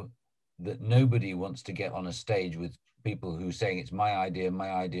know that nobody wants to get on a stage with people who are saying it's my idea,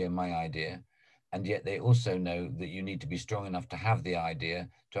 my idea, my idea. and yet they also know that you need to be strong enough to have the idea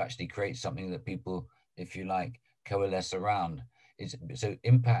to actually create something that people, if you like, coalesce around. So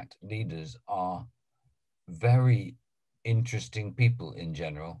impact leaders are very interesting people in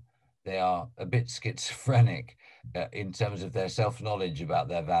general. They are a bit schizophrenic in terms of their self-knowledge about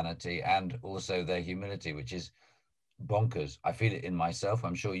their vanity and also their humility, which is bonkers. I feel it in myself.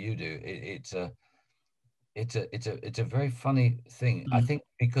 I'm sure you do. It's a very funny thing. I think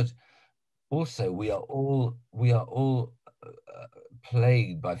because also we are all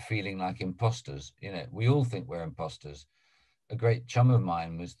plagued by feeling like imposters. You know, we all think we're imposters. A great chum of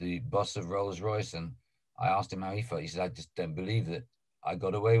mine was the boss of Rolls-Royce, and I asked him how he felt. He said, "I just don't believe that I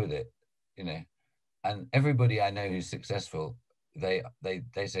got away with it," you know. And everybody I know who's successful, they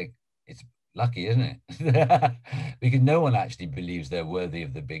say it's lucky, isn't it? Because no one actually believes they're worthy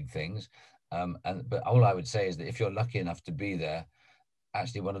of the big things. But all I would say is that if you're lucky enough to be there,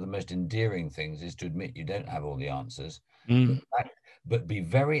 actually one of the most endearing things is to admit you don't have all the answers, but be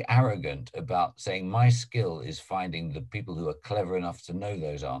very arrogant about saying my skill is finding the people who are clever enough to know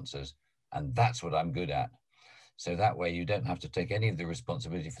those answers, and that's what I'm good at. So that way you don't have to take any of the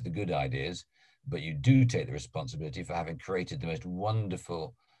responsibility for the good ideas, but you do take the responsibility for having created the most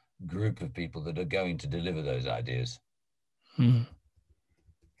wonderful group of people that are going to deliver those ideas.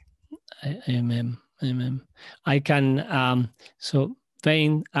 Amen. Amen. I can, so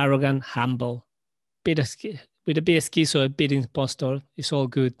vain, arrogant, humble, bit of, with a bit of schizo, a bit impostor, it's all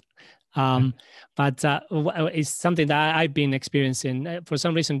good. But it's something that I've been experiencing for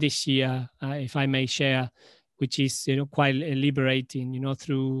some reason this year, if I may share, which is, you know, quite liberating, you know,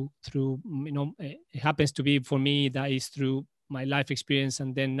 through, you know, it happens to be for me that is through my life experience.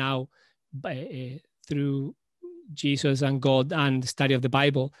 And then now through Jesus and God and the study of the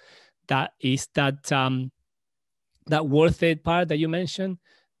Bible, that is that that worth it part that you mentioned,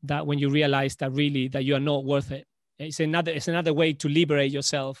 that when you realize that really that you are not worth it, it's another way to liberate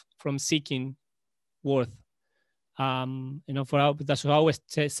yourself from seeking worth. You know, that's what I always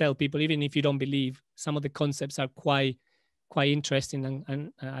tell people, even if you don't believe, some of the concepts are quite interesting,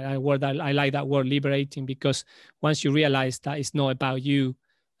 and I like that word, liberating, because once you realize that it's not about you,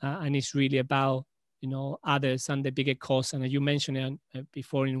 and it's really about, you know, others and the bigger cause. And you mentioned it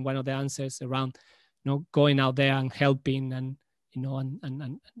before in one of the answers around, you know, going out there and helping, and, you know,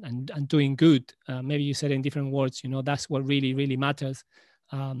 and doing good. Maybe you said it in different words, you know, that's what really matters.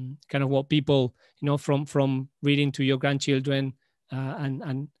 Kind of what people, you know, from reading to your grandchildren,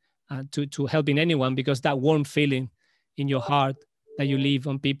 and to helping anyone, because that warm feeling in your heart that you leave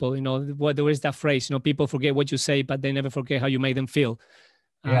on people, you know, there is that phrase, you know, people forget what you say, but they never forget how you made them feel.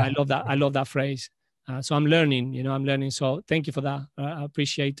 I love that phrase. So I'm learning. So thank you for that. I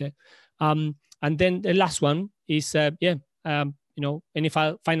appreciate it. And then the last one is, you know, any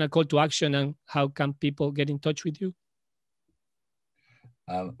final call to action, and how can people get in touch with you?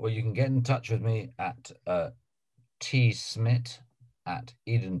 Well, you can get in touch with me at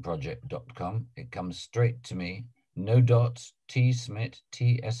tsmit@edenproject.com. It comes straight to me. No dots, tsmit,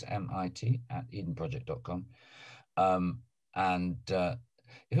 TSMIT @edenproject.com. And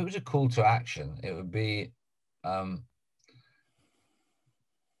if it was a call to action, it would be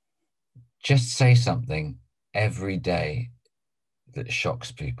just say something every day that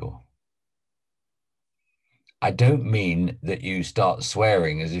shocks people. I don't mean that you start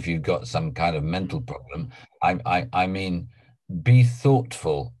swearing as if you've got some kind of mental problem. I mean, be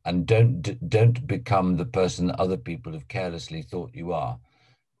thoughtful, and don't become the person that other people have carelessly thought you are.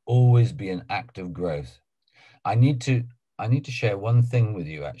 Always be an act of growth. I need to share one thing with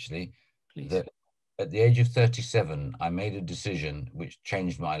you, actually. Please. That at the age of 37, I made a decision which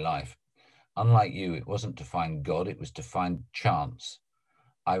changed my life. Unlike you, it wasn't to find God, it was to find chance.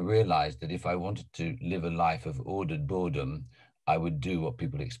 I realized that if I wanted to live a life of ordered boredom, I would do what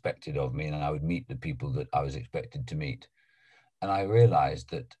people expected of me, and I would meet the people that I was expected to meet. And I realized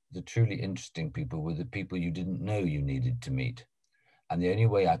that the truly interesting people were the people you didn't know you needed to meet. And the only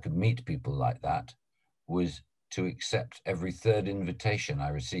way I could meet people like that was to accept every third invitation I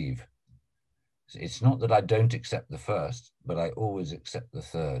receive. It's not that I don't accept the first, but I always accept the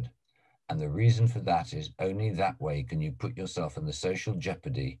third. And the reason for that is only that way can you put yourself in the social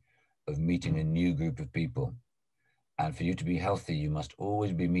jeopardy of meeting a new group of people. And for you to be healthy, you must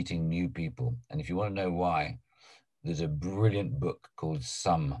always be meeting new people. And if you want to know why, there's a brilliant book called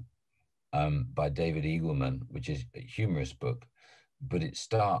Some by David Eagleman, which is a humorous book, but it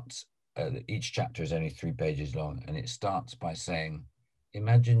starts, each chapter is only 3 pages long, and it starts by saying,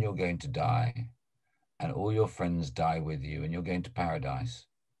 imagine you're going to die and all your friends die with you and you're going to paradise.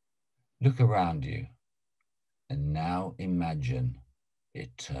 Look around you and now imagine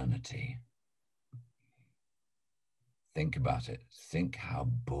eternity. Think about it. Think how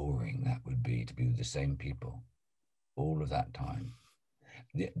boring that would be to be with the same people all of that time.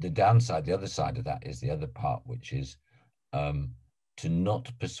 The downside, the other side of that is the other part, which is to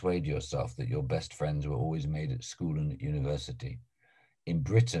not persuade yourself that your best friends were always made at school and at university. In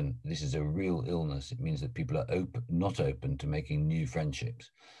Britain, this is a real illness. It means that people are not open to making new friendships.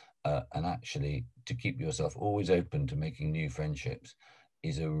 And actually, to keep yourself always open to making new friendships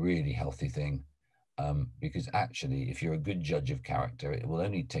is a really healthy thing. Because actually, if you're a good judge of character, it will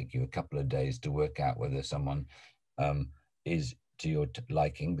only take you a couple of days to work out whether someone is to your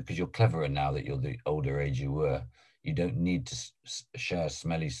liking, because you're cleverer now that you're the older age you were. You don't need to share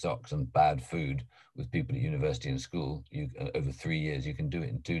smelly socks and bad food with people at university and school. Over 3 years, you can do it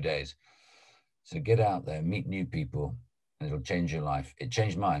in 2 days. So get out there, meet new people, and it'll change your life. It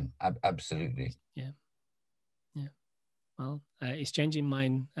changed mine, absolutely. Yeah. Well, it's changing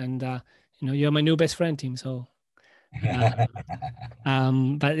mine, and you're my new best friend, Tim. So,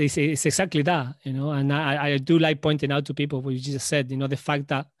 but it's exactly that, and I do like pointing out to people what you just said, the fact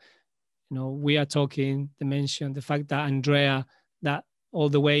that, we are talking, the fact that Andrea, that all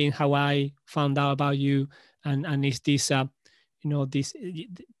the way in how I found out about you, and it's this,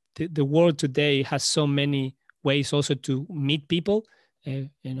 the world today has so many ways also to meet people,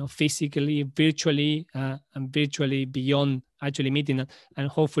 physically, virtually, and virtually beyond actually meeting. And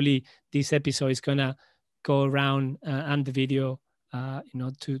hopefully this episode is gonna go around and the video,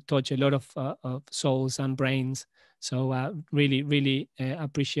 to touch a lot of souls and brains. So really, really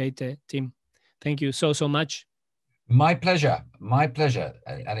appreciate it, Tim. Thank you so much. My pleasure. My pleasure.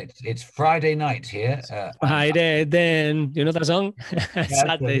 And it's Friday night here. Friday, then you know the song.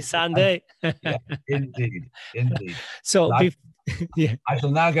 Sunday. Yeah, indeed. So, yeah, I shall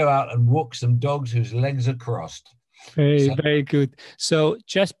now go out and walk some dogs whose legs are crossed. Very good. So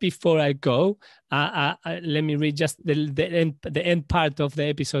just before I go, let me read just the end part of the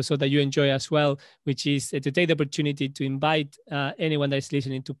episode so that you enjoy as well, which is to take the opportunity to invite anyone that is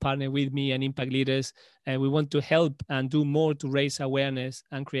listening to partner with me and Impact Leaders. We want to help and do more to raise awareness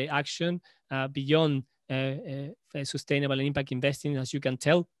and create action beyond sustainable and impact investing, as you can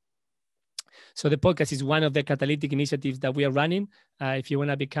tell. So the podcast is one of the catalytic initiatives that we are running. If you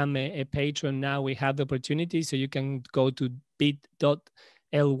want to become a patron now, we have the opportunity. So you can go to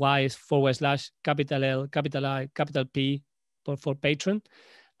bit.ly/capital L, capital I, capital P for patron.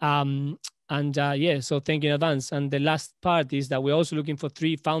 So thank you in advance. And the last part is that we're also looking for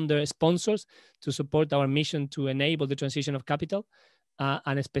 3 founder sponsors to support our mission to enable the transition of capital.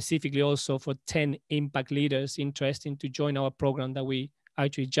 And specifically also for 10 impact leaders interested to join our program that we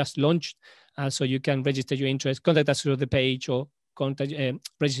actually just launched. So you can register your interest, contact us through the page, or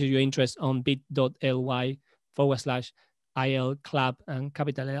register your interest on bit.ly/IL Club and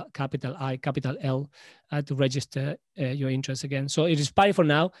capital L, capital I, capital L to register your interest again. So it is bye for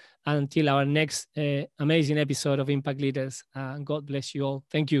now until our next amazing episode of Impact Leaders. God bless you all.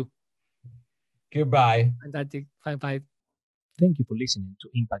 Thank you. Goodbye. Fantastic. Bye. Thank you for listening to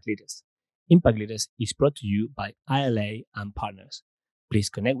Impact Leaders. Impact Leaders is brought to you by ILA and Partners. Please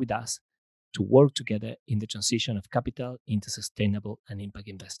connect with us to work together in the transition of capital into sustainable and impact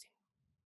investing.